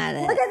 looking at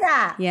it. Look at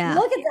that. Yeah.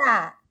 Look at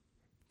that.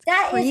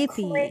 That creepy.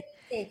 is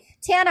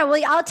Tana,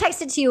 I'll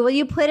text it to you. Will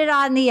you put it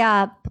on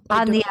the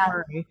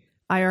Worry.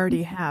 I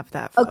already have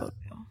that photo.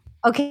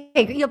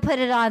 Okay, you'll put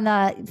it on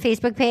the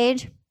Facebook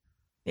page?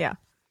 Yeah.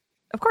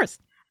 Of course.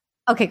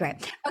 Okay, great.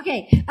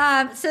 Okay.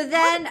 So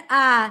then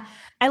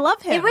I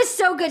love him. It was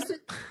so good.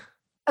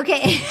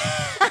 Okay.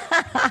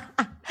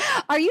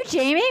 Are you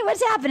Jamie?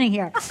 What's happening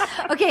here?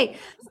 Okay.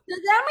 So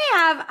then we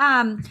have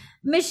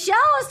Michelle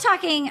is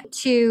talking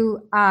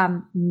to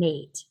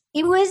Nate.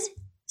 It was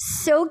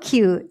so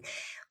cute.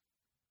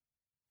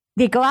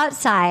 They go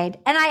outside,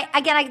 and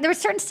there was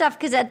certain stuff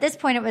because at this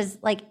point it was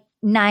like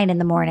 9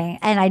 a.m.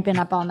 and I'd been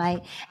up all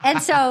night, and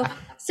so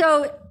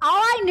all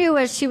I knew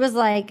was she's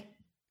like,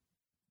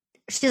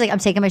 I'm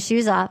taking my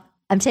shoes off.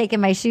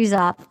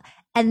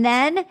 And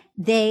then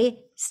they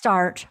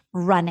start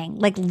running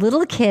like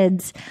little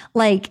kids,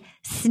 like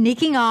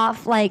sneaking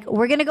off, like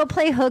we're going to go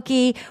play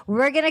hooky.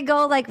 We're going to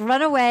go like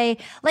run away.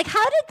 Like,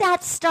 how did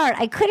that start?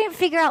 I couldn't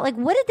figure out, like,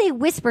 what did they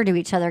whisper to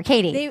each other,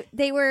 Katie?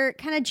 They were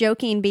kind of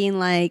joking, being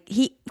like,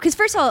 because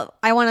first of all,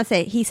 I want to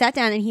say he sat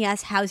down and he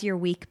asked, how's your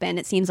week been?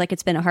 It seems like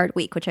it's been a hard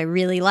week, which I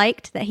really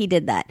liked that he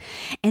did that.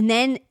 And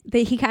then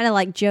he kind of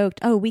like joked,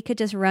 oh, we could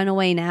just run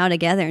away now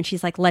together. And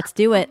she's like, let's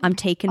do it. I'm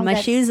taking my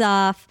shoes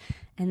off.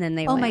 And then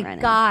they went running.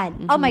 God.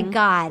 Mm-hmm. Oh my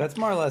God. That's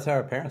more or less how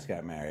our parents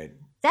got married.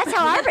 That is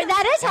how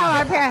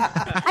our parents.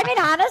 I mean,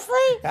 honestly,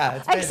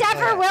 except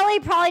for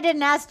Willie probably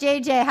didn't ask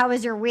JJ, how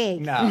was your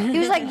week? No. He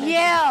was like,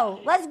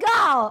 let's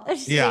go.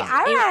 Yeah.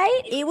 All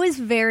right. It was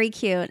very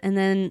cute. And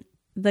then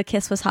the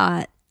kiss was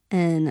hot.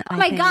 And oh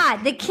my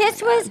God, the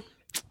kiss was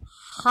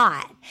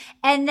hot.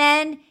 And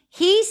then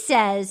he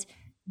says,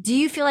 do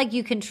you feel like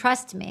you can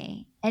trust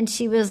me? And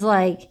she was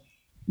like,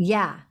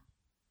 yeah.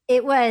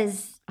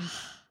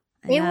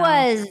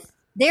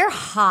 They're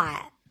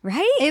hot.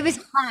 Right? It was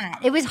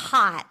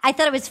hot. I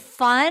thought it was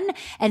fun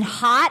and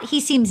hot. He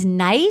seems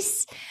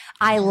nice.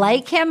 I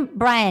like him.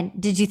 Bryan,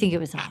 did you think it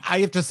was hot?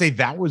 I have to say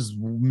that was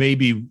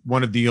maybe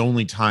one of the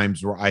only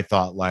times where I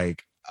thought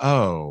like,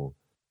 oh,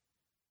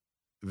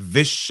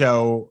 this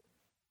show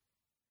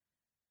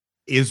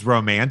is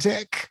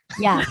romantic.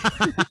 Yeah.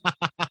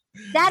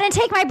 That and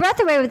Take My Breath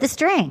Away with the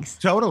strings.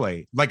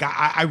 Totally. Like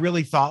I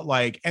really thought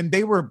like, and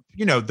they were,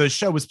 the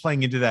show was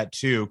playing into that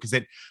too, because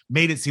it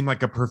made it seem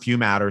like a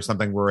perfume ad or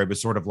something where it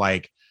was sort of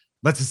like,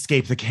 let's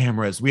escape the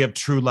cameras. We have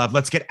true love.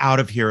 Let's get out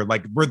of here.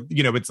 Like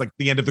it's like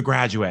the end of The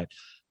Graduate.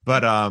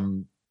 But I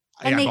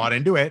bought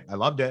into it. I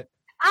loved it.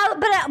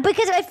 But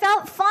because it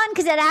felt fun,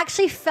 because it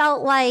actually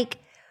felt like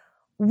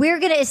we're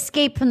going to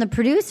escape from the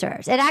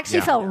producers. It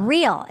actually felt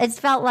real. It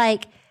felt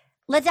like,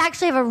 let's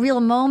actually have a real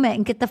moment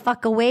and get the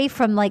fuck away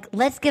from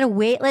let's get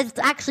away. Let's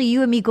actually,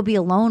 you and me go be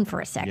alone for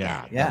a second.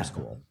 Yeah. That was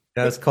cool.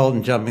 That was cold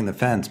and jumping the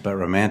fence, but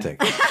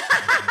romantic.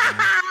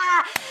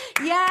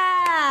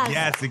 Yes.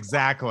 Yes,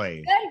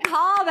 exactly. Good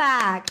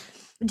callback.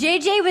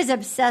 JJ was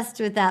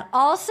obsessed with that.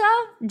 Also,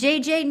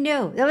 JJ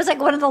knew. That was like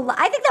one of the,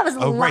 I think that was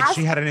the last. Right.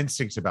 She had an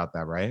instinct about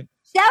that, right?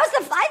 That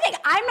was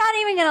I'm not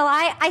even going to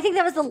lie. I think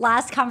that was the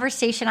last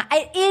conversation.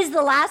 It is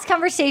the last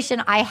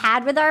conversation I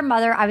had with our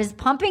mother. I was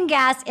pumping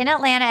gas in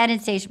Atlanta at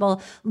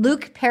Insatiable.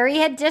 Luke Perry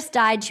had just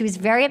died. She was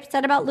very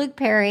upset about Luke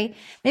Perry.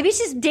 Maybe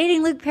she's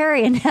dating Luke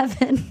Perry in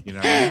heaven.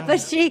 But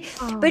she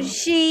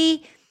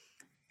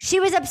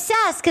was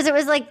obsessed because it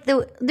was like,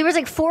 there was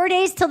like 4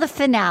 days till the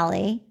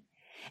finale.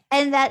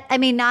 And that, I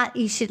mean,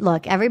 you should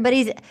look,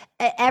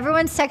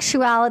 everyone's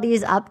sexuality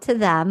is up to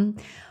them.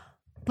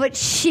 But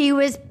she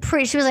was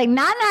like,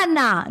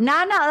 nah.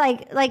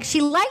 Like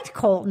she liked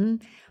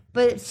Colton,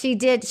 but she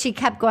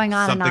kept going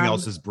on and on. Something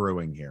else is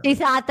brewing here. She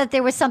thought that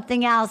there was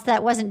something else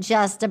that wasn't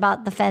just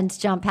about the fence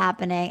jump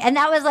happening. And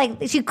that was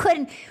like, she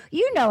couldn't,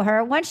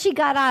 her, once she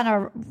got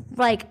on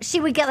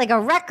she would get like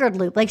a record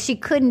loop. Like she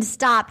couldn't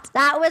stop.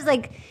 That was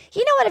like,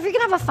 you know what, if you're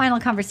going to have a final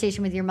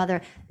conversation with your mother,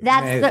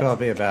 that's may as well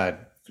be about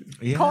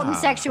Colton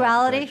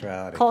sexuality.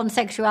 Colton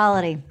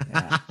sexuality.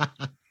 Yeah.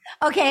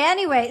 Okay,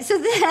 anyway, so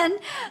then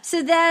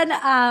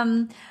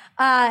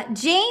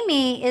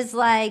Jamie is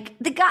like,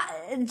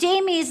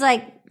 Jamie's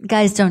like,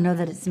 guys don't know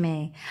that it's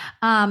me.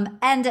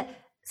 And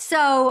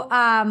so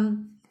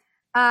then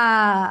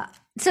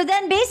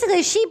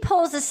basically she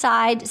pulls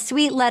aside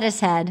Sweet Lettuce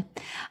Head.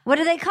 What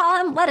do they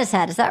call him? Lettuce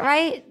Head. Is that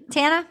right,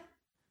 Tana?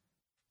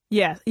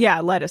 Yeah,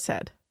 Lettuce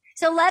Head.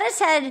 So Lettuce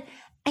Head,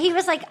 he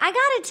was like, I got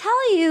to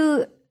tell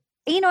you,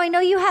 I know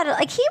you had,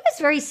 he was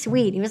very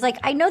sweet. He was like,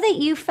 I know that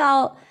you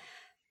felt,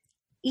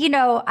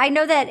 I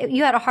know that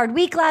you had a hard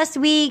week last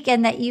week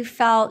and that you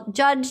felt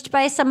judged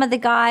by some of the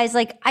guys.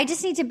 Like, I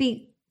just need to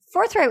be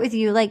forthright with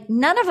you. Like,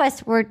 none of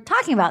us were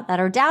talking about that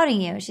or doubting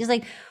you. She's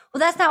like, well,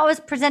 that's not what was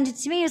presented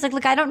to me. He was like,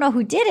 look, I don't know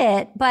who did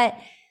it, but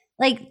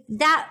like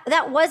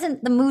that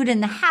wasn't the mood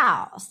in the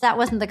house. That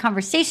wasn't the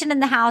conversation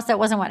in the house. That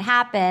wasn't what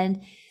happened.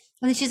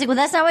 And then she's like, well,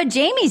 that's not what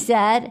Jamie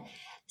said.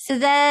 So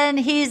then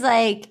he's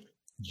like,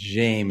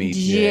 Jamie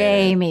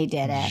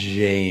did it.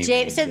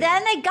 Jamie. So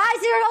then the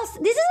guys,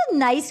 this is a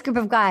nice group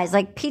of guys.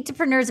 Like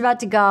Pizzapreneur's about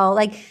to go.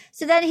 Like,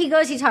 so then he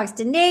talks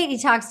to Nate. He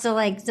talks to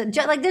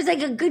there's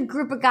like a good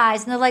group of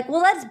guys. And they're like,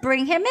 well, let's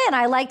bring him in.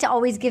 I like to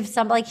always give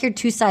hear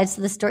two sides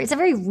to the story. It's a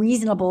very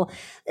reasonable.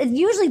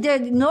 Usually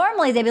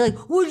normally they'd be like,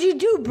 what'd you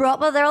do, bro?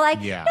 But they're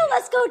like, no,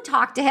 let's go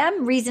talk to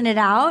him, reason it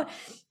out.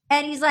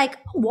 And he's like,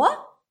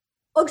 what?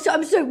 Oh, so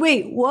I'm sorry.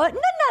 Wait, what?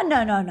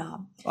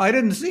 No. I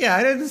didn't say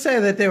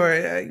that they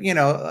were,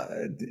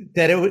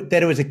 that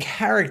it was a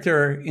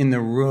character in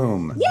the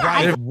room. Yeah,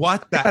 right.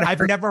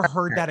 I've never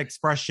heard that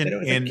expression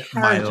in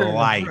my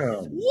life. Yeah,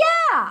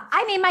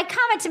 I mean, my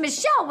comment to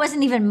Michelle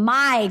wasn't even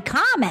my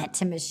comment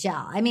to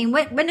Michelle. I mean,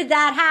 when did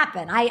that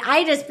happen?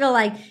 I just feel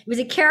like it was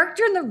a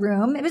character in the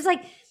room. It was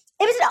an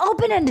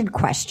open-ended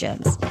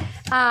questions.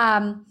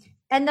 And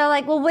they're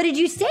like, well, what did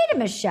you say to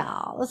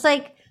Michelle? It's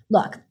like,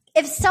 look.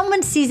 If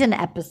someone sees an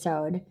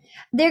episode,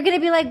 they're going to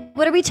be like,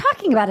 what are we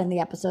talking about in the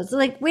episode? So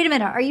like, wait a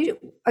minute. Are you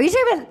talking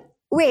about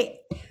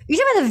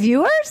the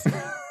viewers?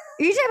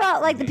 Are you talking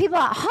about like the people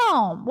at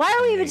home? Why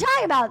are we even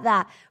talking about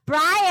that?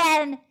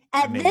 Bryan,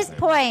 at this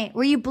point,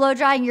 were you blow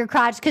drying your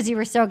crotch because you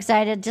were so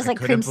excited? Just like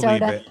cream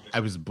soda. I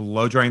was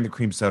blow drying the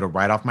cream soda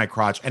right off my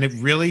crotch. And it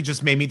really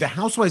just made me, the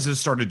Housewives have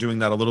started doing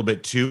that a little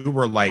bit too,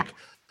 where like,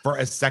 for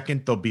a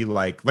second, they'll be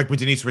like when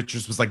Denise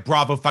Richards was like,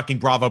 bravo, fucking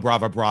bravo,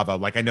 bravo, bravo.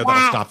 Like, I know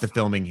that'll stop the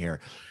filming here.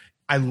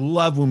 I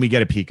love when we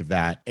get a peek of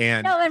that.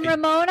 And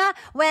Ramona,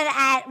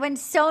 when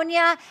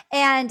Sonia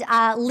and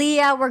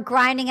Leah were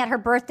grinding at her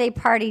birthday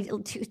party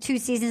two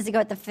seasons ago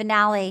at the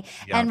finale,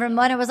 and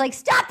Ramona was like,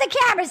 stop the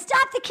cameras.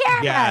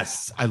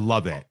 Yes, I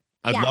love it.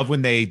 I love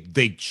when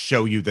they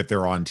show you that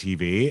they're on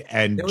TV.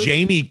 And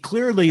Jamie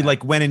clearly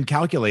went in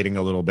calculating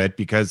a little bit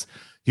because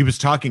he was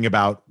talking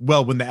about,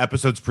 well, when the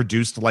episode's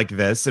produced like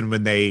this and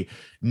when they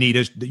need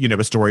a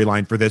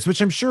storyline for this, which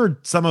I'm sure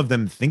some of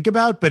them think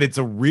about, but it's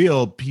a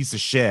real piece of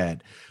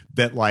shit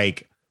that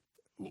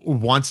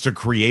wants to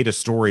create a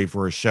story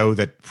for a show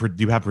that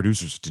you have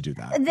producers to do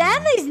that.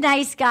 Then these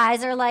nice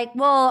guys are like,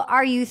 well,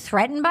 are you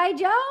threatened by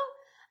Joe?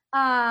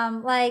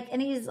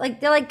 And he's like,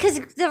 they're like, because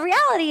the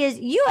reality is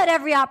you had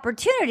every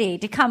opportunity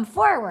to come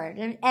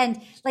forward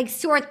and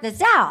sort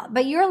this out,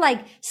 but you're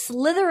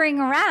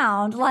slithering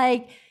around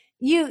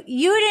you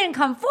didn't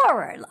come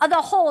forward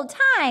the whole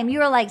time.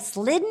 You were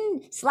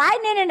sliding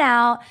in and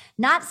out,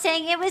 not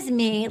saying it was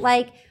me.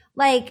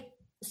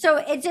 So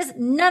it's just,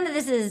 none of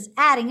this is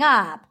adding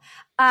up.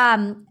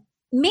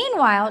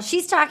 Meanwhile,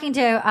 she's talking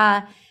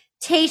to,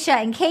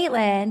 Tayshia and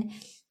Caitlin,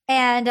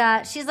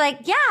 and, she's like,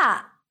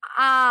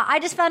 I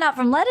just found out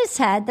from Lettuce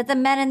Head that the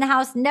men in the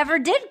house never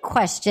did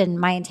question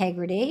my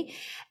integrity.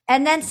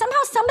 And then somehow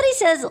somebody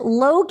says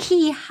low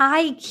key,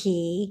 high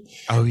key.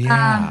 Oh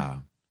yeah.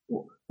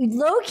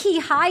 Low key,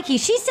 high key.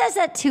 She says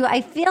that too.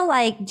 I feel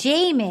like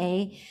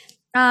Jamie,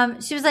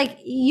 she was like,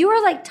 you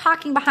were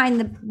talking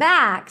behind the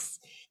backs.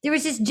 There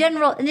was this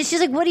general, and then she's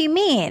like, what do you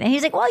mean? And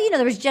he's like, well,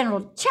 there was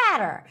general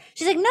chatter.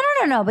 She's like,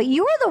 no. But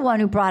you were the one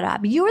who brought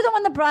up. You were the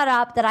one that brought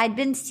up that I'd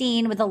been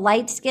seen with a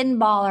light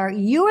skinned baller.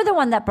 You were the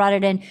one that brought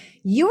it in.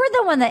 You were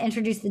the one that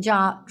introduced the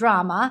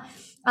drama.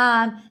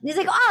 And he's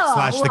like,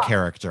 oh. The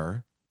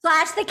character.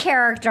 The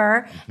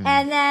character. Mm-hmm.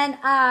 And then,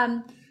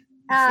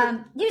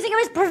 he was like, it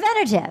was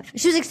preventative.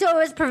 She was like, so it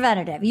was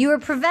preventative. You were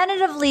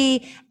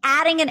preventatively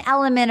adding an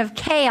element of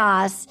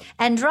chaos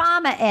and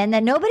drama in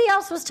that nobody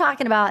else was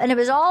talking about. And it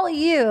was all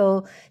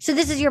you. So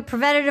this is your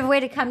preventative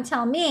way to come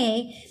tell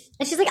me.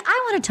 And she's like,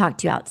 I want to talk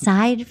to you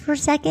outside for a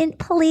second,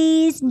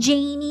 please,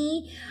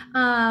 Jamie.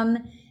 And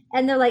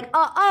they're like,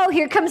 oh,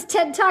 here comes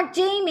TED Talk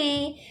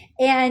Jamie.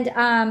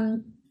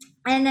 And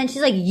then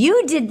she's like,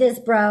 you did this,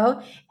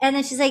 bro. And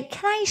then she's like,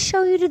 can I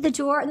show you to the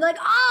door? And they're like,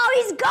 oh,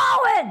 he's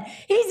going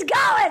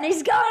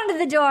to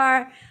the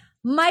door.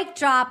 Mic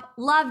drop.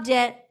 Loved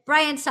it.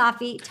 Bryan,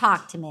 Safi,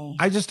 talk to me.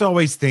 I just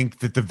always think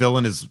that the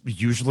villain is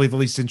usually the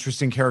least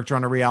interesting character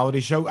on a reality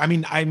show. I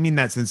mean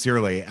that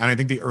sincerely. And I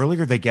think the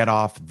earlier they get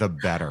off, the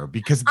better,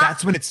 because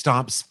that's when it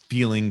stops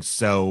feeling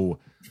so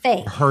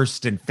fake,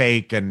 rehearsed and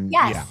fake. And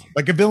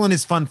a villain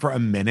is fun for a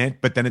minute,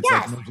 but then it's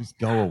no, just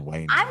go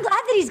away now. I'm glad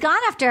that he's gone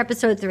after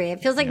episode 3.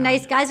 It feels like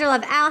nice guys are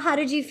left. Al, how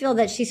did you feel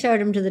that she showed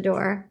him to the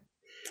door?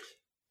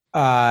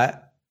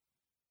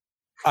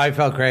 I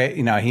felt great.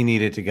 He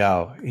needed to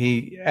go.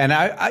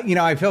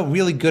 I felt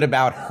really good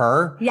about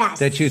her. Yes.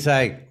 That she was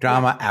like,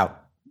 drama out.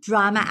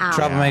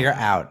 Troublemaker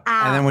out.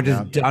 And then we're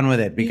just done with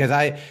it.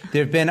 Because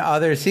there've been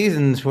other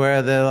seasons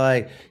where they're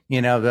like,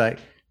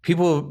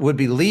 people would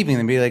be leaving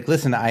and be like,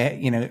 listen,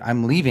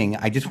 I'm leaving.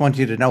 I just want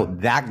you to know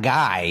that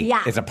guy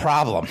is a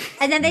problem.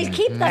 And then they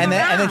keep them around.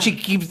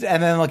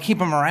 And then they'll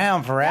keep him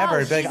around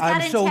forever. No,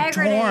 I'm so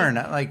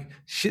torn.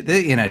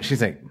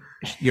 She's like,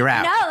 you're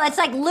out. No, it's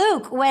like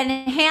Luke. When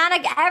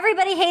Hannah,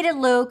 everybody hated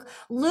Luke.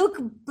 Luke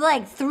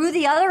threw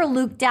the other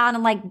Luke down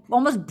and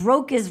almost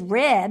broke his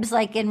ribs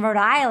in Rhode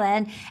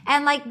Island.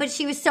 And but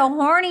she was so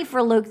horny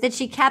for Luke that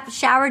she kept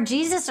Shower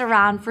Jesus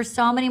around for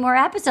so many more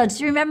episodes.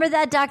 Do you remember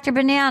that, Dr.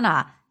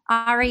 Banana?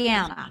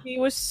 Ariana. He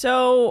was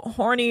so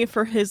horny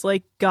for his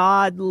like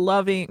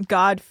God-loving,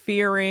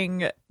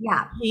 God-fearing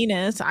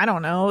penis. I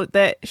don't know,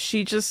 that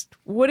she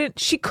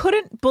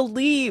couldn't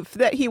believe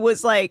that he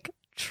was like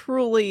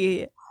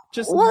truly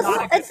just.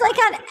 Well, it's like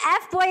on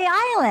F-Boy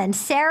Island,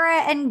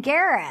 Sarah and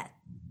Garrett.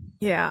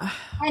 Yeah.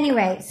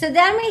 Anyway, so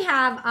then we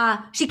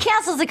have she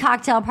cancels the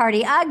cocktail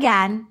party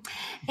again,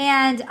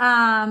 and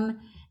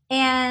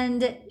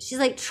she's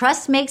like,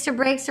 trust makes or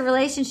breaks a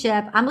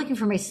relationship. I'm looking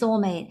for my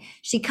soulmate.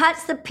 She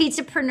cuts the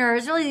pizzapreneur.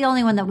 Is really the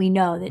only one that we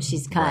know that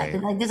she's cut.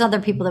 Right. Like, there's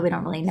other people that we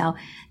don't really know.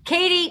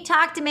 Katie,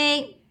 talk to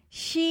me.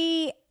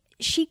 She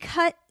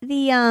cut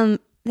the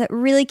that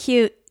really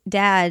cute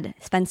dad,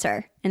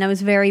 Spencer, and I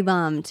was very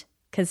bummed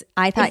because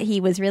I thought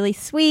he was really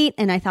sweet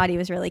and I thought he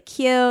was really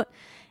cute,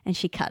 and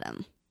she cut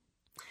him.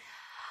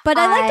 But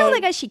I liked all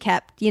the guys she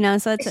kept, so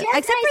it's except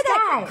for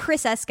that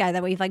Chris S guy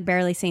that we've like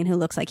barely seen, who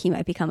looks like he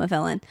might become a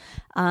villain.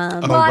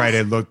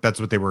 Right. That's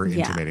what they were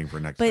intimating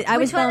for next. But I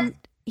was bummed.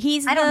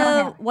 He's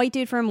the white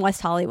dude from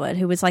West Hollywood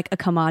who was like a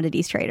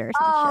commodities trader.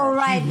 Oh,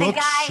 right. He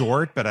looks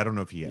short, but I don't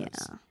know if he is.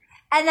 Yeah.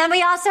 And then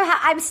we also have,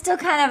 I don't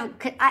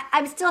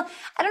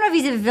know if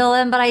he's a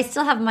villain, but I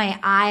still have my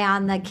eye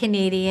on the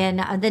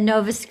Canadian, the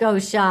Nova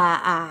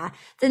Scotia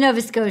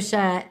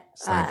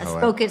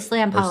spoken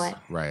slam poet.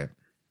 Right.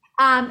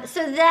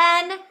 So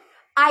then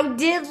I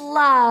did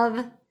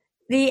love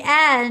the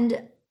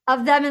end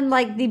of them in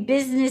like the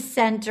business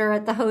center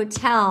at the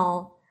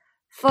hotel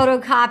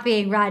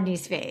photocopying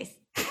Rodney's face.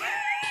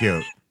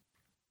 Cute.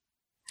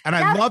 And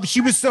I love,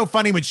 she was so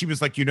funny when she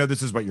was like,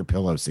 this is what your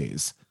pillow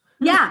sees.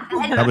 Yeah.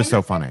 That was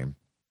so funny.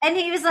 And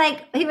he was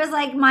like,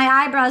 my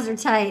eyebrows are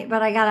tight,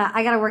 but I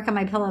gotta work on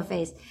my pillow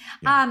face.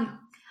 Yeah.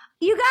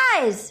 You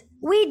guys,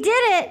 we did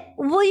it.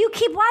 Will you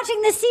keep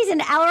watching this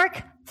season?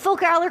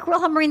 Volker Alarik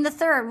Wilhelm Marine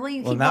III. Will you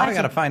keep watching? Well, now I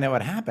got to find out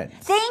what happened.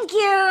 Thank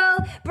you.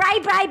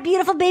 Bright,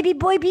 beautiful baby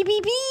boy,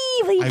 BBB.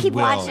 Will you keep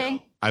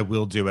watching? I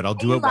will do it. I'll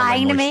do it while I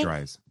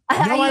moisturize.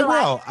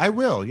 No, I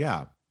will.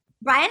 Yeah.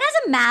 Brian has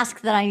a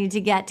mask that I need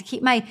to get to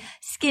keep my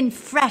skin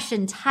fresh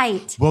and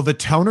tight. Well, the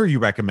toner you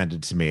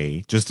recommended to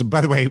me,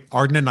 by the way,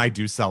 Arden and I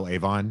do sell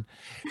Avon,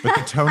 but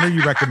the toner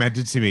you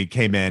recommended to me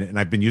came in and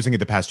I've been using it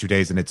the past 2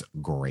 days and it's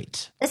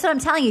great. That's what I'm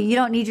telling you. You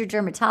don't need your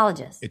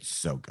dermatologist. It's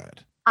so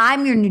good.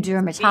 I'm your new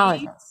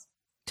dermatologist.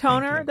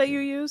 Toner that you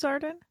use,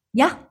 Arden?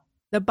 Yeah.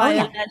 The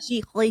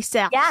Biology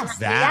Research. Yes.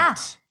 That.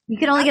 Yeah. You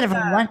can only get it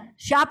from one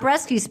Shop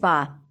Rescue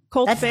Spa.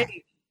 Favorite.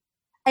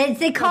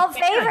 It's a cult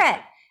favorite.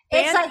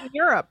 It's like in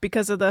Europe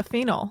because of the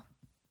phenol.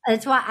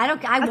 That's why I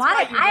want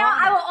it.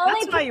 I will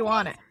only. That's why you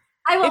want it.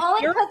 I will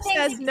only put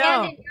things in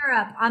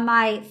Europe on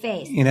my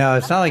face.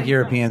 It's not like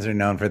Europeans are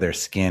known for their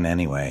skin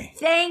anyway.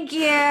 Thank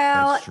you.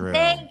 That's true.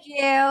 Thank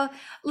you.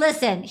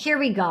 Listen, here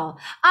we go.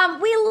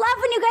 We love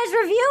when you guys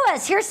review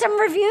us. Here's some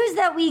reviews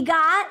that we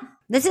got.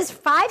 This is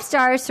 5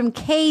 stars from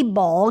K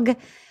Bolg.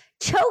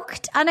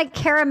 Choked on a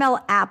caramel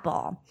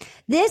apple.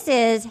 This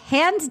is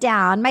hands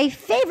down my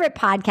favorite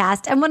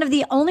podcast and one of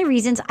the only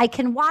reasons I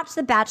can watch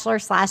The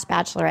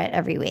Bachelor/Bachelorette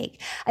every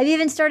week. I've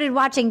even started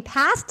watching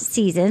past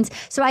seasons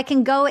so I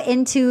can go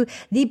into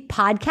the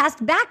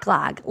podcast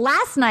backlog.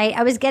 Last night,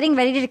 I was getting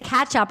ready to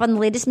catch up on the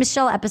latest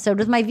Michelle episode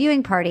with my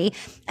viewing party,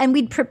 and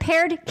we'd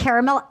prepared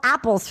caramel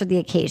apples for the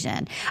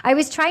occasion. I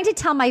was trying to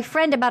tell my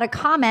friend about a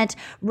comment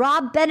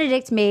Rob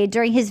Benedict made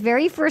during his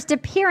very first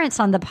appearance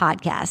on the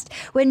podcast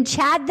when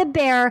Chad the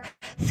Bear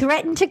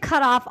threatened to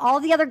cut off all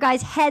the other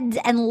guys' heads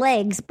and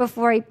legs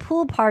before a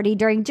pool party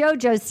during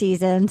JoJo's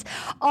seasons.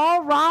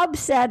 All Rob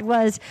said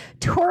was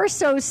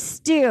torso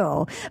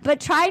stew. But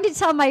trying to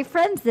tell my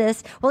friends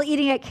this while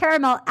eating a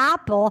caramel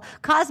apple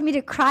caused me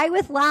to cry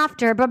with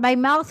laughter, but my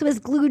mouth was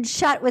glued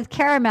shut with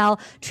caramel.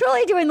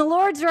 Truly doing the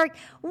Lord's work.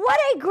 What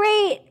a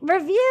great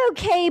review,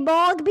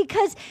 K-Bog,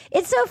 because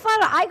it's so fun.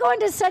 I go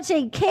into such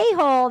a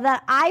K-hole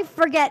that I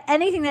forget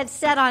anything that's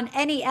said on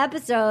any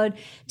episode.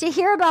 To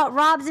hear about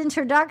Rob's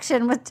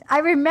introduction, I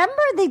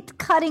remember the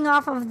cutting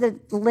off of the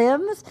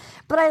limbs,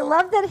 but I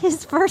love that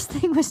his first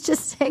thing was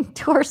just saying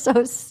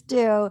torso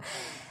stew.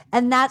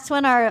 And that's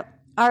when our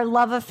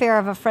love affair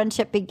of a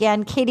friendship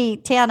began. Katie,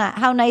 Tana,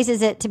 how nice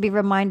is it to be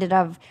reminded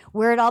of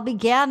where it all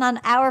began on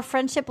our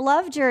friendship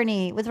love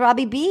journey with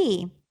Robbie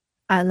B.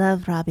 I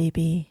love Robbie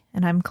B.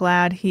 And I'm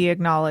glad he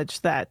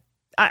acknowledged that.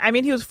 I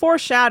mean, he was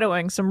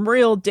foreshadowing some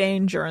real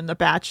danger in the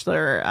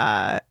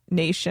Bachelor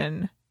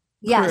Nation.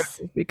 Yes.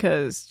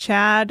 Because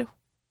Chad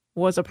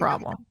was a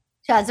problem.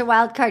 Chad's a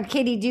wild card.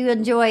 Katie, do you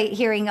enjoy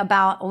hearing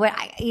about what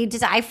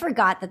I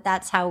forgot that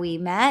that's how we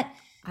met.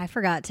 I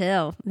forgot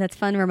too. That's a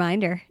fun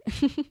reminder.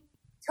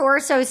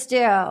 Torso stew.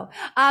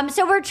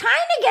 So we're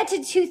trying to get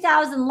to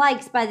 2,000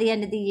 likes by the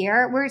end of the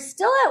year. We're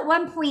still at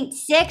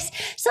 1.6.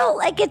 So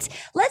let's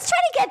try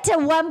to get to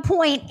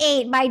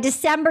 1.8 by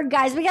December,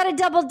 guys. We got to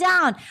double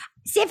down.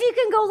 See if you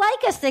can go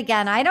like us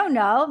again. I don't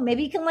know.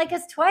 Maybe you can like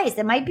us twice.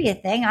 It might be a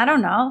thing. I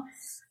don't know.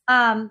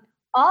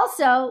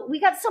 Also, we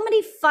got so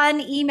many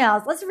fun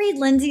emails. Let's read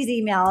Lindsay's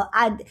email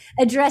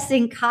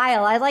addressing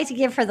Kyle. I'd like to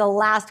give her the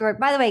last word.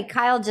 By the way,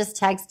 Kyle just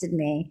texted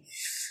me.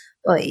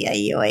 Oy,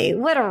 oy, oy.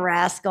 What a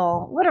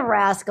rascal. What a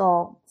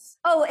rascal.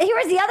 Oh, here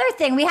was the other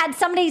thing. We had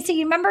somebody, so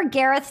you remember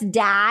Gareth's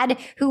dad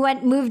who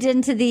moved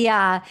into the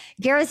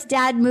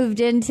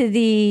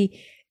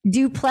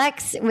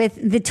duplex with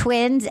the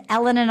twins,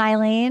 Ellen and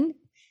Eileen?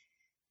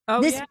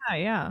 Oh,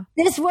 yeah.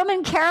 This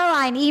woman,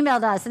 Caroline,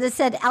 emailed us and it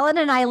said, Ellen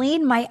and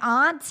Eileen, my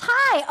aunts.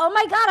 Hi. Oh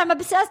my God, I'm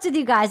obsessed with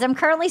you guys. I'm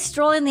currently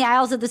strolling the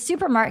aisles of the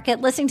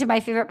supermarket listening to my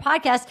favorite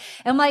podcast.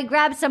 And when I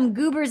grab some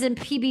goobers and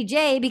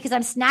PBJ because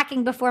I'm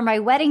snacking before my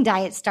wedding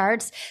diet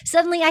starts,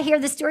 suddenly I hear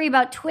the story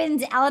about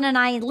twins, Ellen and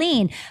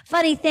Eileen.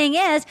 Funny thing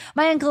is,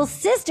 my uncle's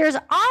sisters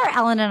are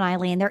Ellen and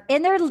Eileen. They're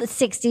in their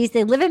 60s.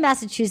 They live in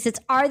Massachusetts.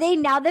 Are they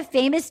now the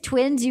famous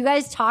twins you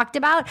guys talked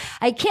about?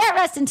 I can't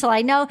rest until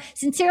I know.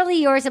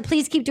 Sincerely yours, and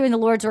please keep doing the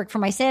Lord's work for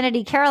my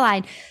sanity,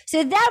 Caroline.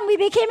 So then we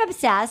became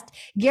obsessed.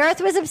 Gareth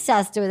was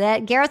obsessed with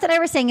it. Gareth and I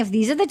were saying, if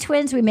these are the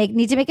twins, we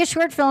need to make a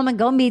short film and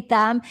go meet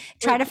them,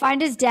 try to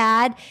find his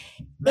dad.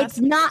 It's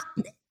not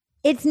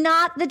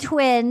the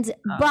twins,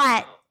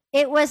 but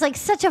it was like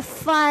such a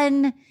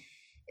fun,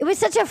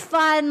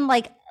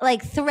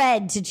 like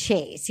thread to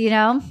chase, you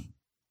know?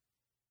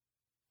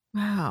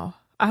 Wow.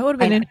 I would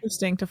have been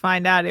interesting to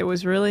find out it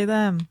was really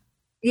them.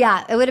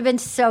 Yeah, it would have been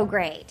so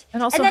great.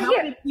 And also, how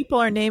many people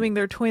are naming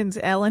their twins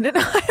Ellen and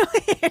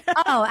Eileen?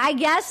 Oh, I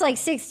guess like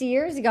 60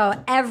 years ago,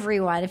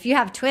 everyone, if you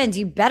have twins,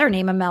 you better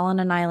name them Ellen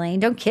and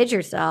Eileen. Don't kid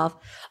yourself.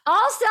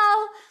 Also,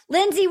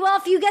 Lindsay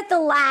Wolf, you get the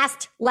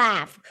last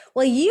laugh.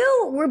 Well,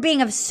 you were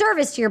being of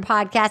service to your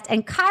podcast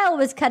and Kyle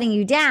was cutting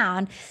you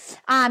down.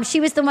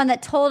 She was the one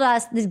that told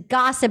us this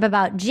gossip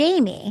about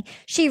Jamie.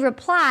 She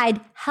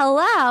replied,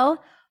 hello.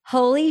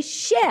 Holy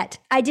shit.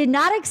 I did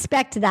not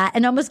expect that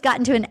and almost got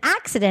into an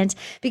accident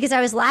because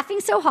I was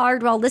laughing so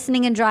hard while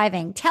listening and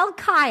driving. Tell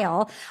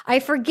Kyle I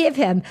forgive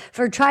him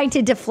for trying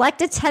to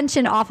deflect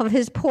attention off of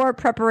his poor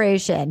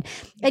preparation.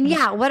 And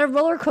yeah, what a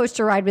roller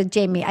coaster ride with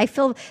Jamie. I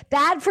feel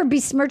bad for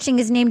besmirching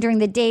his name during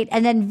the date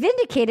and then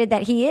vindicated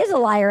that he is a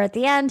liar at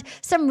the end.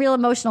 Some real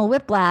emotional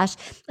whiplash.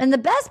 And the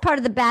best part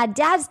of the bad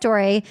dad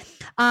story,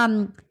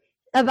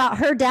 about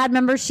her dad,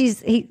 remember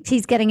he's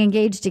getting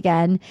engaged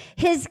again.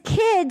 His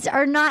kids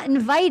are not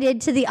invited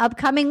to the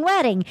upcoming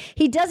wedding.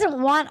 He doesn't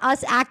want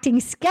us acting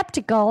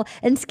skeptical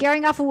and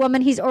scaring off a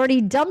woman he's already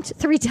dumped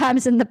 3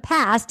 times in the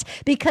past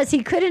because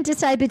he couldn't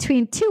decide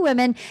between 2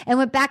 women and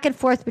went back and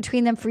forth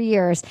between them for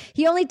years.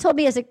 He only told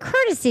me as a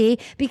courtesy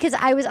because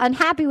I was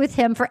unhappy with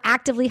him for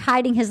actively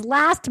hiding his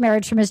last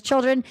marriage from his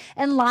children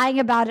and lying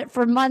about it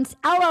for months.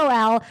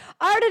 LOL.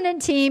 Arden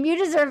and team, you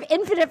deserve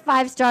infinite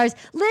 5 stars.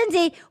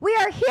 Lindsay, we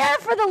are here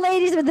for the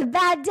ladies with the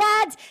bad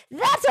dads.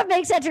 That's what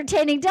makes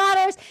entertaining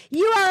daughters.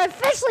 You are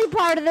officially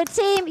part of the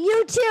team.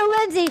 You too,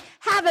 Lindsay,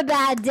 have a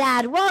bad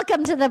dad.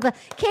 Welcome to the...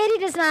 Katie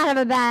does not have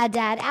a bad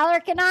dad.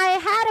 Alaric and I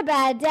had a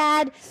bad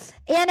dad.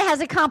 Anna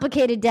has a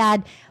complicated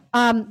dad,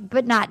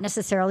 but not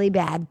necessarily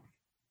bad.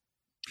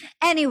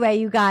 Anyway,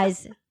 you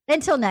guys,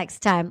 until next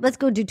time, let's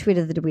go do Tweet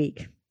of the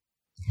Week.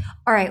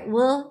 All right,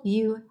 will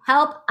you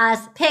help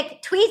us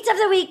pick tweets of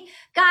the week?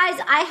 Guys,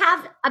 I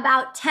have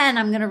about 10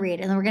 I'm going to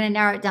read, and then we're going to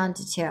narrow it down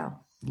to 2.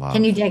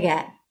 Can you dig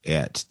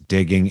it?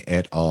 Digging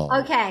it all.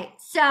 Okay,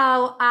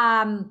 so,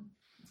 can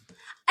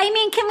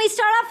we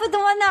start off with the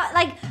one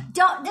that,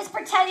 don't just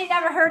pretend you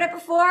never heard it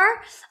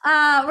before?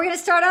 We're going to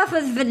start off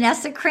with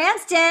Vanessa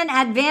Cranston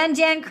at Van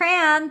Jan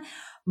Cran.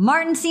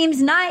 Martin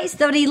seems nice,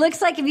 though he looks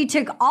like if you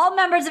took all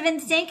members of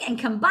NSYNC and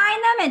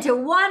combined them into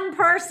one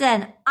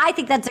person. I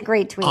think that's a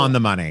great tweet. On the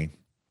money.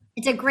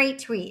 It's a great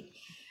tweet.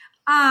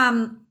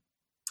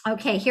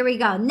 Okay, here we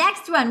go.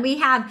 Next one, we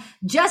have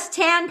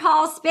Justan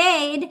Paul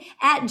Spade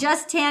at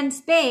Justan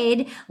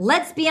Spade.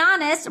 Let's be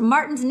honest,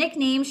 Martin's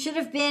nickname should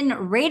have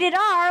been Rated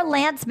R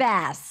Lance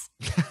Bass.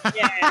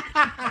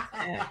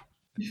 Yeah.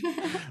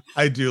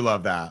 I do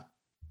love that.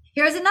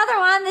 Here's another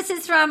one. This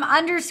is from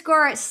 _Samishire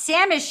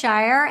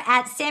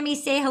at Sammy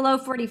Say Hello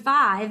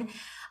 45.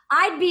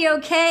 I'd be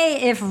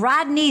okay if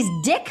Rodney's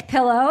dick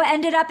pillow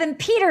ended up in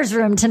Peter's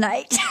room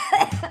tonight.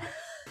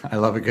 I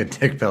love a good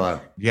dick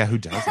pillow. Yeah, who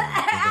doesn't?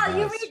 Al,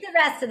 you read the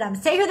rest of them.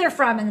 Say who they're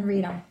from and then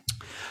read them.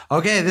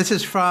 Okay, this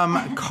is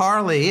from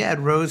Carly at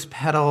Rose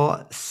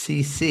Petal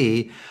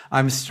CC.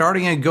 I'm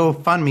starting a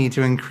GoFundMe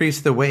to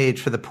increase the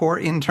wage for the poor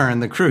intern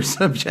the crew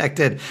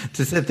subjected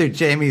to sit through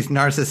Jamie's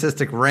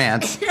narcissistic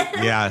rants.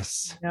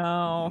 Yes.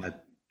 No.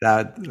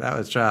 That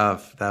was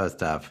tough. That was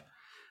tough.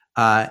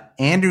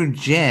 Andrew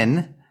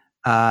Jin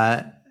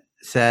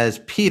says,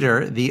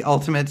 Peter, the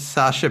ultimate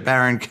Sacha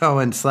Baron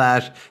Cohen /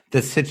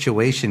 The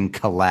Situation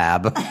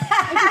collab.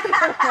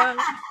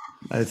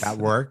 That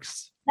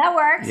works. That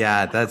works.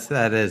 Yeah,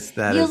 that is.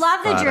 You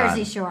love the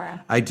Jersey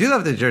Shore. I do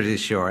love the Jersey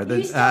Shore.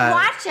 You still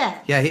watch it.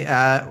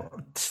 Yeah,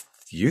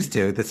 he used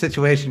to. The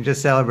Situation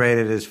just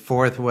celebrated his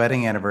 4th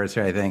wedding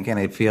anniversary, I think, and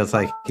it feels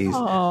like he's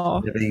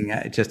living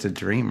just a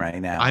dream right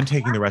now. I'm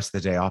taking the rest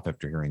of the day off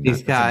after hearing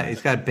that.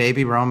 He's got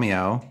baby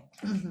Romeo,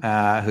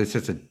 who's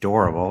just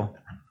adorable.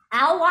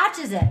 Al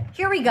watches it.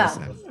 Here we go.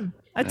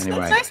 It's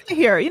Anyway. nice to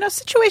hear.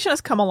 Situation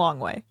has come a long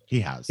way. He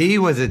has. He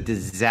was a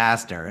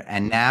disaster,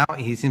 and now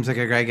he seems like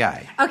a great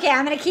guy. Okay,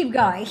 I'm going to keep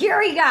going. Here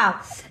we go.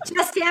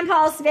 Justin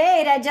Paul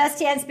Spade at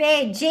Justin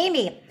Spade.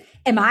 Jamie,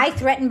 am I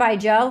threatened by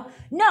Joe?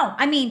 No,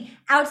 I mean,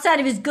 outside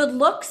of his good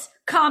looks,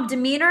 calm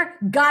demeanor,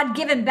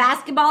 God-given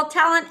basketball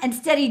talent, and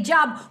steady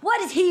job,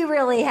 what does he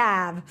really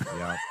have?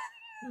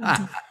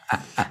 Yeah.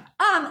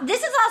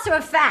 This is also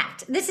a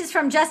fact. This is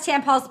from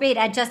Justin Paul Spade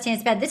at Justin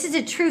Spade. This is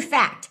a true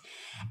fact.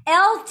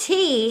 LT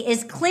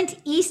is Clint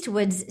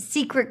Eastwood's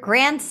secret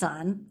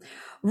grandson.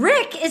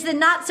 Rick is the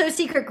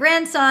not-so-secret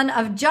grandson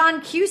of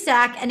John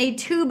Cusack and a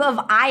tube of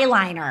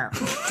eyeliner.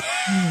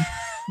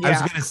 I was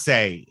going to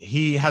say,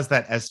 he has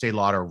that Estee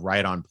Lauder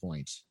right on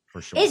point,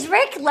 for sure. Is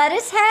Rick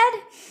Lettucehead?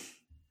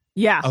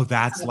 Yeah. Oh,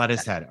 that's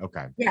Lettucehead.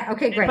 Okay. Yeah,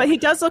 okay, great. But he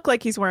does look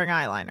like he's wearing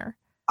eyeliner.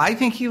 I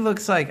think he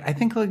looks like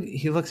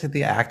he looks like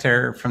the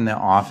actor from The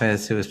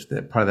Office who was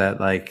part of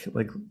that like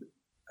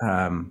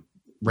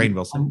Rainn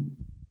Wilson.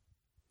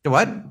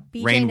 What?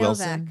 BJ Rainn Novak.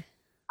 Wilson.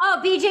 Oh,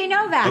 BJ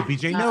Novak. Oh,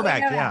 BJ Novak,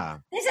 yeah.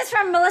 This is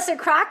from Melissa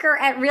Crocker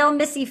at Real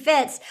Missy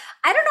Fitz.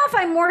 I don't know if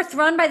I'm more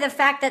thrown by the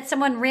fact that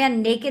someone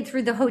ran naked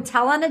through the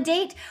hotel on a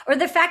date or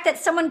the fact that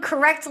someone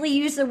correctly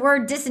used the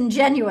word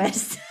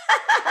disingenuous.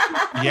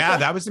 Yeah,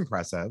 that was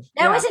impressive.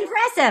 That was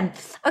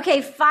impressive.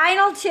 Okay,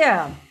 final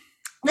two.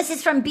 This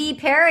is from B.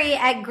 Perry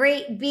at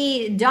Great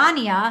B.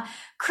 Dania.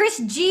 Chris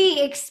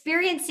G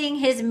experiencing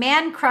his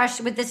man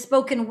crush with the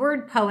spoken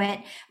word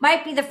poet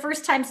might be the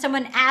first time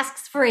someone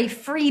asks for a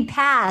free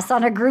pass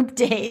on a group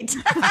date.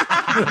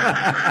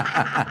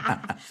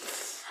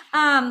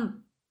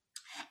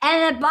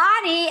 And at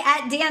Bonnie,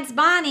 at Dance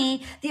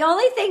Bonnie, the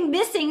only thing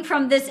missing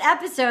from this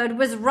episode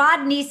was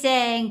Rodney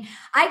saying,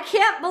 I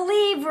can't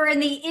believe we're in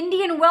the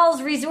Indian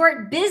Wells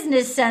Resort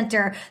Business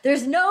Center.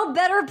 There's no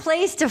better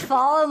place to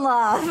fall in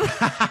love.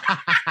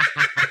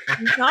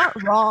 He's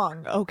not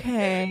wrong.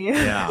 Okay.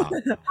 Yeah. All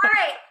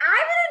right,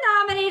 I'm going to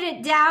nominate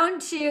it down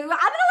to, I'm going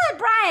to let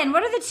Bryan,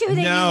 what are the two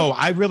that No,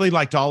 I really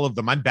liked all of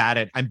them. I'm bad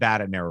at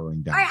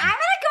narrowing down. All right, I'm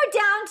going to go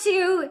down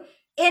to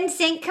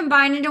NSYNC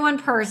combined into one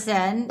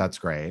person. That's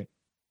great.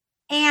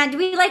 And do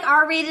we like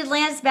R-rated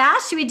Lance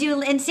Bass? Should we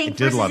do NSYNC? I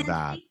did love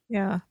that.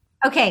 Yeah.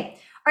 Okay.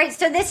 All right.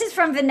 So this is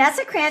from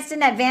Vanessa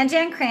Cranston at Van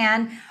Jan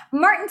Cran.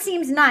 Martin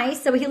seems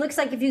nice. So he looks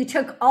like if you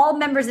took all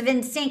members of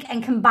NSYNC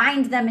and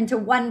combined them into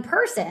one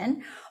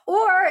person.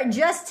 Or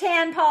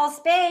Justin Paul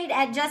Spade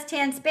at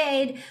Justin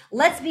Spade.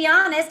 Let's be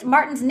honest.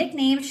 Martin's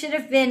nickname should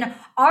have been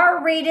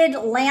R-rated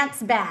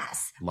Lance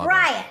Bass. Love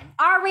Bryan,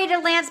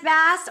 R-rated Lance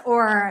Bass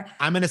or?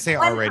 I'm going to say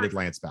R-rated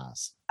Lance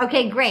Bass.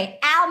 Okay, great.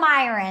 Al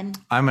Myrin.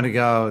 I'm going to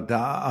go the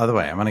other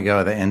way. I'm going to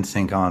go the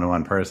NSYNC all into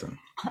one person.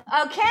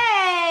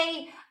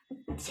 Okay.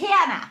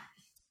 Tana.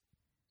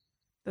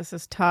 This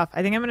is tough.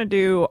 I think I'm going to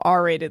do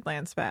R-rated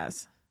Lance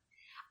Bass.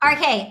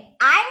 Okay,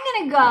 I'm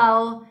going to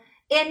go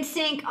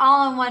NSYNC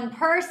all in one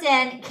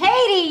person.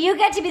 Katie, you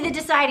get to be the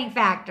deciding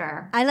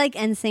factor. I like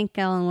NSYNC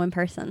all in one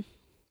person.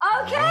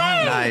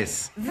 Okay.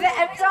 Nice.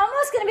 It's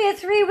almost going to be a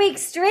 3-week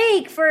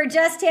streak for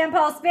Justin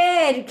Paul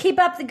Spade. Keep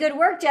up the good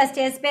work,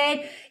 Justin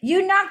Spade.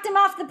 You knocked him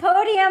off the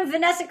podium.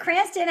 Vanessa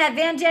Cranston at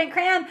Van Jan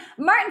Cran.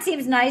 Martin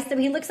seems nice, though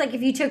he looks like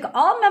if you took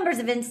all members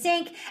of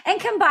NSYNC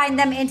and combined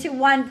them into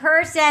one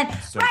person.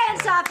 So Bryan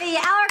cool. Safi,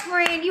 Alarik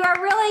Myrin, you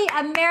are really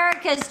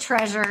America's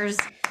treasures.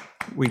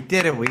 We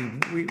did it.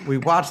 We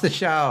watched the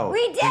show.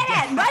 We did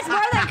it. Much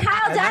more than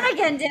Kyle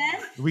Dunnigan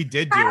did. We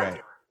did do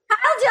it.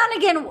 Kyle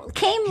Dunnigan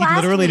came He last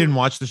literally week. didn't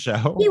watch the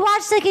show. He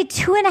watched like a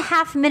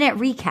 2.5 minute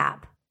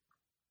recap.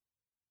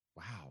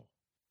 Wow.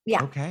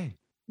 Yeah. Okay.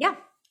 Yeah.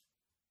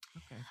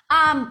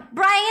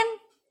 Bryan,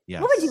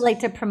 Yes. what would you like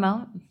to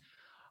promote?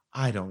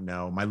 I don't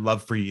know. My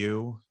love for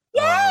you.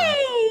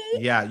 Yay!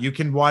 Yeah, you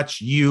can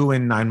watch You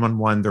and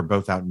 911. They're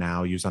both out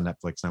now. Use on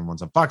Netflix,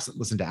 911's on Fox.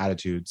 Listen to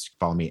Attitudes.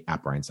 Follow me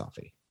at Bryan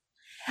Safi.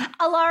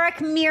 Alarik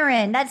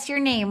Myrin, that's your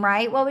name,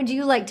 right? What would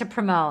you like to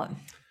promote?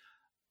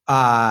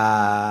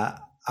 I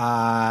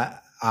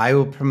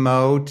will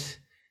promote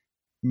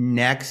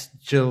next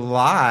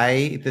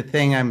July the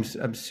thing I'm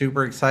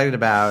super excited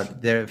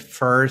about. The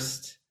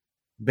first,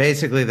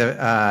 basically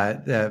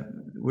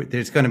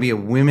there's going to be a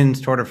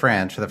women's Tour de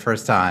France for the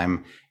first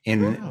time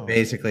in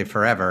basically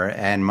forever,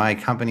 and my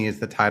company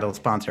is the title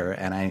sponsor,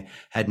 and I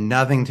had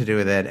nothing to do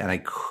with it, and I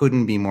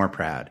couldn't be more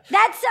proud.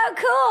 That's so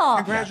cool.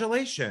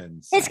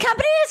 Congratulations. His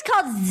company is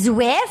called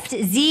Zwift,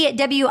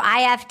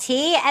 ZWIFT,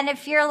 and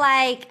if you're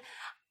like,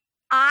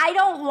 I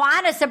don't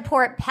want to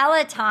support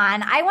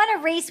Peloton. I want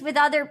to race with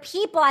other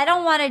people. I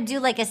don't want to do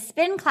like a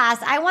spin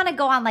class. I want to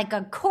go on like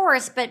a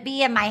course, but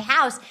be in my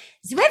house.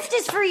 Zwift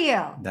is for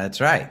you.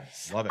 That's right.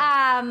 Love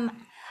it.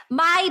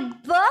 My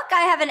book,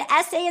 I have an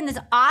essay in this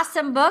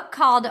awesome book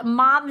called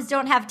Moms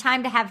Don't Have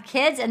Time to Have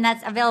Kids, and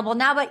that's available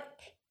now. But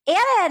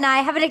Anna and I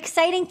have an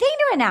exciting thing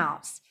to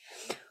announce.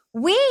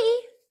 We,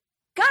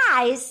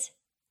 guys,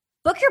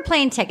 book your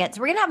plane tickets.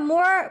 We're gonna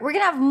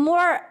have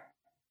more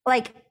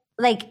like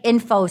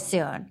info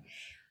soon.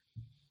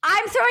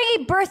 I'm throwing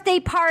a birthday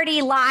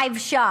party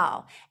live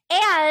show.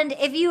 And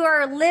if you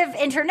live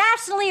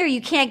internationally or you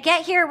can't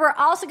get here, we're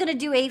also going to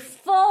do a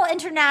full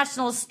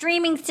international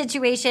streaming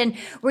situation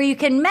where you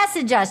can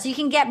message us. You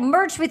can get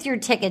merch with your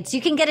tickets. You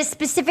can get a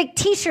specific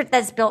t-shirt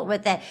that's built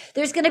with it.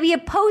 There's going to be a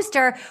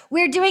poster.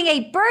 We're doing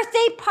a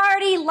birthday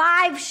party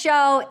live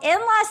show in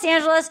Los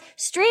Angeles,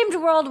 streamed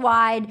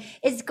worldwide.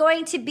 It's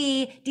going to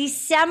be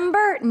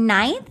December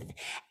 9th.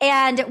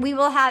 And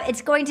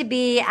it's going to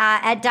be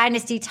at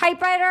Dynasty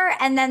Typewriter.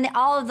 And then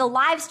all of the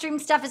live stream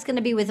stuff is going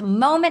to be with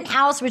Moment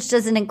House, which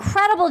does an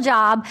incredible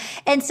job.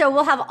 And so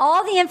we'll have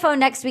all the info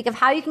next week of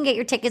how you can get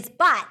your tickets.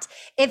 But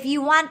if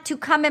you want to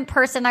come in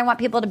person, I want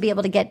people to be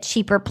able to get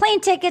cheaper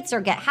plane tickets or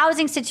get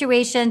housing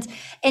situations.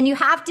 And you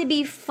have to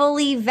be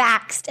fully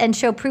vaxxed and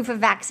show proof of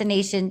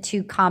vaccination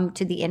to come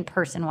to the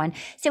in-person one.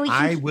 So we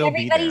can keep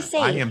everybody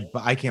safe.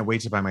 I can't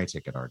wait to buy my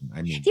ticket, Arden.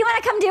 Do you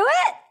want to come do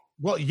it?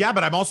 Well, yeah,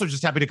 but I'm also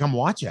just happy to come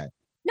watch it.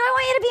 No, I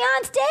want you to be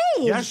on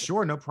stage. Yeah,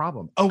 sure. No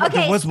problem. Oh,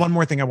 okay. There was one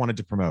more thing I wanted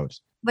to promote.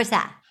 What's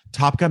that?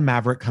 Top Gun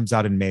Maverick comes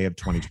out in May of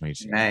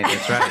 2022. May,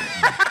 that's right.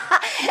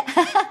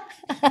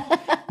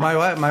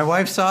 My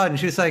wife saw it and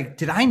she was like,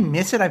 did I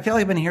miss it? I feel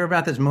like I've been hearing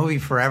about this movie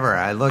forever.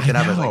 I looked it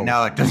up. I was like,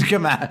 no, it doesn't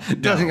come out.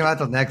 It doesn't come out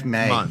till next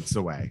May. Months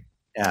away.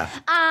 Yeah.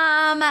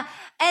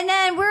 And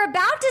then we're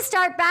about to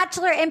start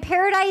Bachelor in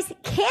Paradise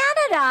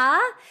Canada,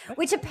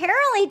 which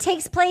apparently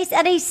takes place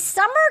at a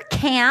summer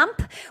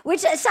camp,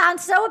 which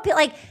sounds so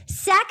like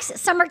sex,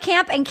 summer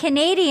camp, and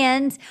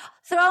Canadians.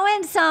 Throw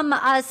in some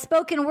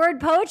spoken word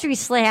poetry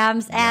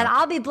slams, and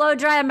I'll be blow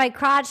drying my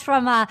crotch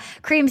from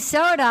cream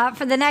soda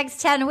for the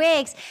next 10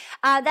 weeks.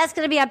 That's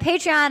going to be on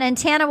Patreon, and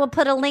Tana will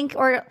put a link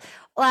or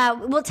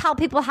we'll tell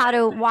people how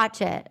to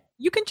watch it.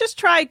 You can just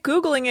try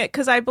Googling it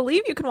because I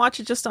believe you can watch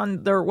it just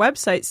on their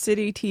website,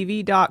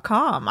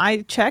 citytv.com.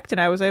 I checked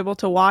and I was able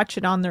to watch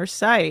it on their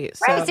site.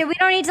 So. Right, so we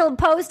don't need to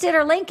post it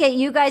or link it.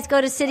 You guys go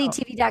to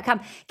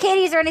citytv.com.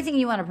 Katie, is there anything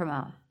you want to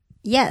promote?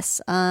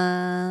 Yes.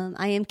 I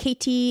am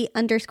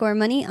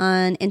KT_money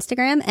on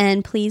Instagram,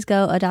 and please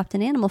go adopt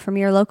an animal from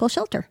your local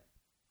shelter.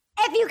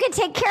 If you can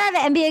take care of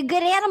it and be a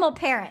good animal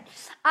parent.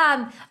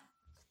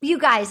 You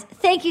guys,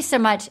 thank you so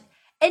much.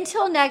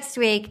 Until next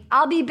week,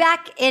 I'll be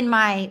back in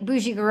my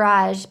bougie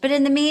garage. But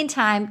in the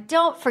meantime,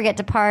 don't forget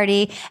to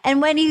party.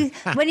 And when you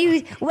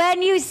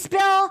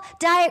spill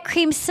diet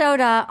cream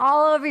soda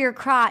all over your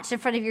crotch in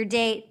front of your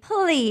date,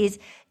 please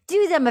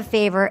do them a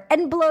favor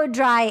and blow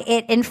dry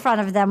it in front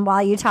of them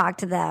while you talk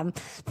to them.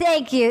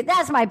 Thank you.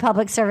 That's my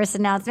public service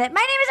announcement.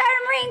 My name is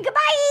Arden Myrin.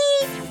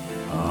 Goodbye.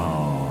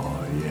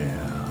 Oh,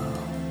 yeah.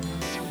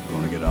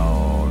 Gonna get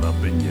all up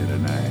in you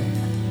tonight.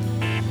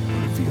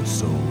 Gonna feel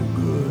so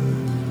good.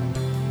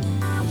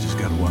 I just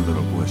got one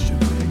little question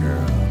for you,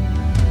 girl.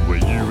 Will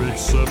you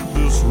accept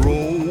this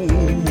rose?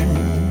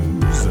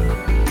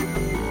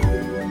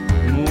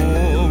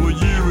 Oh, will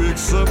you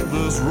accept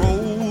this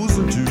rose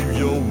into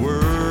your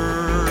world?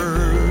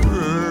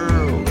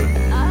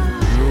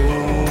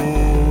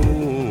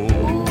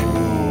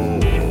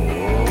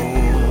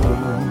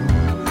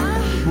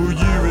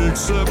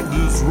 Accept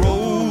this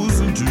rose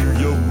into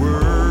your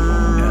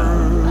world.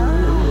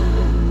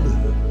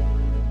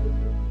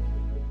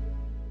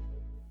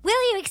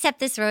 Will You Accept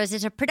This Rose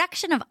is a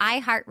production of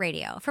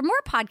iHeartRadio. For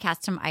more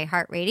podcasts from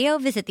iHeartRadio,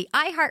 visit the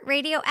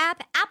iHeartRadio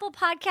app, Apple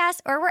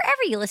Podcasts, or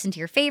wherever you listen to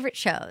your favorite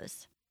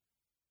shows.